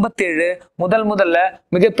 1857 முதல்ல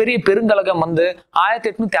மிகப்பெரிய பெருங்கலகம் வந்து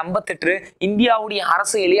 1858 இந்தியாவுடைய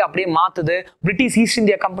அரசியலையே அப்படியே மாத்துது. பிரிட்டிஷ் ஈஸ்ட்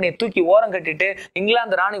இந்தியா கம்பெனியை தூக்கி ஓரம் கட்டிட்டு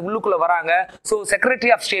இங்கிலாந்து ராணி உள்ளுக்குள்ள வராங்க. சோ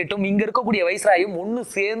செக்ரட்டரி ஆஃப் ஸ்டேட்டும் இங்க இருக்கக்கூடிய வைஸ்ராயும் ஒன்னு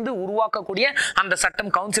சேர்ந்து உருவாக்கக்கூடிய அந்த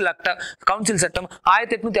சட்டம் கவுன்சில் சட்டம்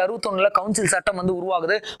 1861 கவுன்சில் சட்டம் வந்து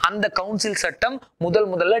உருவாகுது. அந்த கவுன்சில் சட்டம்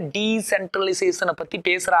முதல்ல டீசென்ட்ரலைசேஷனை பத்தி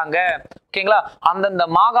பேசுறாங்க, ஓகேங்களா. அந்தந்த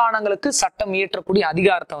மாகாணங்களுக்கு சட்டம் இயற்றக்கூடிய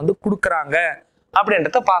அதிகாரத்தை வந்து கொடுக்கறாங்க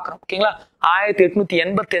அப்படின்றத பாக்குறோம், ஓகேங்களா.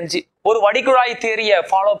 1885 ஒரு வடிகுழாய் தியரியை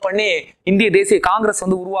ஃபாலோ பண்ணி இந்திய தேசிய காங்கிரஸ்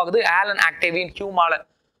வந்து உருவாகுது, ஆலன் ஆக்டேவியன் ஹியூமால.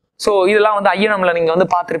 சோ இதெல்லாம் வந்து ஐயனம்ல நீங்க வந்து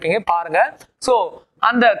பார்த்திருப்பீங்க, பாருங்க. சோ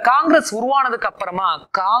அந்த காங்கிரஸ் உருவானதுக்கு அப்புறமா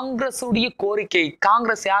காங்கிரஸுடைய கோரிக்கை,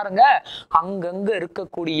 காங்கிரஸ் யாருங்க, அங்கங்க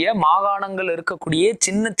இருக்கக்கூடிய மாகாணங்கள் இருக்கக்கூடிய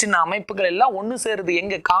சின்ன சின்ன அமைப்புகள் எல்லாம் ஒண்ணு சேருது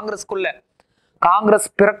எங்க, காங்கிரஸ்குள்ள. காங்கிரஸ்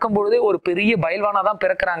பிறக்கும் பொழுதே ஒரு பெரிய பயில்வானா தான்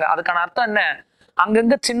பிறக்கிறாங்க. அதுக்கான அர்த்தம் என்ன,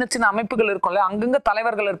 அங்கங்க சின்ன சின்ன அமைப்புகள் இருக்கும்ல, அங்கங்க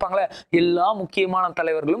தலைவர்கள் இருப்பாங்களே, எல்லா முக்கியமான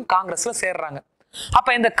தலைவர்களும் காங்கிரஸ்ல சேர்றாங்க.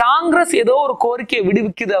 அப்ப இந்த காங்கிரஸ் ஏதோ ஒரு கோரிக்கையை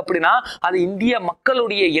விடுவிக்குது அப்படின்னா அது இந்திய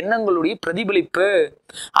மக்களுடைய எண்ணங்களுடைய பிரதிபலிப்பு.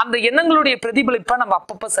 அந்த எண்ணங்களுடைய பிரதிபலிப்பை நம்ம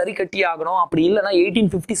அப்பப்ப சரி கட்டி ஆகணும். அப்படி இல்லைன்னா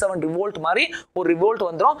 1857 ரிவோல்ட் மாதிரி ஒரு ரிவோல்ட்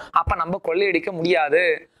வந்துடும், அப்ப நம்ம கொள்ளையடிக்க முடியாது.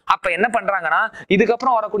 அப்ப என்ன பண்றாங்கன்னா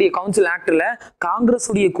இதுக்கப்புறம் வரக்கூடிய கவுன்சில் ஆக்ட்ல காங்கிரஸ்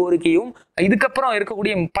உடைய கோரிக்கையும் இதுக்கப்புறம்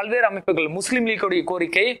இருக்கக்கூடிய பல்வேறு அமைப்புகள், முஸ்லீம் லீக்குடைய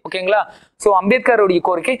கோரிக்கை, ஓகேங்களா, சோ அம்பேத்கருடைய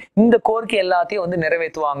கோரிக்கை, இந்த கோரிக்கை எல்லாத்தையும் வந்து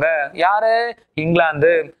நிறைவேற்றுவாங்க யாரு,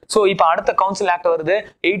 இங்கிலாந்து. சோ இப்ப அடுத்த கவுன்சில் ஆக்ட் வருது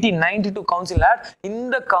 1892 கவுன்சில் ஆக்ட்.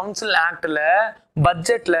 இந்த கவுன்சில் ஆக்ட்ல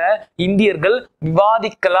பட்ஜெட்ல இந்தியர்கள்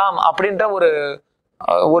விவாதிக்கலாம் அப்படின்ற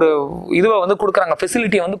ஒரு இதுவை வந்து கொடுக்குறாங்க,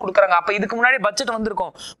 ஃபெசிலிட்டியை வந்து கொடுக்குறாங்க. அப்ப இதுக்கு முன்னாடி பட்ஜெட்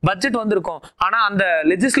வந்திருக்கும். ஆனா அந்த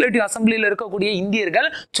லெஜிஸ்லேட்டிவ் அசம்பிளில இருக்கக்கூடிய இந்தியர்கள்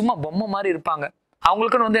சும்மா பொம்மை மாதிரி இருப்பாங்க.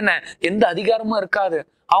 அவங்களுக்குன்னு வந்து என்ன எந்த அதிகாரமும் இருக்காது.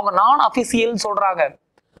 அவங்க நான் அபிஷியல்னு சொல்றாங்க,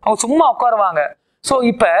 அவங்க சும்மா உட்காருவாங்க. சோ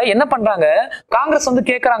இப்ப என்ன பண்றாங்க, காங்கிரஸ் வந்து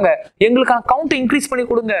கேட்கறாங்க எங்களுக்கான கவுண்ட் இன்க்ரீஸ் பண்ணி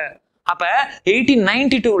கொடுங்க. அப்ப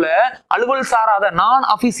 1892ல அலுவல் சாராத நான்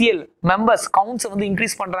அபிஷியல் மெம்பர்ஸ் கவுண்ட்ஸ் வந்து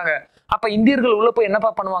இன்க்ரீஸ் பண்றாங்க. அப்ப இந்தியர்கள் உள்ள போய் என்னப்பா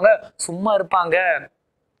பண்ணுவாங்க, சும்மா இருப்பாங்க,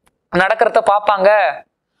 நடக்கிறத பார்ப்பாங்க.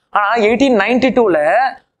 ஆனா 1892ல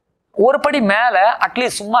ஒரு படி மேல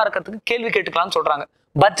அட்லீஸ்ட் சும்மா இருக்கிறதுக்கு கேள்வி கேட்டுக்கலாம்னு சொல்றாங்க.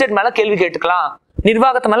 பட்ஜெட் மேல கேள்வி கேட்டுக்கலாம்,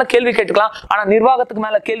 நிர்வாகத்து மேல கேள்வி கேட்டுக்கலாம். ஆனா நிர்வாகத்துக்கு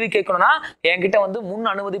மேல கேள்வி கேட்கணும்னா என்கிட்ட வந்து முன்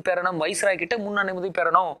அனுமதி பெறணும், வைஸ்ராய் கிட்ட முன் அனுமதி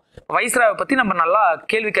பெறணும். வைஸ்ராயை பத்தி நம்ம நல்லா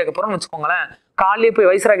கேள்வி கேட்க போறோம்னு வச்சுக்கோங்களேன். காலையிலே போய்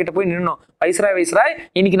வைஸ்ராய் கிட்ட போய் நின்னோம், வைஸ்ராய்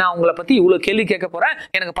இன்னைக்கு நான் உங்களை பத்தி இவ்வளவு கேள்வி கேட்க போறேன்,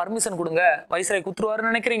 எனக்கு பர்மிஷன் கொடுங்க. வைஸ்ராய்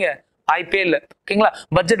குத்துருவாருன்னு நினைக்கிறீங்க? வாய்ப்பே இல்ல, ஓகேங்களா.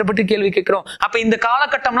 பட்ஜெட்டை பற்றி கேள்வி கேட்கிறோம். அப்ப இந்த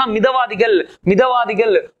காலகட்டம்லாம்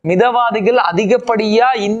மிதவாதிகள் அதிகப்படியா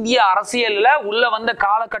இந்திய அரசியல்ல உள்ள வந்த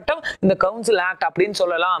காலகட்டம் இந்த கவுன்சில் ஆக்ட் அப்படின்னு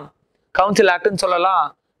சொல்லலாம், கவுன்சில் ஆக்ட்னு சொல்லலாம்.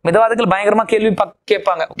 மிதவாதிகள் பயங்கரமா கேள்வி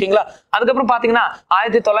கேட்பாங்க, ஓகேங்களா. அதுக்கப்புறம் பாத்தீங்கன்னா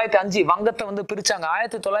 1905 வங்கத்தை வந்து பிரிச்சாங்க.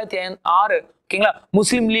 1906 ஓகேங்களா.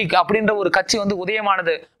 முஸ்லீம் லீக் அப்படின்ற ஒரு கட்சி வந்து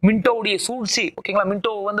உதயமானது. மின்டோவுடைய சூழ்ச்சி, ஓகேங்களா,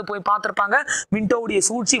 மின்டோ வந்து போய் பார்த்திருப்பாங்க. மின்டோவுடைய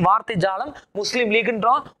சூழ்ச்சி, வார்த்தை ஜாலம், முஸ்லீம்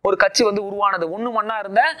லீக்ன்ற ஒரு கட்சி வந்து உருவானது. ஒண்ணு மண்ணா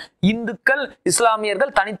இருந்த இந்துக்கள்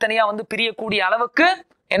இஸ்லாமியர்கள் தனித்தனியா வந்து பிரியக்கூடிய அளவுக்கு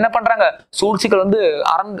என்ன பண்றாங்க, சூழ்ச்சிகள் வந்து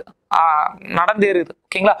நடந்தேறுது.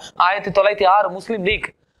 ஓகேங்களா. 1906 முஸ்லீம் லீக்,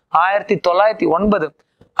 1909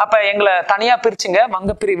 அப்ப எங்களை தனியா பிரிச்சுங்க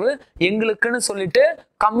வங்க பிரிவு, எங்களுக்குன்னு சொல்லிட்டு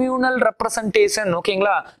கம்யூனல் ரெப்ரசன்டேஷன்,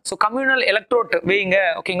 ஓகேங்களா. சோ கம்யூனல் எலக்ட்ரோட் வைங்க,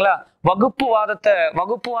 ஓகேங்களா.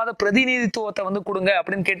 வகுப்புவாத பிரதிநிதித்துவத்தை வந்து கொடுங்க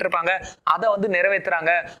அப்படின்னு கேட்டிருப்பாங்க. அதை வந்து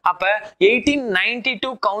நிறைவேற்றுறாங்க. அப்ப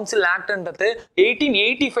 1892 கவுன்சில் ஆக்ட்ன்றது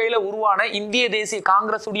 1885ல உருவான இந்திய தேசிய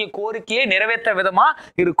காங்கிரஸ் உடைய கோரிக்கையை நிறைவேற்ற விதமா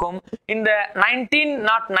இருக்கும். இந்த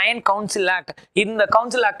 1909 கவுன்சில் ஆக்ட், இந்த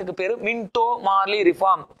கவுன்சில் ஆக்டுக்கு பேரு மின்டோ மார்லி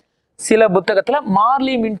ரிஃபார்ம். சில புத்தகத்துல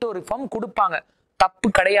மார்லி மின்டோ ரிஃபார்ம் கொடுப்பாங்க, தப்பு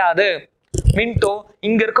கிடையாது. மின்டோ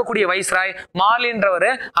இங்க இருக்கக்கூடிய வைஸ்ராய், மார்லின்றவர்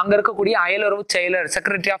அங்க இருக்கக்கூடிய அயலுறவு செயலர்,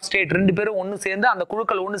 செக்ரட்டரி ஆஃப் ஸ்டேட், ரெண்டு பேரும் ஒண்ணு சேர்ந்து அந்த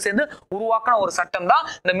குழுக்கள் ஒண்ணு சேர்ந்து உருவாக்கின ஒரு சட்டம் தான்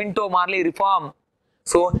இந்த மின்டோ மார்லி ரிஃபார்ம்.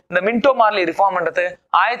 சோ இந்த மின்டோ மார்லி ரிஃபார்ம்ன்றது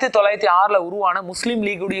 1906ல உருவான முஸ்லீம்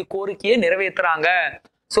லீகுடைய கோரிக்கையை நிறைவேற்றுறாங்க.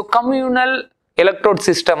 சோ கம்யூனல் எலக்ட்ரோட்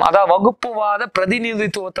சிஸ்டம், அதாவது வகுப்புவாத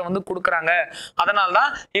பிரதிநிதித்துவத்தை வந்து கொடுக்குறாங்க.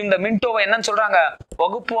 அதனால்தான் இந்த மின்டோவை என்னன்னு சொல்றாங்க,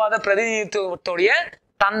 வகுப்புவாத பிரதிநிதித்துவத்துடைய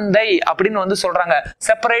தந்தை அப்படின்னு வந்து சொல்றாங்க.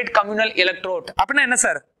 செப்பரேட் கம்யூனல் எலக்ட்ரோட் அப்படின்னா என்ன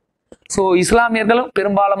சார்? சோ இஸ்லாமியர்களும்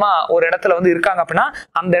பெரும்பாலுமா ஒரு இடத்துல வந்து இருக்காங்க அப்படின்னா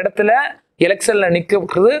அந்த இடத்துல எலெக்ஷன்ல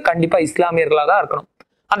நிக்கிறது கண்டிப்பா இஸ்லாமியர்களா தான் இருக்கணும்.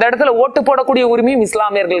 அந்த இடத்துல ஓட்டு போடக்கூடிய உரிமையும்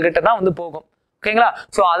இஸ்லாமியர்கள் கிட்ட தான் வந்து போகும். ஓகேங்களா.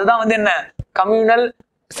 சோ அதுதான் வந்து என்ன, கம்யூனல்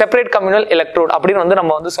செப்பரேட் கம்யூனல் எலக்ட்ரோட் அப்படின்னு வந்து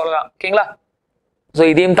நம்ம வந்து சொல்லலாம். ஓகேங்களா. சோ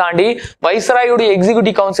இதையும் தாண்டி வைஸ்ராயுடைய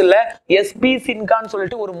எக்ஸிகியூட்டிவ் கவுன்சில்ல எஸ்பி சின்கான்னு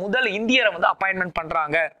சொல்லிட்டு ஒரு முதல் இந்தியரை வந்து அப்பாயின்மெண்ட்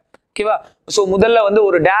பண்றாங்க. ஓகேவா. சோ முதல்ல வந்து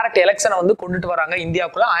ஒரு டைரக்ட் எலெக்ஷனை வந்து கொண்டுட்டு வராங்க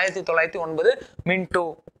இந்தியாவுக்குள்ள 1909 மின்டோ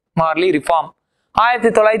மார்லி ரிஃபார்ம்.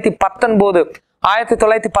 1919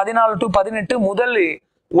 1914 to 18 முதல்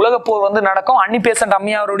உலகப்போர் வந்து நடக்கும். அன்னி பெசன்ட்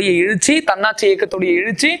அம்மையாருடைய எழுச்சி, தன்னாட்சி இயக்கத்துடைய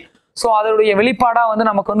எழுச்சி. சோ அதோடைய வெளிப்பாடா வந்து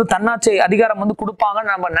நமக்கு வந்து தன்னாட்சி அதிகாரம் வந்து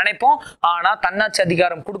கொடுப்பாங்கன்னு நம்ம நினைப்போம். ஆனா தன்னாட்சி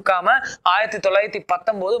அதிகாரம் கொடுக்காம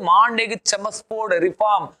 1919 மாண்டேகு செமஸ்போர்ட்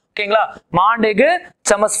ரிஃபார்ம், ஓகேங்களா, மாண்டேகு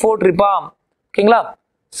செமஸ்போர்ட் ரிஃபார்ம், ஓகேங்களா.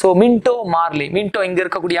 சோ மின்டோ மார்லி, மின்டோ இங்க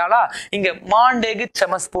இருக்கக்கூடிய ஆளா, இங்க Montagu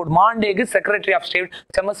செமஸ்போர்ட், Montagu secretary of state,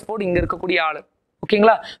 செமஸ்போர்ட் இங்க இருக்கக்கூடிய ஆளு.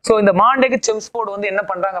 ஓகேங்களா. சோ இந்த மாண்டேகு செமஸ்போர்ட் வந்து என்ன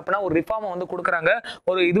பண்றாங்க அப்படின்னா ஒரு ரிஃபார்மை வந்து கொடுக்குறாங்க,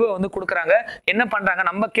 ஒரு இதுவை வந்து கொடுக்குறாங்க. என்ன பண்றாங்க,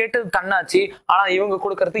 நம்ம கேட்டது தன்னாட்சி, ஆனா இவங்க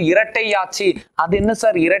கொடுக்கறது இரட்டை ஆட்சி. அது என்ன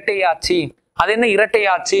சார் இரட்டை ஆட்சி? அது என்ன இரட்டை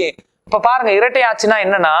ஆட்சி? இப்ப பாருங்க, இரட்டை ஆட்சினா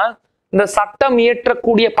என்னன்னா, இந்த சட்டம்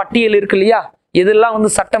இயற்றக்கூடிய பட்டியல் இருக்கு இல்லையா, எதெல்லாம்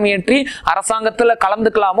வந்து சட்டம் இயற்றி அரசாங்கத்துல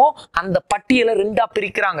கலந்துக்கலாமோ அந்த பட்டியலை ரெண்டா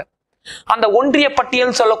பிரிக்கிறாங்க. அந்த ஒன்றிய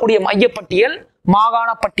பட்டியல் சொல்லக்கூடிய மைய பட்டியல்,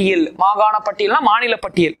 மாகாண பட்டியல். மாகாண பட்டியல்னா மாநில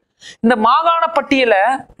பட்டியல். இந்த மாகாண பட்டியல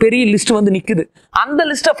பெரிய லிஸ்ட் வந்து நிக்குது. அந்த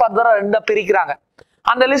லிஸ்ட ஃபர்தரா ரெண்டா பிரிக்கிறாங்க.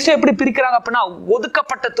 அந்த லிஸ்ட் எப்படி பிரிக்கிறாங்க அப்படின்னா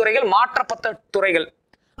ஒதுக்கப்பட்ட துறைகள், மாற்றப்பட்ட துறைகள்.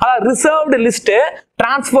 அதாவது ரிசர்வ்டு லிஸ்ட்,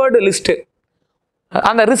 டிரான்ஸ்ஃபர்டு லிஸ்ட்.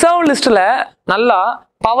 அந்த ரிசர்வ் லிஸ்ட்ல நல்லா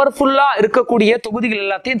பவர்ஃபுல்லா இருக்கக்கூடிய தொகுதிகள்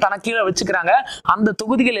எல்லாத்தையும் தனக்கு கீழே வச்சுக்கிறாங்க. அந்த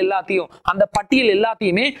தொகுதிகள் எல்லாத்தையும், அந்த பட்டியல்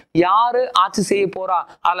எல்லாத்தையுமே யாரு ஆட்சி செய்ய போறா,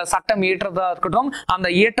 அதுல சட்டம் இயற்றதா இருக்கட்டும், அந்த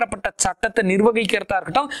இயற்றப்பட்ட சட்டத்தை நிர்வகிக்கிறதா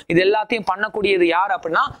இருக்கட்டும், இது எல்லாத்தையும் பண்ணக்கூடியது யார்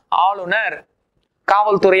அப்படின்னா ஆளுநர்.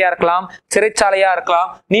 காவல்துறையா இருக்கலாம், சிறைச்சாலையா இருக்கலாம்,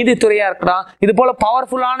 நீதித்துறையா இருக்கலாம். இது போல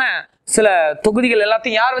பவர்ஃபுல்லான சில தொகுதிகள்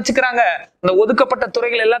எல்லாத்தையும் யார் வச்சுக்கிறாங்க, இந்த ஒதுக்கப்பட்ட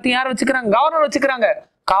துறைகள் எல்லாத்தையும் யார் வச்சுக்கிறாங்க, கவர்னர் வச்சுக்கிறாங்க.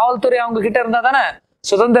 காவல்துறை அவங்க கிட்ட இருந்தா தானே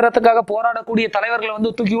சுதந்திரத்துக்காக போராடக்கூடிய தலைவர்களை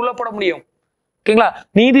வந்து தூக்கி உள்ள போட முடியும். ஓகேங்களா.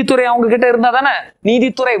 நீதித்துறை அவங்க கிட்ட இருந்தா தானே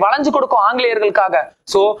நீதித்துறை வளைஞ்சு கொடுக்கும் ஆங்கிலேயர்களுக்காக.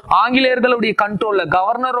 சோ ஆங்கிலேயர்களுடைய கண்ட்ரோல்ல,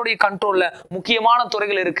 கவர்னருடைய கண்ட்ரோல்ல முக்கியமான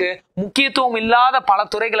துறைகள் இருக்கு. முக்கியத்துவம் இல்லாத பல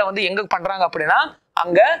துறைகளை வந்து எங்க பண்றாங்க அப்படின்னா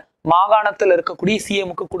அங்க மாகாணத்துல இருக்கக்கூடிய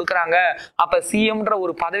சிஎம்க்கு கொடுக்குறாங்க. அப்ப சிஎம்ன்ற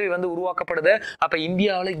ஒரு பதவி வந்து உருவாக்கப்படுது. அப்ப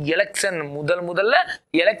இந்தியாவில எலெக்ஷன் முதல்ல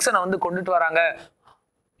எலெக்ஷனை வந்து கொண்டுட்டு வராங்க.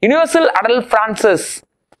 யுனிவர்சல் அடல்ட் பிரான்சஸ்,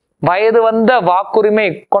 வயது வந்த வாக்குரிமை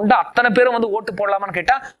கொண்ட அத்தனை பேரும் வந்து ஓட்டு போடலாமான்னு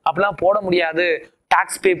கேட்டா அப்படிலாம் போட முடியாது.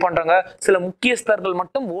 டாக்ஸ் பே பண்றாங்க. சில முக்கியஸ்தர்கள்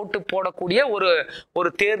மட்டும் ஓட்டு போடக்கூடிய ஒரு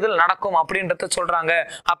தேர்தல் நடக்கும் அப்படின்றத சொல்றாங்க.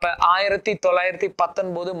 அப்ப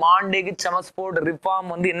 1919 மாண்டேகு செமஸ்போர்ட்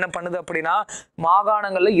ரிஃபார்ம் வந்து என்ன பண்ணுது அப்படின்னா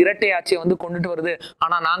மாகாணங்கள்ல இரட்டை ஆட்சியை வந்து கொண்டுட்டு வருது.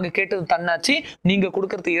 ஆனா நாங்க கேட்டது தன்னாட்சி, நீங்க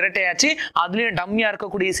கொடுக்கறது இரட்டை ஆட்சி. அதுலயும் டம்மியா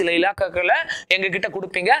இருக்கக்கூடிய சில இலாக்காக்களை எங்க கிட்ட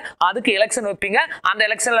கொடுப்பீங்க, அதுக்கு எலெக்ஷன் வைப்பீங்க, அந்த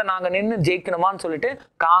எலெக்ஷன்ல நாங்க நின்று ஜெயிக்கணுமான்னு சொல்லிட்டு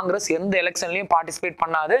காங்கிரஸ் எந்த எலெக்ஷன்லயும் பார்ட்டிசிபேட்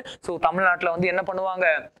பண்ணாது. ஸோ தமிழ்நாட்டுல வந்து என்ன பண்ணுவாங்க,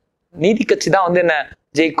 நீதி கட்சி தான் வந்து என்ன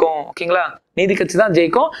ஜெயிக்கும். ஓகேங்களா. நீதி கட்சி தான்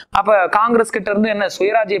ஜெயிக்கும். அப்ப காங்கிரஸ் கிட்ட இருந்து என்ன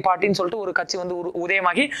சுயராஜ்ய பார்ட்டின்னு சொல்லிட்டு ஒரு கட்சி வந்து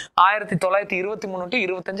உதயமாகி 1923 to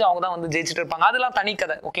 25 அவங்க தான் வந்து ஜெயிச்சுட்டு இருப்பாங்க. அதெல்லாம் தனி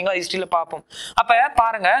கதை. ஓகேங்களா. ஹிஸ்டரியில பார்ப்போம். அப்ப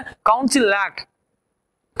பாருங்க, கவுன்சில் ஆக்ட்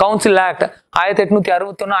கவுன்சில் ஆக்ட்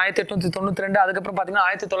 1861, 1892, அதுக்கப்புறம் பாத்தீங்கன்னா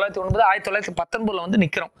 1909, 1919 வந்து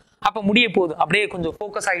நிக்கிறோம். அப்ப முடிய போகுது. அப்படியே கொஞ்சம்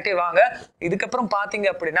போக்கஸ் ஆகிட்டே வாங்க. இதுக்கப்புறம் பாத்தீங்க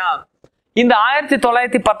அப்படின்னா இந்த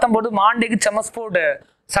 1919 மாண்டேகு செமஸ்போர்டு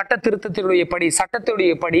சட்ட திருத்தத்துடைய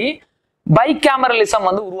படி பைகேமரலிசம்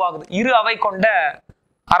வந்து உருவாகுது. இரு அவை கொண்ட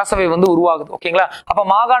அரசவை வந்து உருவாகுது. ஓகேங்களா? அப்ப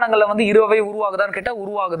மாகாணங்கள்ல வந்து இரு அவை உருவாகுதான்னு கேட்டா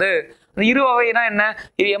உருவாகுது. அந்த இரு அவைனா என்ன?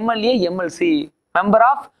 MLA, MLC, member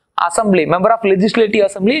of assembly, member of legislative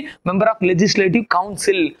assembly, member of legislative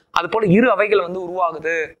council, அது போல இரு அவைகள் வந்து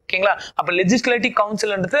உருவாகுது. ஓகேங்களா? அப்ப லெஜிஸ்லேட்டிவ்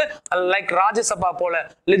கவுன்சில்ன்றது லைக் ராஜ்யசபா போல,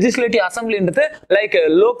 லெஜிஸ்லேட்டிவ் அசம்பிளின்றது லைக்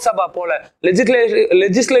லோக்சபா போல,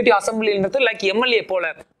 லெஜிஸ்லேட்டிவ் அசம்பிளின்றது லைக் எம்எல்ஏ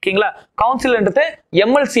போல. ஓகேங்களா? கவுன்சில்ன்றது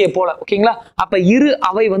எம்எல்சிஏ போல. ஓகேங்களா? அப்ப இரு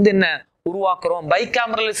அவை வந்து என்ன உருவாக்குறோம்.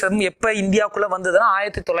 பைகேமரலிசம் எப்ப இந்தியாவுக்குள்ள வந்ததுன்னா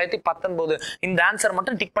 1919. இந்த ஆன்சர்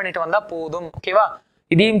மட்டும் டிக் பண்ணிட்டு வந்தா போதும். ஓகேவா?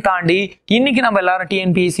 இதையும் தாண்டி இன்னைக்கு நம்ம எல்லாரும்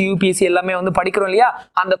டிஎன்பிஎஸ்சி, யூபிஎஸ்சி எல்லாமே வந்து படிக்கிறோம் இல்லையா?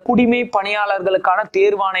 அந்த குடிமை பணியாளர்களுக்கான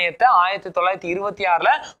தேர்வாணையத்தை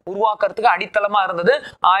 1926 உருவாக்குறதுக்கு அடித்தளமா இருந்தது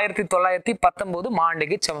 1919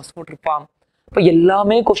 மாண்டேகு செமஸ்போர்ட் ரிஃபார்ம். இப்ப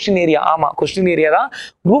எல்லாமே கொஸ்டின் ஏரியா. ஆமா, கொஸ்டின் ஏரியா தான்.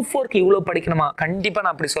 குரூப் 4க்கு இவ்வளவு படிக்கணுமா? கண்டிப்பா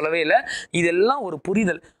நான் அப்படி சொல்லவே இல்லை. இதெல்லாம் ஒரு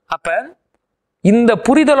புரிதல். அப்ப இந்த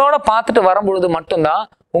புரிதலோட பார்த்துட்டு வரும்பொழுது மட்டும்தான்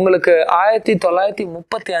உங்களுக்கு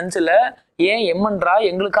 1935 ஏன் எம்என்ரா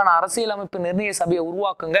எங்களுக்கான அரசியலமைப்பு நிர்ணய சபையை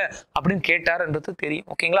உருவாக்குங்க அப்படின்னு கேட்டாருன்றது தெரியும்.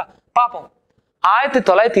 ஓகேங்களா? பார்ப்போம்.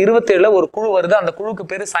 1927 ஒரு குழு வருது. அந்த குழுக்கு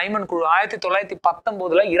பேரு சைமன் குழு.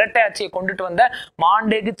 1919 இரட்டை ஆட்சியை கொண்டுட்டு வந்த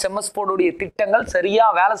மாண்டேகு செமஸ்போர்டுடைய திட்டங்கள் சரியா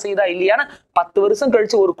வேலை செய்தா இல்லையான்னு 10 வருஷம்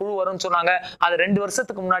கழிச்சு ஒரு குழு வரும்னு சொன்னாங்க. அது 2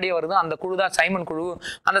 வருஷத்துக்கு முன்னாடியே வருது. அந்த குழு தான் சைமன் குழு.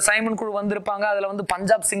 அந்த சைமன் குழு வந்திருப்பாங்க. அதுல வந்து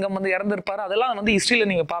பஞ்சாப் சிங்கம் வந்து இறந்திருப்பாரு. அதெல்லாம் வந்து ஹிஸ்டரியில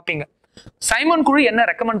நீங்க பாப்பீங்க. சைமன் குழு என்ன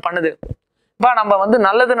ரெக்கமெண்ட் பண்ணுது? நம்ம வந்து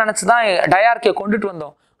நல்லது நினைச்சுதான் டயார்கியை கொண்டுட்டு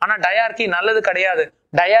வந்தோம். ஆனா டயார்கி நல்லது கிடையாது,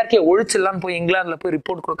 டயார்கியை ஒழிச்சிடலான்னு போய் இங்கிலாந்துல போய்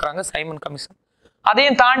ரிப்போர்ட் கொடுக்குறாங்க சைமன் கமிஷன்.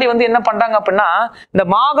 அதையும் தாண்டி வந்து என்ன பண்றாங்க அப்படின்னா, இந்த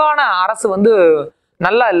மாகாண அரசு வந்து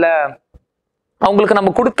நல்லா இல்ல, அவங்களுக்கு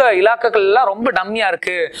நம்ம கொடுத்த இலாக்காக்கள் எல்லாம் ரொம்ப டம்மியா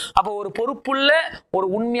இருக்கு. அப்ப ஒரு பொறுப்புள்ள ஒரு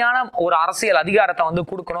உண்மையான ஒரு அரசியல் அதிகாரத்தை வந்து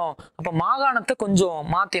கொடுக்கணும். அப்ப மாகாணத்தை கொஞ்சம்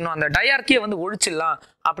மாத்தினோம், அந்த டயார்கியை வந்து ஒழிச்சிடலாம்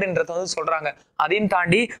அப்படின்றத வந்து சொல்றாங்க. அதையும்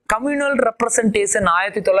தாண்டி கம்யூனல் ரெப்ரசன்டேஷன்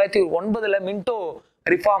 1909 மின்டோ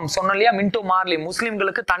ரிஃபார்ம் சொன்னோம் இல்லையா? மின்டோ மார்லி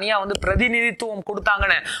முஸ்லிம்களுக்கு தனியா வந்து பிரதிநிதித்துவம்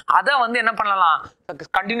கொடுத்தாங்கன்னு, அதை வந்து என்ன பண்ணலாம்,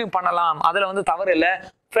 கண்டினியூ பண்ணலாம். அதுல வந்து தவறு இல்லை.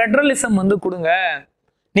 ஃபெடரலிசம் வந்து கொடுங்க.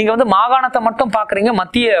 நீங்க வந்து மாகாணத்தை மட்டும் பாக்குறீங்க,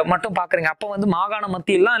 மத்திய மட்டும் பாக்குறீங்க. அப்ப வந்து மாகாண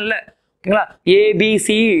மத்தியெல்லாம் இல்லை. ஓகேங்களா?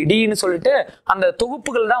 ABCDன்னு சொல்லிட்டு அந்த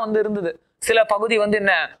தொகுப்புகள் தான் வந்து இருந்தது. சில பகுதி வந்து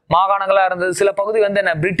என்ன மாகாணங்களா இருந்தது, சில பகுதி வந்து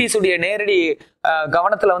என்ன பிரிட்டிஷுடைய நேரடி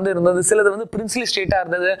கவனத்துல வந்து இருந்தது, சிலது வந்து பிரின்ஸ்லி ஸ்டேட்டா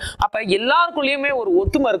இருந்தது. அப்ப எல்லாருக்குள்ளயுமே ஒரு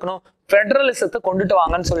ஒத்துமை இருக்கணும், ஃபெடரலிசத்தை கொண்டுட்டு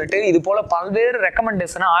வாங்கன்னு சொல்லிட்டு இது போல பல்வேறு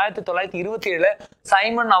ரெக்கமெண்டேஷன் 1927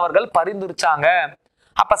 சைமன் அவர்கள் பரிந்துரைச்சாங்க.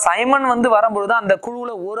 அப்ப சைமன் வந்து வரும்பொழுது அந்த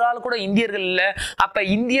குழுவுல ஒரு ஆள் கூட இந்தியர்கள் இல்ல. அப்ப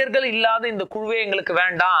இந்தியர்கள் இல்லாத இந்த குழுவே எங்களுக்கு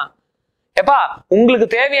வேண்டாம். எப்பா, உங்களுக்கு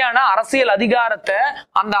தேவையான அரசியல் அதிகாரத்தை,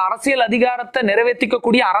 அந்த அரசியல் அதிகாரத்தை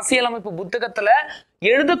நிறைவேற்றிக்கக்கூடிய அரசியலமைப்பு புத்தகத்துல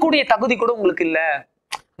எழுதக்கூடிய தகுதி கூட உங்களுக்கு இல்ல.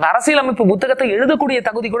 அந்த அரசியலமைப்பு புத்தகத்தை எழுதக்கூடிய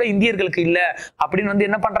தகுதி கூட இந்தியர்களுக்கு இல்ல அப்படின்னு வந்து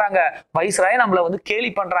என்ன பண்றாங்க, வைஸ்ராய் நம்மள வந்து கேலி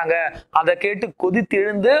பண்றாங்க. அதை கேட்டு கொதித்து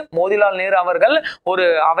எழுந்து மோதிலால் நேரு அவர்கள் ஒரு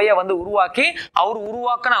அவையை வந்து உருவாக்கி, அவர்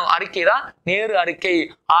உருவாக்கின அறிக்கை தான் நேரு அறிக்கை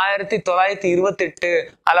 1928.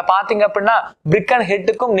 அதுல பாத்தீங்க அப்படின்னா பிரிக்கன்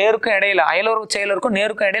ஹெட்டுக்கும் நேருக்கும் இடையில, அயலுறவு செயலருக்கும்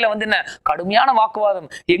நேருக்கும் இடையில வந்து என்ன கடுமையான வாக்குவாதம்.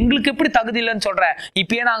 எங்களுக்கு எப்படி தகுதி இல்லைன்னு சொல்ற,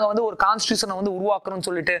 இப்பயே நாங்க வந்து ஒரு கான்ஸ்டியூஷனை வந்து உருவாக்குறோம்னு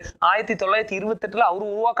சொல்லிட்டு 1928 அவரு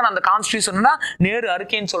உருவாக்கின அந்த கான்ஸ்டியூஷன் தான் நேரு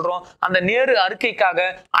அறிக்கைன்னு சொல்றோம். அந்த நேரு அறிக்கைக்காக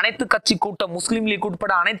அனைத்து கட்சி கூட்டம், முஸ்லீம் லீக்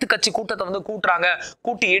உட்பட அனைத்து கட்சி கூட்டத்தை வந்து கூட்டுறாங்க.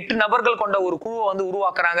 கூட்டி 8 நபர்கள் கொண்ட ஒரு குழுவை வந்து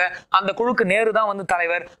உருவாக்குறாங்க. அந்த குழுக்கு நேரு தான் வந்து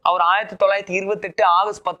தலைவர். அவர் 1928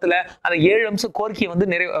 ஆகஸ்ட் 10 அந்த 7 அம்ச கோரிக்கையை வந்து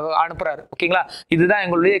அனுப்புறாரு. ஓகேங்களா? இதுதான்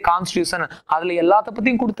எங்களுடைய கான்ஸ்டியூஷன். அதுல எல்லாத்த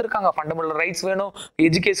பத்தியும் கொடுத்திருக்காங்க. ஃபண்டமெண்டல் ரைட்ஸ் வேணும்,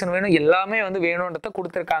 எஜுகேஷன் வேணும், எல்லாமே வந்து வேணும்ன்றத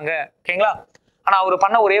கொடுத்திருக்காங்க. ஓகேங்களா? ஆனா அவர்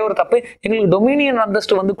பண்ண ஒரே ஒரு தப்பு, எங்களுக்கு டொமினியன்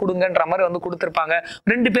அந்தஸ்து வந்து கொடுங்கன்ற மாதிரி வந்து கொடுத்திருப்பாங்க.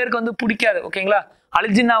 2 பேருக்கு வந்து பிடிக்காது. ஓகேங்களா?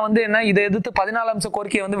 அலிஜின்னா வந்து என்ன இதை எதிர்த்து 14 அம்ச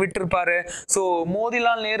கோரிக்கையை வந்து விட்டுருப்பாரு. சோ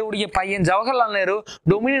மோதிலால் நேருடைய பையன் ஜவஹர்லால் நேரு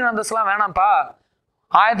டொமினியன் அந்தஸ்து எல்லாம் வேணாம்ப்பா,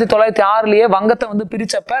 1906 வங்கத்தை வந்து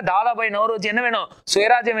பிரிச்சப்ப தாதாபாய் நௌரோஜி என்ன வேணும்,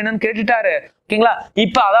 சுயராஜ்யம் வேணும்னு கேட்டுட்டாரு. ஓகேங்களா?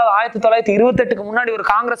 இப்ப அதாவது 1928க்கு முன்னாடி ஒரு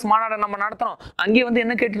காங்கிரஸ் மாநாடு நம்ம நடத்தணும். அங்கே வந்து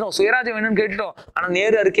என்ன கேட்டுட்டோம், சுயராஜ்யம் வேணும்னு கேட்டுட்டோம். ஆனா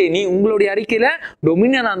நேரு அறிக்கை, நீ உங்களுடைய அறிக்கையில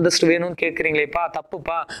டொமினியன் அந்தஸ்து வேணும்னு கேட்கறீங்களேப்பா,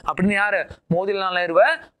 தப்புப்பா அப்படின்னு யாரு, மோதிலால் நேருவை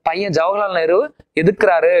பையன் ஜவஹர்லால் நேரு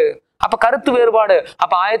எதிர்க்கிறாரு. அப்ப கருத்து வேறுபாடு.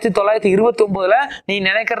 அப்ப 1929ல நீ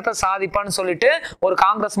நினைக்கிறத சாதிப்பான்னு சொல்லிட்டு ஒரு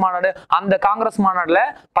காங்கிரஸ் மாநாடு, அந்த காங்கிரஸ் மாநாடுல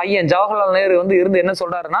பையன் ஜவஹர்லால் நேரு வந்து இருந்து என்ன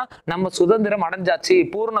சொல்றாருன்னா, நம்ம சுதந்திரம் அடைஞ்சாச்சு,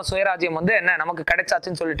 பூர்ண சுயராஜ்யம் வந்து என்ன நமக்கு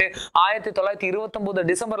கிடைச்சாச்சுன்னு சொல்லிட்டு 1929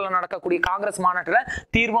 டிசம்பர்ல நடக்கக்கூடிய காங்கிரஸ் மாநாட்டுல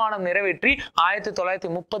தீர்மானம் நிறைவேற்றி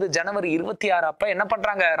 1930 ஜனவரி 26 அப்ப என்ன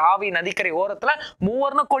பண்றாங்க, ராவி நதிக்கரை ஓரத்துல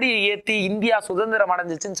மூவர்ண கொடியை ஏத்தி இந்தியா சுதந்திரம்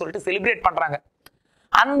அடைஞ்சிச்சுன்னு சொல்லிட்டு செலிப்ரேட் பண்றாங்க.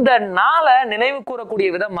 அந்த நாளை நினைவு கூறக்கூடிய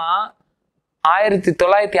விதமா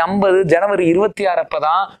 1950 ஜனவரி 26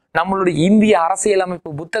 அப்பதான் நம்மளுடைய இந்திய அரசியலமைப்பு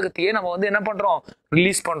புத்தகத்தையே நம்ம வந்து என்ன பண்றோம்,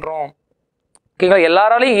 ரிலீஸ் பண்றோம். ஓகேங்களா?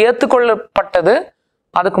 எல்லாராலையும் ஏத்துக்கொள்ளப்பட்டது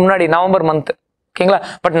அதுக்கு முன்னாடி நவம்பர் மந்த். ஓகேங்களா?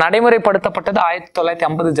 பட் நடைமுறைப்படுத்தப்பட்டது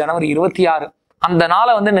 1950 ஜனவரி 26. அந்த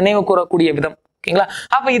நாளை வந்து நினைவு கூறக்கூடிய விதம். ஓகேங்களா?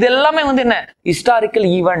 அப்ப இது எல்லாமே வந்து என்ன, ஹிஸ்டாரிக்கல்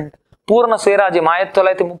ஈவெண்ட். பூரண சுயராஜ்யம்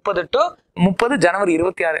 1930 to 30 ஜனவரி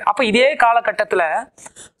 26. அப்ப இதே காலகட்டத்துல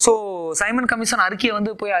சோ சைமன் கமிஷன் அறிக்கையை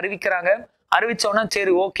வந்து போய் அறிவிக்கிறாங்க. அறிவிச்சோன்னா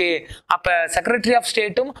சரி ஓகே, அப்ப செக்ரட்டரி ஆஃப்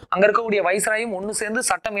ஸ்டேட்டும் அங்க இருக்கக்கூடிய வைஸ்ராயும் ஒன்னு சேர்ந்து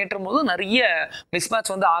சட்டம் ஏற்றும் போது நிறைய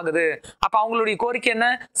மிஸ்மேட்ச் வந்து ஆகுது. அப்ப அவங்களுடைய கோரிக்கை என்ன,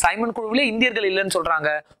 சைமன் குழுவிலே இந்தியர்கள் இல்லைன்னு சொல்றாங்க.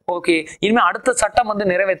 ஓகே, இனிமே அடுத்த சட்டம் வந்து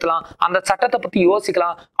நிறைவேற்றலாம், அந்த சட்டத்தை பத்தி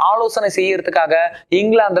யோசிக்கலாம், ஆலோசனை செய்யறதுக்காக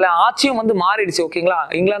இங்கிலாந்துல ஆட்சியும் வந்து மாறிடுச்சு. ஓகேங்களா?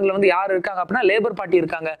 இங்கிலாந்துல வந்து யாரு இருக்காங்க அப்படின்னா லேபர் பார்ட்டி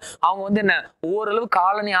இருக்காங்க. அவங்க வந்து என்ன ஓரளவு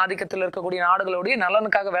காலனி ஆதிக்கத்தில் இருக்கக்கூடிய நாடுகளுடைய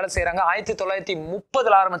நலனுக்காக வேலை செய்யறாங்க.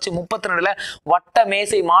 1930 ஆரம்பிச்சு 32ல வட்ட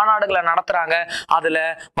மேசை மாநாடுகளை நடத்துறாங்க. அதுல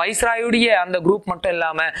வைஸ்ராயுடைய அந்த குரூப் மட்டும்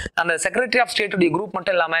இல்லாம, அந்த செக்ரட்டரி ஆஃப் ஸ்டேட் உடைய குரூப்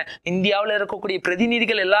மட்டும் இல்லாம, இந்தியாவில் இருக்கக்கூடிய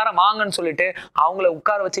பிரதிநிதிகள் எல்லாரும் வாங்கன்னு சொல்லிட்டு அவங்கள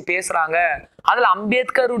உட்கார வச்சு பேசுறாங்க. அதுல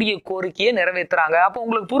அம்பேத்கருடைய கோரிக்கையை நிறைவேற்றுறாங்க. அப்ப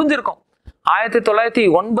உங்களுக்கு புரிஞ்சிருக்கும்,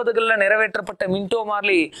 1909 நிறைவேற்றப்பட்ட மின்டோ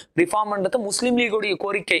மார்லி ரிஃபார்ம்ன்றது முஸ்லீம் லீகுடைய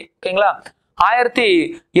கோரிக்கை. ஓகேங்களா?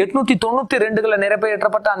 1892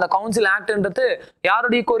 நிறைவேற்றப்பட்ட அந்த கவுன்சில் ஆக்ட்ன்றது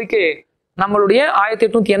யாருடைய கோரிக்கை, நம்மளுடைய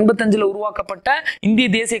 1885 உருவாக்கப்பட்ட இந்திய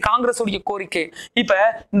தேசிய காங்கிரஸ் உடைய கோரிக்கை. இப்ப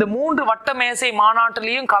இந்த 3 வட்ட மேசை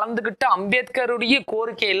மாநாட்டிலையும் கலந்துகிட்ட அம்பேத்கருடைய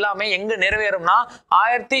கோரிக்கை எல்லாமே எங்க நிறைவேறும்னா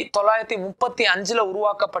 1935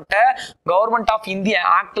 உருவாக்கப்பட்ட கவர்மெண்ட் ஆஃப் இந்தியா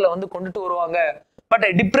ஆக்ட்ல வந்து கொண்டுட்டு வருவாங்க. பட்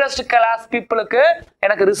டிப்ரெஸ்ட் கிளாஸ் பீப்புளுக்கு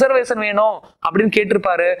எனக்கு ரிசர்வேஷன் வேணும் அப்படின்னு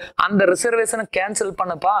கேட்டிருப்பாரு. அந்த ரிசர்வேஷனை கேன்சல்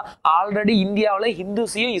பண்ணப்பா, ஆல்ரெடி இந்தியாவில்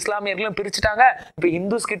ஹிந்துஸையும் இஸ்லாமியர்களையும் பிரிச்சுட்டாங்க. இப்ப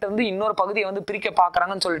ஹிந்துஸ் கிட்ட இருந்து இன்னொரு பகுதியை வந்து பிரிக்க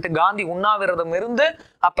பாக்குறாங்கன்னு சொல்லிட்டு காந்தி உண்ணாவிரதம் இருந்து,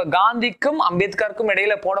 அப்ப காந்திக்கும் அம்பேத்கருக்கும்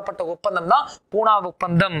இடையில போடப்பட்ட ஒப்பந்தம் தான் பூனா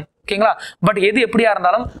ஒப்பந்தம். ஓகேங்களா? பட் எது எப்படியா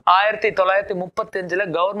இருந்தாலும் 1935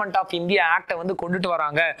 கவர்மெண்ட் ஆஃப் இந்தியா ஆக்டை வந்து கொண்டுட்டு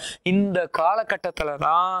வராங்க. இந்த காலகட்டத்துல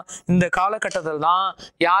தான்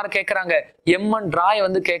யாரு கேட்கறாங்க, எம்என் ராய்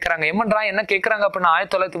வந்து கேட்கறாங்க. எம்என் ராய் என்ன கேட்கறாங்க அப்படின்னா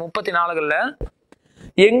 1934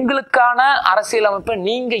 எங்களுக்கான அரசியலமைப்பை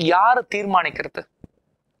நீங்க யாரு தீர்மானிக்கிறது?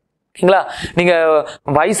 ஓகேங்களா? நீங்க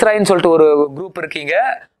வைஸ்ராய்ன்னு சொல்லிட்டு ஒரு குரூப் இருக்கீங்க,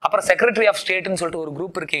 அப்புறம் செக்ரட்டரி ஆஃப் ஸ்டேட்னு சொல்லிட்டு ஒரு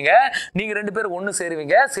குரூப் இருக்கீங்க. நீங்க 2 பேரும் ஒண்ணு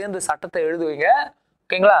சேருவீங்க, சேர்ந்து சட்டத்தை எழுதுவீங்க.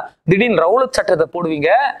 ஓகேங்களா? திடீர்னு ரவுலட் சட்டத்தை போடுவீங்க.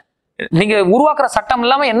 நீங்க உருவாக்குற சட்டம்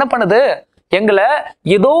இல்லாம என்ன பண்ணுது, எங்களை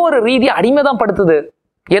ஏதோ ஒரு ரீதி அடிமைதான் படுத்துது.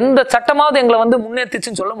 எந்த சட்டமாவது எங்களை வந்து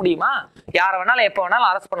முன்னேற்றிச்சுன்னு சொல்ல முடியுமா? யாரை வேணாலும் எப்ப வேணாலும்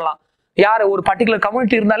அரெஸ்ட் பண்ணலாம். யாரு ஒரு பர்டிகுலர்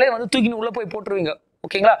கம்யூனிட்டி இருந்தாலே வந்து தூக்கின்னு உள்ள போய் போட்டுருவீங்க.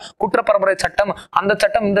 ஓகேங்களா? குற்றப்பரம்பரை சட்டம், அந்த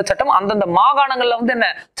சட்டம், இந்த சட்டம், அந்தந்த மாகாணங்கள்ல வந்து என்ன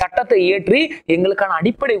சட்டத்தை ஏற்றி எங்களுக்கான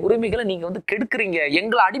அடிப்படை உரிமைகளை நீங்க வந்து கெடுக்குறீங்க,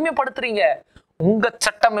 எங்களை அடிமைப்படுத்துறீங்க. உங்க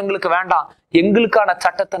சட்டம் எங்களுக்கு வேண்டாம், எங்களுக்கான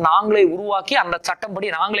சட்டத்தை நாங்களே உருவாக்கி அந்த சட்டப்படி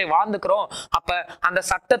நாங்களே வாழ்ந்துக்கிறோம். அப்ப அந்த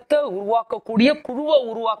சட்டத்தை உருவாக்கக்கூடிய குழுவை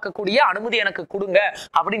உருவாக்கக்கூடிய அனுமதி எனக்கு கொடுங்க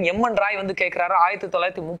அப்படின்னு எம்என் ராய் வந்து கேட்கிறாரு.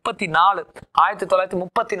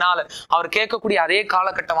 1934 அவர் கேட்கக்கூடிய அதே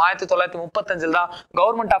காலகட்டம் 1935 தான்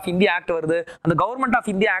கவர்மெண்ட் ஆஃப் இந்தியா ஆக்ட் வருது. அந்த கவர்மெண்ட்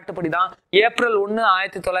ஆஃப் இந்தியா ஆக்ட் படிதான் ஏப்ரல் 1,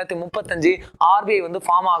 1935 ஆர்பிஐ வந்து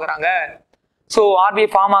ஃபார்ம் ஆகுறாங்க. சோ ஆர்பிஐ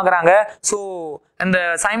ஃபார்ம் ஆகுறாங்க. சோ இந்த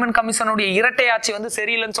சைமன் கமிஷனுடைய இரட்டை ஆட்சி வந்து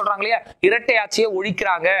சரியில்லைன்னு சொல்றாங்க இல்லையா, இரட்டை ஆட்சியை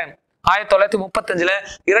ஒழிக்கிறாங்க. 1935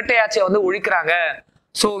 இரட்டை ஆட்சியை வந்து ஒழிக்கிறாங்க.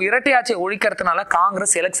 சோ இரட்டை ஆட்சியை ஒழிக்கிறதுனால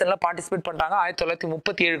காங்கிரஸ் எலெக்ஷன்ல பார்ட்டிசிபேட் பண்றாங்க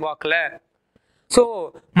 1937 வாக்குல. சோ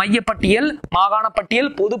மையப்பட்டியல், மாகாண பட்டியல்,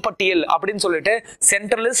 பொது பட்டியல் அப்படின்னு சொல்லிட்டு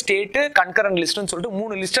சென்ட்ரல், ஸ்டேட், கன்கரண்ட் லிஸ்ட்னு சொல்லிட்டு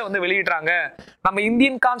 3 லிஸ்ட்டை வந்து வெளியிடுறாங்க. நம்ம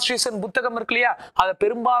இந்தியன் கான்ஸ்டிடியூஷன் புத்தகம் இருக்கு இல்லையா, அது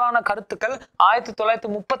பெரும்பாலான கருத்துக்கள்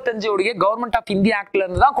 1935 கவர்மெண்ட் ஆஃப் இந்தியா ஆக்ட்ல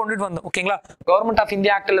இருந்து தான் கொண்டுட்டு வந்தோம். ஓகேங்களா? கவர்மெண்ட் ஆஃப்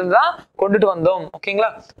இந்தியா ஆக்ட்ல இருந்து தான் கொண்டுட்டு வந்தோம். ஓகேங்களா?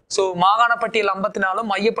 சோ மாகாண பட்டியல் 54,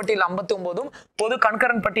 மையப்பட்டியல் 59, பொது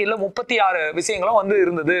கன்கரண்ட் பட்டியல்ல 36 விஷயங்களும் வந்து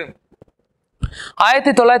இருந்தது.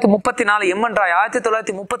 1934 MN Rai,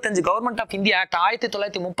 1935 government of India act,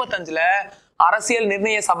 1935 அரசியல்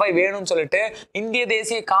நிர்ணய சபை வேணும்னு சொல்லிட்டு இந்திய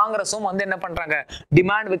தேசிய காங்கிரஸும் வந்து என்ன பண்றாங்க,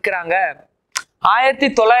 டிமாண்ட் வைக்கிறாங்க.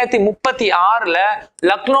 1936ல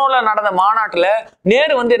லக்னோல நடந்த மாநாட்டுல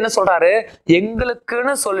நேரு வந்து என்ன சொல்றாரு,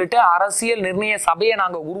 எங்களுக்குன்னு சொல்லிட்டு அரசியல் நிர்ணய சபையை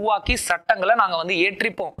நாங்க உருவாக்கி சட்டங்களை நாங்க வந்து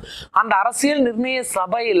ஏற்றிப்போம். அந்த அரசியல் நிர்ணய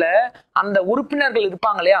சபையில அந்த உறுப்பினர்கள்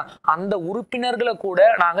இருப்பாங்க இல்லையா, அந்த உறுப்பினர்களை கூட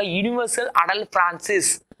நாங்க யுனிவர்சல் அடல்ட்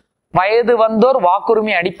பிரான்சிஸ், வயது வந்தோர்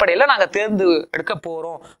வாக்குரிமை அடிப்படையில நாங்க தேர்ந்து எடுக்க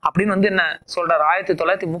போறோம் அப்படின்னு வந்து என்ன சொல்றாரு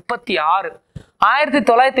 1936.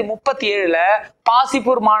 1937ல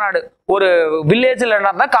பாசிப்பூர் மாநாடு, ஒரு வில்லேஜ்ல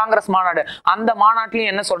நடந்த காங்கிரஸ் மாநாடு, அந்த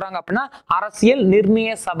மாநாட்டிலையும் என்ன சொல்றாங்க அப்படின்னா அரசியல்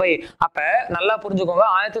நிர்ணய சபை. அப்ப நல்லா புரிஞ்சுக்கோங்க,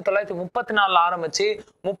 1934 ஆரம்பிச்சு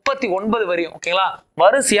 39 வரையும் ஓகேங்களா,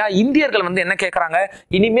 வரிசையா இந்தியர்கள் வந்து என்ன கேட்கறாங்க,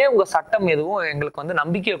 இனிமே உங்க சட்டம் எதுவும் எங்களுக்கு வந்து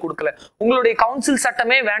நம்பிக்கையை கொடுக்கல, உங்களுடைய கவுன்சில்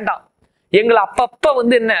சட்டமே வேண்டாம், எங்களை அப்பப்ப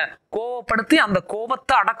வந்து என்ன கோவப்படுத்தி அந்த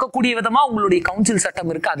கோபத்தை அடக்கக்கூடிய விதமா உங்களுடைய கவுன்சில்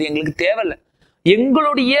சட்டம் இருக்கு, அது எங்களுக்கு தேவையில்லை,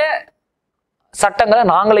 எங்களுடைய சட்டங்களை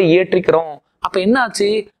நாங்களே இயற்றிக்கிறோம். அப்ப என்ன ஆச்சு,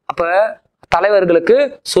 அப்ப தலைவர்களுக்கு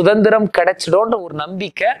சுதந்திரம் கிடைச்சிடும்ன்ற ஒரு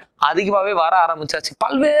நம்பிக்கை அதிகமாவே வர ஆரம்பிச்சாச்சு.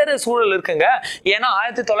 பல்வேறு சூழல் இருக்குங்க. ஏன்னா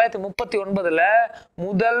 1939ல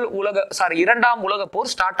இரண்டாம் உலக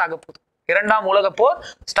போர் ஸ்டார்ட் ஆக போகுது. இரண்டாம் உலக போர்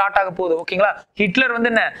ஸ்டார்ட் ஆக போகுது ஓகேங்களா. ஹிட்லர் வந்து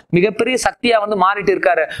என்ன மிகப்பெரிய சக்தியா வந்து மாறிட்டு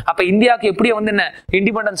இருக்காரு. அப்ப இந்தியாவுக்கு எப்படியும் வந்து என்ன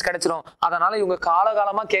இண்டிபெண்டன்ஸ் கிடைச்சிடும். அதனால இவங்க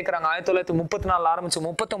காலகாலமா கேட்கறாங்க 1934 ஆரம்பிச்சு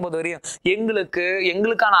 39 வரையும்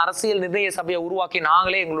எங்களுக்கான அரசியல் நிர்ணய சபையை உருவாக்கி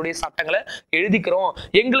நாங்களே எங்களுடைய சட்டங்களை எழுதிக்கிறோம்,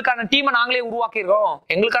 எங்களுக்கான டீமை நாங்களே உருவாக்கிக்கிறோம்,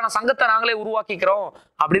 எங்களுக்கான சங்கத்தை நாங்களே உருவாக்கிக்கிறோம்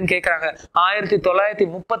அப்படின்னு கேட்கறாங்க.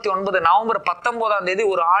 1939 நவம்பர் 19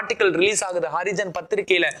 ஒரு ஆர்டிக்கல் ரிலீஸ் ஆகுது ஹரிஜன்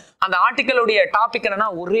பத்திரிகையில. அந்த ஆர்டிக்கலுடைய டாபிக் என்னன்னா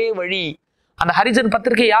ஒரே வழி. அந்த ஹரிஜன்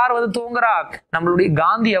பத்திரிகை யார் வந்து துவங்குறா, நம்மளுடைய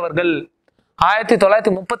காந்தி அவர்கள்.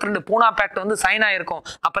 1932 பூனா பேக்ட் வந்து சைன் ஆயிருக்கும்.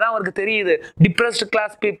 அப்பதான் அவருக்கு தெரியுது டிப்ரெஸ்ட்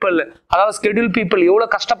கிளாஸ் பீப்புள், அதாவது ஸ்கெடியூல் பீப்புள்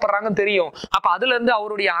எவ்வளவு கஷ்டப்படுறாங்கன்னு தெரியும். அப்ப அதுல இருந்து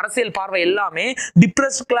அவருடைய அரசியல் பார்வை எல்லாமே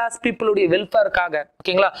டிப்ரெஸ்ட் கிளாஸ் பீப்புளுடைய வெல்ஃபேருக்காக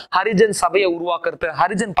ஓகேங்களா, ஹரிஜன் சபையை உருவாக்குறது,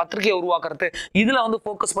 ஹரிஜன் பத்திரிகையை உருவாக்குறது, இதுல வந்து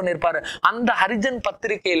போக்கஸ் பண்ணிருப்பாரு. அந்த ஹரிஜன்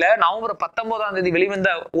பத்திரிகையில நவம்பர் 19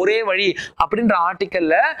 வெளிவந்த ஒரே வழி அப்படின்ற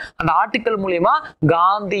ஆர்டிக்கல்ல, அந்த ஆர்டிக்கல் மூலியமா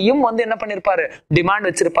காந்தியும் வந்து என்ன பண்ணிருப்பாரு, டிமாண்ட்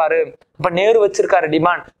வச்சிருப்பாரு. அப்ப நேரு வச்சிருக்காரு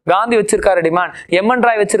டிமாண்ட், காந்தி வச்சிருக்காரு டிமாண்ட், எம்என்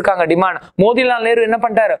ராய் வச்சிருக்காங்க டிமாண்ட், மோதிலால் நேரு என்ன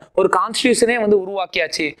பண்ணிட்டாரு, ஒரு கான்ஸ்டிடியூஷனே வந்து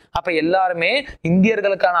உருவாக்கியாச்சு. அப்ப எல்லாருமே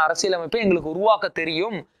இந்தியர்களுக்கான அரசியலமைப்பை எங்களுக்கு உருவாக்க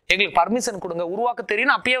தெரியும், எங்களுக்கு பர்மிஷன் கொடுங்க, உருவாக்க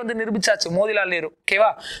தெரியும் அப்பயே வந்து நிரூபிச்சாச்சு மோதிலால் நேரு ஓகேவா.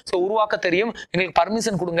 சோ உருவாக்க தெரியும், எங்களுக்கு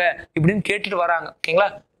பர்மிஷன் கொடுங்க இப்படின்னு கேட்டுட்டு வராங்க ஓகேங்களா,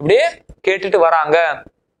 இப்படியே கேட்டுட்டு வராங்க.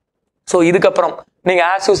 சோ இதுக்கப்புறம் நீங்க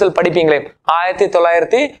ஆஸ் யூசுவல் படிப்பீங்களே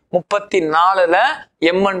 1934ல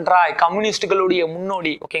எம்என் ராய் கம்யூனிஸ்டுகளுடைய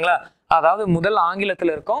முன்னோடி ஓகேங்களா, அதாவது முதல்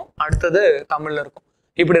ஆங்கிலத்துல இருக்கும், அடுத்தது தமிழ்ல இருக்கும்.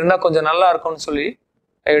 இப்படி இருந்தா கொஞ்சம் நல்லா இருக்கும்னு சொல்லி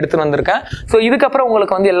எடுத்துட்டு வந்திருக்கேன். ஸோ இதுக்கப்புறம்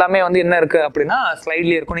உங்களுக்கு வந்து எல்லாமே வந்து என்ன இருக்கு அப்படின்னா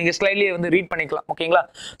ஸ்லைட்லயே இருக்கும், நீங்க ஸ்லைட்லயே வந்து ரீட் பண்ணிக்கலாம் ஓகேங்களா.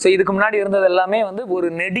 ஸோ இதுக்கு முன்னாடி இருந்தது எல்லாமே வந்து ஒரு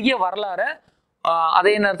நெடிய வரலாறு,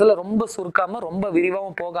 அதே நேரத்துல ரொம்ப சுருக்காம ரொம்ப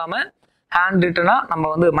விரிவாகவும் போகாம ஹேண்ட் ரிட்டனா நம்ம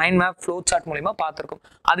வந்து மைண்ட் மேப் ஃப்ளோ சார்ட் மூலியமா பார்த்துருக்கோம்.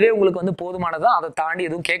 அதுவே உங்களுக்கு வந்து போதுமானதான், அதை தாண்டி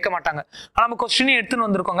எதுவும் கேட்க மாட்டாங்க. ஆனா நம்ம கொஸ்டின் எடுத்துன்னு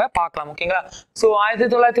வந்திருக்கோங்க, பார்க்கலாம் ஓகேங்களா. ஸோ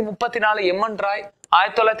 1934 எம்என் ராய்,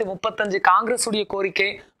 1935 காங்கிரஸ் உடைய கோரிக்கை,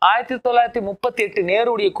 1938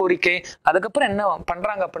 நேருடைய கோரிக்கை. அதுக்கப்புறம் என்ன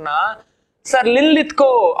பண்றாங்க அப்படின்னா சார் லின்லித்கோ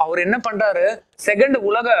அவர் என்ன பண்றாரு, செகண்ட்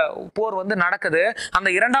உலக போர் வந்து நடக்குது, அந்த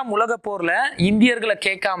இரண்டாம் உலக போர்ல இந்தியர்களை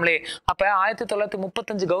கேட்காமலே, அப்ப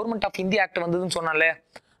 1935 கவர்மெண்ட் ஆஃப் இந்தியா ஆக்ட் வந்ததுன்னு சொன்னாலே,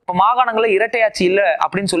 இப்ப மாகாணங்கள்ல இரட்டையாட்சி இல்ல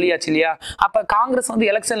அப்படின்னு சொல்லியாச்சு இல்லையா. அப்ப காங்கிரஸ் வந்து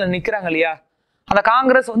எலெக்ஷன்ல நிக்கிறாங்க இல்லையா, அந்த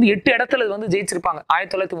காங்கிரஸ் வந்து 8 இடத்துல வந்து ஜெயிச்சிருப்பாங்க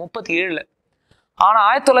 1937ல. ஆனா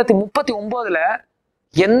 1939ல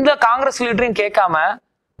எந்த காங்கிரஸ் லீடரையும் கேட்காம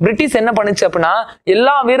பிரிட்டிஷ் என்ன பண்ணுச்சு அப்படின்னா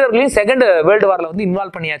எல்லா வீரர்களையும் செகண்ட் வேர்ல்டு வார்ல வந்து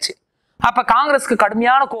இன்வால்வ் பண்ணியாச்சு. அப்ப காங்கிரஸ்க்கு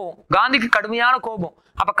கடுமையான கோபம், காந்திக்கு கடுமையான கோபம்.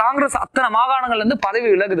 அப்ப காங்கிரஸ் அத்தனை மாகாணங்கள்ல இருந்து பதவி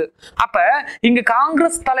விலகுது. அப்ப இங்க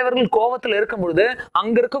காங்கிரஸ் தலைவர்கள் கோபத்துல இருக்கும் பொழுது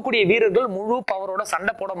அங்க இருக்கக்கூடிய வீரர்கள் முழு பவரோட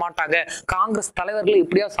சண்டை போட மாட்டாங்க, காங்கிரஸ் தலைவர்களை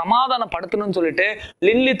இப்படியா சமாதானப்படுத்தணும்னு சொல்லிட்டு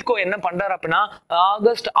லின்லித்கோ என்ன பண்றாரு அப்படின்னா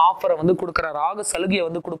ஆகஸ்ட் ஆஃபரை வந்து கொடுக்குறாரு, ஆகஸ்ட் சலுகையை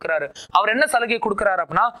வந்து கொடுக்குறாரு. அவர் என்ன சலுகை கொடுக்குறாரு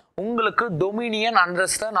அப்படின்னா உங்களுக்கு டொமினியன்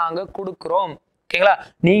அந்தஸ்தை நாங்க கொடுக்குறோம் ஓகேங்களா,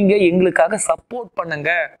 நீங்க எங்களுக்காக சப்போர்ட்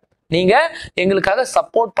பண்ணுங்க, நீங்க எங்களுக்காக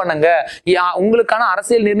சப்போர்ட் பண்ணுங்க, உங்களுக்கான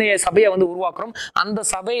அரசியல் நிர்ணய சபையை வந்து உருவாக்குறோம், அந்த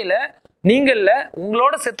சபையில நீங்க இல்ல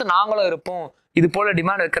உங்களோட சேர்த்து நாங்களும் இருப்போம், இது போல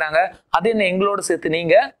டிமாண்ட் வைக்கிறாங்க. அது என்ன எங்களோட சேர்த்து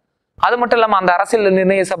நீங்க, அது மட்டும் இல்லாம அந்த அரசியல்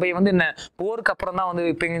நிர்ணய சபையை வந்து என்ன போருக்கு அப்புறம் தான் வந்து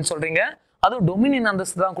வைப்பீங்கன்னு சொல்றீங்க, அதுவும் டொமினியன்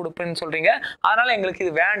அந்தஸ்து தான் கொடுப்பேன்னு சொல்றீங்க, அதனால எங்களுக்கு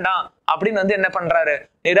இது வேண்டாம் அப்படின்னு வந்து என்ன பண்றாரு,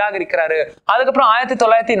 நிராகரிக்கிறாரு. அதுக்கப்புறம்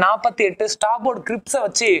 1948 ஸ்டாபோர்ட் கிரிப்ஸை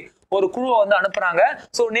வச்சு ஒரு குழுவை வந்து அனுப்புறாங்க.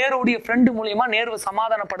 சோ நேருடைய ஃப்ரெண்டு மூலியமா நேருவை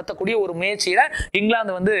சமாதானப்படுத்தக்கூடிய ஒரு முயற்சியில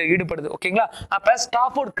இங்கிலாந்து வந்து ஈடுபடுது ஓகேங்களா. அப்ப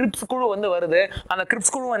ஸ்டாஃபோர்ட் கிரிப்ஸ் குழு வந்து வருது. அந்த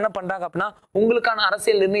கிரிப்ஸ் குழு என்ன பண்றாங்க அப்படின்னா உங்களுக்கான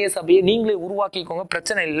அரசியல் நிர்ணய சபையை நீங்களே உருவாக்கிக்கோங்க,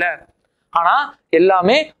 பிரச்சனை இல்லை, ஆனா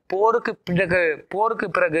எல்லாமே போருக்கு பிறகு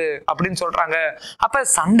அப்படின்னு சொல்றாங்க. அப்ப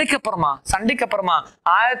சண்டைக்கு அப்புறமா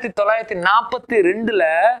 1942ல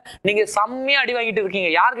நீங்க செம்மையா அடி வாங்கிட்டு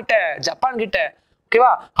இருக்கீங்க. யார்கிட்ட? ஜப்பான் கிட்ட.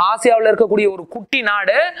 ஓகேவா? ஆசியாவில் இருக்கக்கூடிய ஒரு குட்டி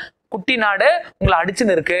நாடு உங்களை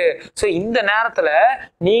அடிச்சுன்னு இருக்கு. சோ இந்த நேரத்துல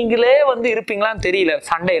நீங்களே வந்து இருப்பீங்களான்னு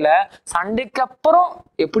தெரியல. சண்டைக்கு அப்புறம்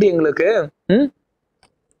எப்படி எங்களுக்கு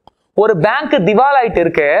ஒரு பேங்க் திவால் ஆயிட்டு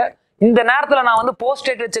இருக்கு. இந்த நேரத்துல நான் வந்து போஸ்ட்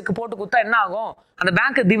டேட்டட் செக் போட்டு கொடுத்தா என்ன ஆகும்? அந்த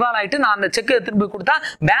பேங்க் திவால் ஆயிட்டு நான் அந்த செக் திரும்பி கொடுத்தா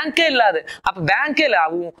பேங்கே இல்லாது. அப்ப பேங்கே இல்ல.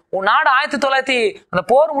 உன் நாடு 1900 அந்த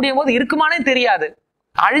போர் முடியும் போது இருக்குமானே தெரியாது.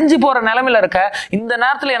 அழிஞ்சு போற நிலைமையில இருக்க இந்த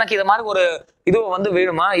நேரத்துல எனக்கு இத மாதிரி ஒரு இது வந்து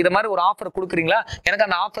வேணுமா? இத மாதிரி ஒரு ஆஃபர் கொடுக்குறீங்களா? எனக்கு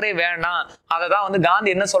அந்த ஆஃபரே வேணாம். அததான் வந்து காந்தி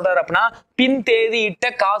என்ன சொல்றாரு அப்படின்னா, பின் தேதி இட்ட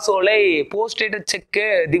காசோலை போஸ்டேட்டட் செக்கு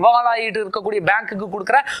திவாலாயிட்டு இருக்கக்கூடிய பேங்க்குக்கு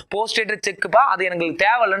கொடுக்குற போஸ்டேட்டட் செக்குப்பா, அது எங்களுக்கு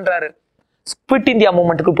தேவையில்லைன்றாரு. ஸ்பிட் இந்தியா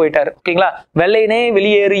மூவ்மெண்ட்டுக்கு போயிட்டாரு. ஓகேங்களா? வெள்ளையனே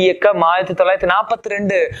வெளியேறு இயக்கம்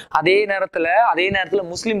 1942. அதே நேரத்துல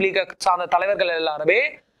முஸ்லீம் லீக் சார்ந்த தலைவர்கள் எல்லாருமே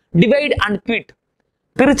டிவைட் அண்ட் குவிட்,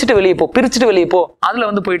 பிரிச்சுட்டு வெளியே போ அதுல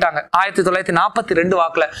வந்து போயிட்டாங்க 1942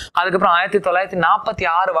 வாக்குல. அதுக்கப்புறம்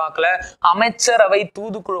 1946 வாக்குல அமைச்சரவை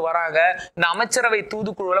தூதுக்குழு வராங்க. இந்த அமைச்சரவை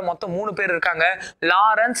தூதுக்குழுல மொத்தம் 3 பேர் இருக்காங்க.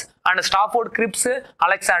 Lawrence and Stafford grips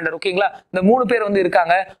Alexander. ஓகேங்களா? இந்த 3 பேர் வந்து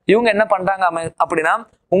இருக்காங்க. இவங்க என்ன பண்றாங்க அப்படின்னா,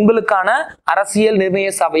 உங்களுக்கான அரசியல் நிர்ணய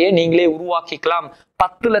சபையை நீங்களே உருவாக்கிக்கலாம்.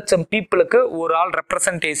 10 லட்சம் பீப்புளுக்கு ஒரு ஆள்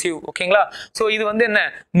ரெப்ரசன்டேட்டிவ். ஓகேங்களா? சோ இது வந்து என்ன,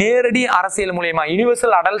 நேரடி அரசியல் மூலியமா,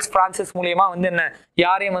 யூனிவர்சல் அடல்ட்ஸ் பிரான்சஸ் மூலியமா வந்து என்ன,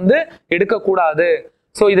 யாரையும் வந்து எடுக்க கூடாது.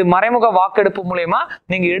 சோ இது மறைமுக வாக்கெடுப்பு மூலயமா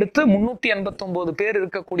நீங்க எடுத்து 389 பேர்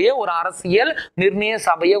இருக்கக்கூடிய ஒரு அரசியல் நிர்ணய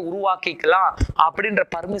சபையை உருவாக்கிக்கலாம் அப்படின்ற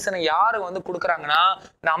பர்மிஷனை யாரு வந்து கொடுக்குறாங்கன்னா,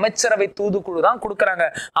 இந்த அமைச்சரவை தூதுக்குழு தான் கொடுக்குறாங்க.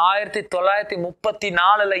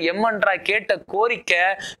 1934ல எம்என்ரா கேட்ட கோரிக்கை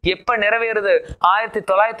எப்ப நிறைவேறுது?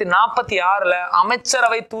 1946ல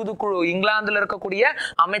அமைச்சரவை தூதுக்குழு, இங்கிலாந்துல இருக்கக்கூடிய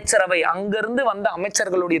அமைச்சரவை, அங்கிருந்து வந்த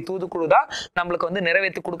அமைச்சர்களுடைய தூதுக்குழு தான் நம்மளுக்கு வந்து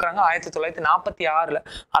நிறைவேற்றி கொடுக்குறாங்க 1946ல.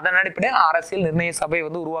 அதன் அடிப்படையில் அரசியல் நிர்ணய சபை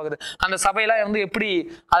வந்து உருவாகுது. அந்த சபையில வந்து எப்படி,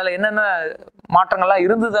 அதுல என்னென்ன மாற்றங்கள்லாம்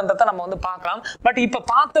இருந்ததுன்றத நம்ம வந்து பார்க்கலாம். பட் இப்ப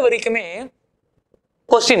பார்த்த வரைக்குமே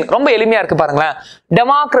கொஸ்டின் ரொம்ப எளிமையா இருக்கு பாருங்களேன்.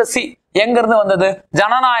 டெமோக்ரசி எங்க இருந்து வந்தது?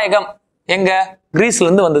 ஜனநாயகம் எங்க? கிரீஸ்ல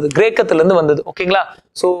இருந்து வந்தது, கிரேக்கத்துல இருந்து வந்தது. ஓகேங்களா?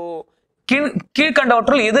 சோ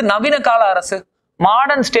கீழ்கண்டவற்றுள் இது நவீன கால அரசு.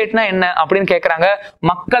 மாடர்ன் ஸ்டேட்னா என்ன அப்படின்னு கேக்குறாங்க.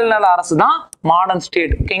 மக்கள் நல அரசு தான் மாடர்ன்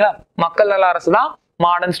ஸ்டேட். ஓகேங்களா? மக்கள் நல அரசு தான்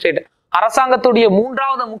மாடர்ன் ஸ்டேட். அரசாங்கத்துடைய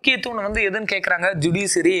 3வது முக்கிய தூண் வந்து எதுன்னு கேக்குறாங்க?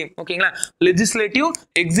 ஜுடிஷியரி. ஓகேங்களா? லெஜிஸ்லேட்டிவ்,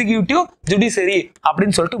 எக்ஸிகியூட்டிவ், ஜுடிஷியரி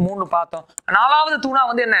அப்படின்னு சொல்லிட்டு 3 பார்த்தோம். 4வது தூணா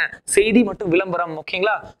வந்து என்ன? செய்தி மற்றும் விளம்பரம்.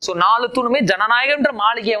 ஓகேங்களா? சோ 4 தூணுமே ஜனநாயகம்ன்ற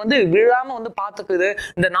மாளிகையை வந்து விழாம வந்து பாத்துக்குது.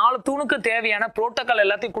 இந்த 4 தூணுக்கு தேவையான புரோட்டோகால்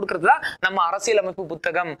எல்லாத்தையும் கொடுக்கறது தான் நம்ம அரசியலமைப்பு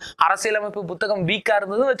புத்தகம். அரசியலமைப்பு புத்தகம் வீக்கா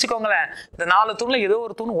இருந்ததுன்னு வச்சுக்கோங்களேன், இந்த 4 தூண்ல ஏதோ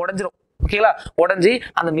ஒரு தூண் உடைஞ்சிரும். ஓகேங்களா? உடஞ்சி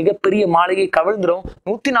அந்த மிகப்பெரிய மாளிகை கவிழ்ந்துரும்.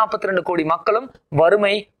 142 கோடி மக்களும்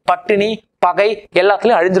வறுமை, பட்டினி, பகை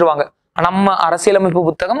எல்லாத்துலயும் அழிஞ்சிருவாங்க. நம்ம அரசியலமைப்பு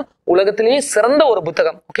புத்தகம் உலகத்திலேயே சிறந்த ஒரு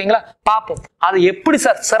புத்தகம். ஓகேங்களா? பார்ப்போம் அது எப்படி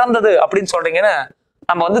சார் சிறந்தது அப்படின்னு சொல்றீங்கன்னு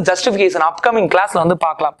நம்ம வந்து ஜஸ்டிபிகேஷன் அப்கமிங் கிளாஸ்ல வந்து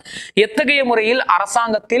பார்க்கலாம். எத்தகைய முறையில்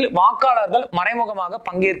அரசாங்கத்தில் வாக்காளர்கள் மறைமுகமாக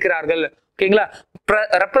பங்கேற்கிறார்கள்? ஓகேங்களா?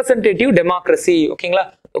 Representative democracy. ஓகேங்களா?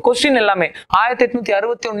 கொஸ்டின் எல்லாமே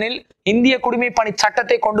 1861 இந்திய குடிமை பணி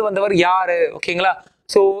சட்டத்தை கொண்டு வந்தவர் யாரு? ஓகேங்களா?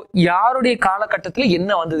 சோ யாருடைய காலகட்டத்துல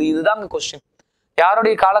என்ன வந்தது? இதுதாங்க கொஸ்டின்.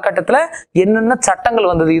 யாருடைய காலகட்டத்துல என்னென்ன சட்டங்கள்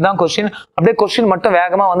வந்தது? இதுதான் கொஸ்டின். அப்படியே கொஸ்டின் மட்டும்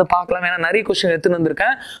வேகமா வந்து பார்க்கலாம், ஏன்னா நிறைய கொஸ்டின் எடுத்துன்னு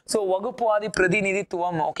வந்திருக்கேன். சோ வகுப்புவாதி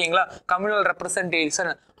பிரதிநிதித்துவம். ஓகேங்களா? Communal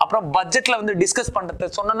representation. அப்புறம் பட்ஜெட்ல வந்து டிஸ்கஸ் பண்றது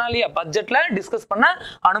சொன்னா இல்லையா, பட்ஜெட்ல டிஸ்கஸ் பண்ண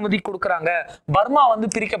அனுமதி கொடுக்குறாங்க. பர்மா வந்து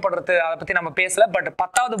பிரிக்கப்படுறது, அதை பத்தி நம்ம பேசல, பட்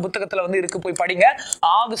 10வது புத்தகத்துல வந்து இருக்கு, போய் படிங்க.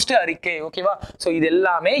 ஆகஸ்ட் அறிக்கை. ஓகேவா? சோ இது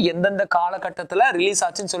எல்லாமே எந்தெந்த காலகட்டத்துல ரிலீஸ்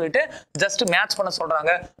ஆச்சுன்னு சொல்லிட்டு ஜஸ்ட் மேட்ச் பண்ண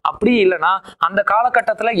சொல்றாங்க. அப்படி இல்லைன்னா அந்த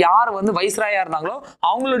காலகட்டத்துல யார் வந்து வைஸ்ராயா இருந்தாங்களோ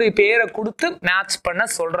அவங்களுடைய பேரை கொடுத்து மேட்ச் பண்ண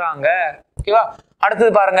சொல்றாங்க. ஓகேவா?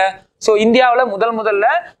 அடுத்தது பாருங்க. சோ இந்தியாவில முதல்ல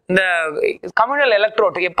இந்த கம்யூனல்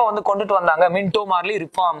எலக்ட்ரோட் எப்ப வந்து கொண்டுட்டு வந்தாங்க? Minto Marley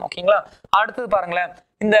reform. ஓகேங்களா? அடுத்தது பாருங்களேன்,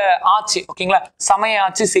 இந்த ஆட்சி. ஓகேங்களா? சமய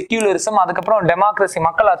ஆட்சி, செக்யூலரிசம், அதுக்கப்புறம் டெமோக்ரசி,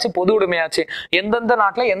 மக்கள் ஆட்சி, பொது உடைமை ஆட்சி, எந்தெந்த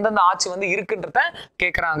நாட்டுல எந்தெந்த ஆட்சி வந்து இருக்குன்றத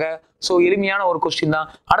கேக்குறாங்க. சோ எளிமையான ஒரு கொஸ்டின் தான்.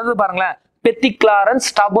 அடுத்தது பாருங்களேன், பெத்தி கிளாரன்ஸ்,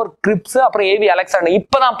 ஸ்டாபோர் கிரிப்ஸ், அப்புறம் ஏவி அலெக்சாண்டர்.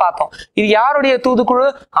 இப்பதான் பார்த்தோம். இது யாருடைய தூதுக்குழு?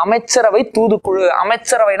 அமைச்சரவை தூதுக்குழு.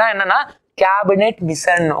 அமைச்சரவைனா என்னன்னா கேபினெட்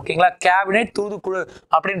மிஷன். ஓகேங்களா? கேபினெட் தூதுக்குழு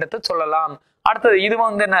அப்படின்றத சொல்லலாம். அடுத்தது இது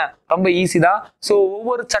வந்து என்ன ரொம்ப ஈஸி தான். ஸோ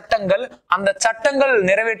ஒவ்வொரு சட்டங்கள் அந்த சட்டங்கள்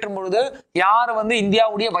நிறைவேற்றும் பொழுது யார் வந்து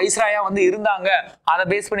இந்தியாவுடைய வைஸ்ராயா வந்து இருந்தாங்க அதை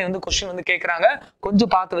பேஸ் பண்ணி வந்து கொஸ்டின் வந்து கேட்கறாங்க.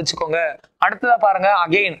 கொஞ்சம் பார்த்து வச்சுக்கோங்க. அடுத்ததா பாருங்க,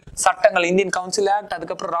 அகைன் சட்டங்கள் இந்தியன் கவுன்சில் ஆக்ட்,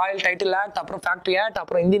 அதுக்கப்புறம் ராயல் டைட்டில் ஆக்ட், அப்புறம் ஃபேக்டரி ஆக்ட்,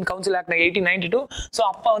 அப்புறம் இந்தியன் கவுன்சில் ஆக்ட் 1892. ஸோ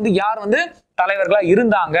அப்ப வந்து யார் வந்து தலைவர்களா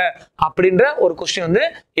இருந்தாங்க அப்படின்ற ஒரு கொஸ்டின் வந்து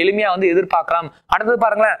எளிமையா வந்து எதிர்பார்க்கலாம். அடுத்தது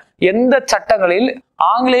பாருங்களேன், எந்த சட்டங்களில்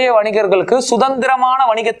ஆங்கிலேய வணிகர்களுக்கு சுதந்திரமான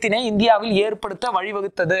வணிகத்தினை இந்தியாவில் ஏற்படுத்த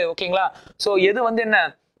வழிவகுத்தது? ஓகேங்களா. சோ எது வந்து என்ன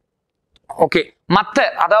ஓகே மத்த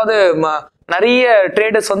அதாவது நிறைய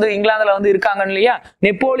ட்ரேடர்ஸ் வந்து இங்கிலாந்துல வந்து இருக்காங்க இல்லையா,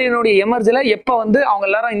 நெப்போலியனுடைய எமர்ஜில எப்ப வந்து அவங்க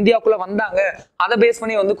எல்லாரும் இந்தியாவுக்குள்ள வந்தாங்க அதை பேஸ்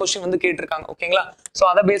பண்ணி வந்து கொஸ்டின் வந்து கேட்டிருக்காங்க. ஓகேங்களா. சோ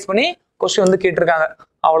அதை பேஸ் பண்ணி கொஸ்டின் வந்து கேட்டிருக்காங்க.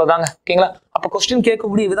 அவ்வளவுதாங்க. ஓகேங்களா. அப்ப கொஸ்டின்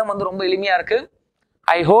கேட்கக்கூடிய விதம் வந்து ரொம்ப எளிமையா இருக்கு.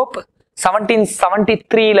 ஐ ஹோப்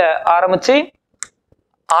 1773ல ஆரம்பிச்சு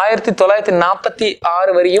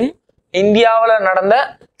 1946 வரையும் இந்தியாவில் நடந்த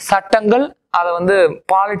சட்டங்கள் அதை வந்து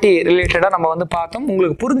பாலிட்டி ரிலேட்டடா நம்ம வந்து பார்த்தோம்.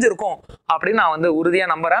 உங்களுக்கு புரிஞ்சிருக்கும் அப்படின்னு நான் வந்து உறுதியா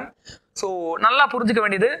நம்புறேன். ஸோ நல்லா புரிஞ்சுக்க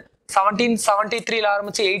வேண்டியது 1773ல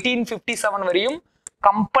ஆரம்பிச்சு 1857 வரையும்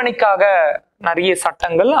கம்பெனிக்காக நிறைய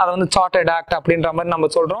சட்டங்கள், அதை வந்து சார்ட்டர்ட் ஆக்ட் அப்படின்ற மாதிரி நம்ம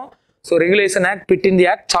சொல்றோம். So regulation act, fit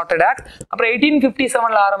India act, chartered act. அப்புறம்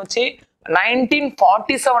 1857ல ஆரம்பிச்சு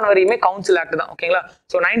 1947 வரையுமே கவுன்சில் ஆக்ட் தான். ஓகேங்களா.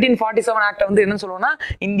 ஸோ 1947 ஆக்ட் வந்து என்ன சொல்லுவோம்னா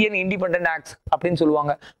இந்தியன் இண்டிபெண்டன்ட் ஆக்ட் அப்படின்னு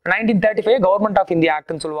சொல்லுவாங்க. 1935 கவர்மெண்ட் ஆஃப் இந்தியா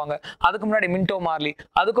ஆக்ட்னு சொல்லுவாங்க. அதுக்கு முன்னாடி மின்டோ மார்லி,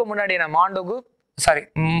 அதுக்கு முன்னாடி என்ன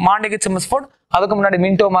மாண்டேகு செம்மஸ்ஃபோர்ட், அதுக்கு முன்னாடி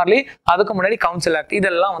மின்டோ மார்லி, அதுக்கு முன்னாடி கவுன்சில் ஆக்ட்,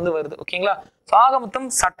 இதெல்லாம் வந்து வருது. ஓகேங்களா. ஸோ ஆக மொத்தம்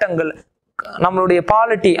சட்டங்கள் நம்மளுடைய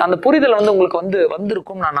பாலிட்டி அந்த புரிதல் வந்து உங்களுக்கு வந்து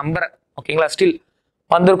வந்திருக்கும் நான் நம்புறேன். ஓகேங்களா. ஸ்டில்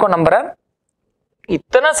வந்திருக்கும் நம்புறேன்.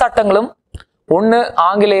 இத்தனை சட்டங்களும் ஒண்ணு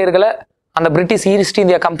ஆங்கிலேயர்களை அந்த பிரிட்டிஷ் ஈஸ்ட்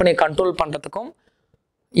இந்தியா கம்பெனியை கண்ட்ரோல் பண்றதுக்கும்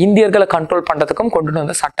இந்தியர்களை கண்ட்ரோல் பண்றதுக்கும் கொண்டு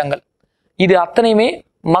வந்த சட்டங்கள். இது அத்தனையுமே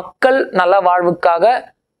மக்கள் நல வாழ்வுக்காக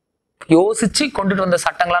யோசிச்சு கொண்டுட்டு வந்த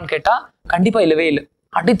சட்டங்களான்னு கேட்டா கண்டிப்பா இல்லவே இல்லை.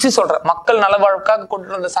 அடிச்சு சொல்றேன், மக்கள் நல வாழ்வுக்காக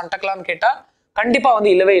கொண்டுட்டு வந்த சட்டங்களான்னு கேட்டா கண்டிப்பா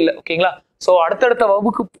வந்து இல்லவே இல்லை. ஓகேங்களா. சோ அடுத்தடுத்த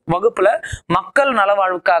வகுப்புல மக்கள் நல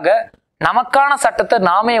வாழ்வுக்காக நமக்கான சட்டத்தை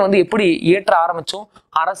நாமே வந்து எப்படி இயற்ற ஆரம்பிச்சோம்,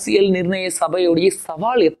 அரசியல் நிர்ணய சபையுடைய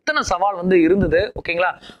சவால் எத்தனை சவால் வந்து இருந்தது.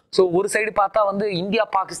 ஓகேங்களா. ஸோ ஒரு சைடு பார்த்தா வந்து இந்தியா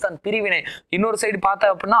பாகிஸ்தான் பிரிவினை, இன்னொரு சைடு பார்த்தா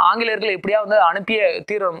அப்படின்னா ஆங்கிலேயர்கள் எப்படியா வந்து அனுப்பிய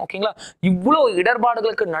தீர்வு. ஓகேங்களா. இவ்வளவு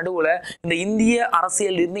இடர்பாடுகளுக்கு நடுவுல இந்த இந்திய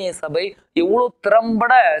அரசியல் நிர்ணய சபை எவ்வளவு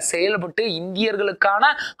திறம்பட செயல்பட்டு இந்தியர்களுக்கான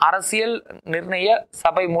அரசியல் நிர்ணய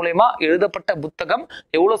சபை மூலமா எழுதப்பட்ட புத்தகம்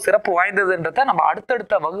எவ்வளவு சிறப்பு வாய்ந்ததுன்றத நம்ம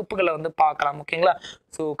அடுத்தடுத்த வகுப்புகளை வந்து பார்க்கலாம். ஓகேங்களா.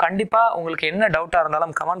 ஸோ கண்டிப்பா உங்களுக்கு என்ன டவுட்டா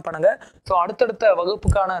இருந்தாலும் கமெண்ட் பண்ணுங்க. ஸோ அடுத்தடுத்த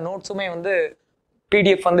வகுப்புக்கான நோட்ஸுமே வந்து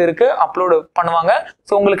PDF வந்து இருக்கு, அப்லோடு பண்ணுவாங்க.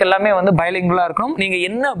 ஸோ உங்களுக்கு எல்லாமே வந்து பைலிங்குவலா இருக்கணும். நீங்க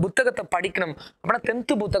என்ன புத்தகத்தை படிக்கணும் அப்படின்னா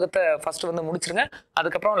 10th புத்தகத்தை ஃபர்ஸ்ட் வந்து முடிச்சிருங்க.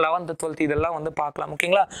 அதுக்கப்புறம் 11th 12th இதெல்லாம் வந்து பார்க்கலாம்.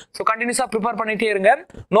 ஓகேங்களா. ஸோ கண்டினியூஸா ப்ரிப்பேர் பண்ணிட்டே இருங்க.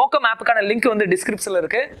 நோக்கம் ஆப்புக்கான லிங்க் வந்து டிஸ்கிரிப்ஷன்ல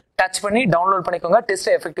இருக்கு, டச் பண்ணி டவுன்லோட் பண்ணிக்கோங்க.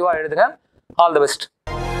 டெஸ்ட் எஃபெக்டிவா எழுதுங்க. All the best.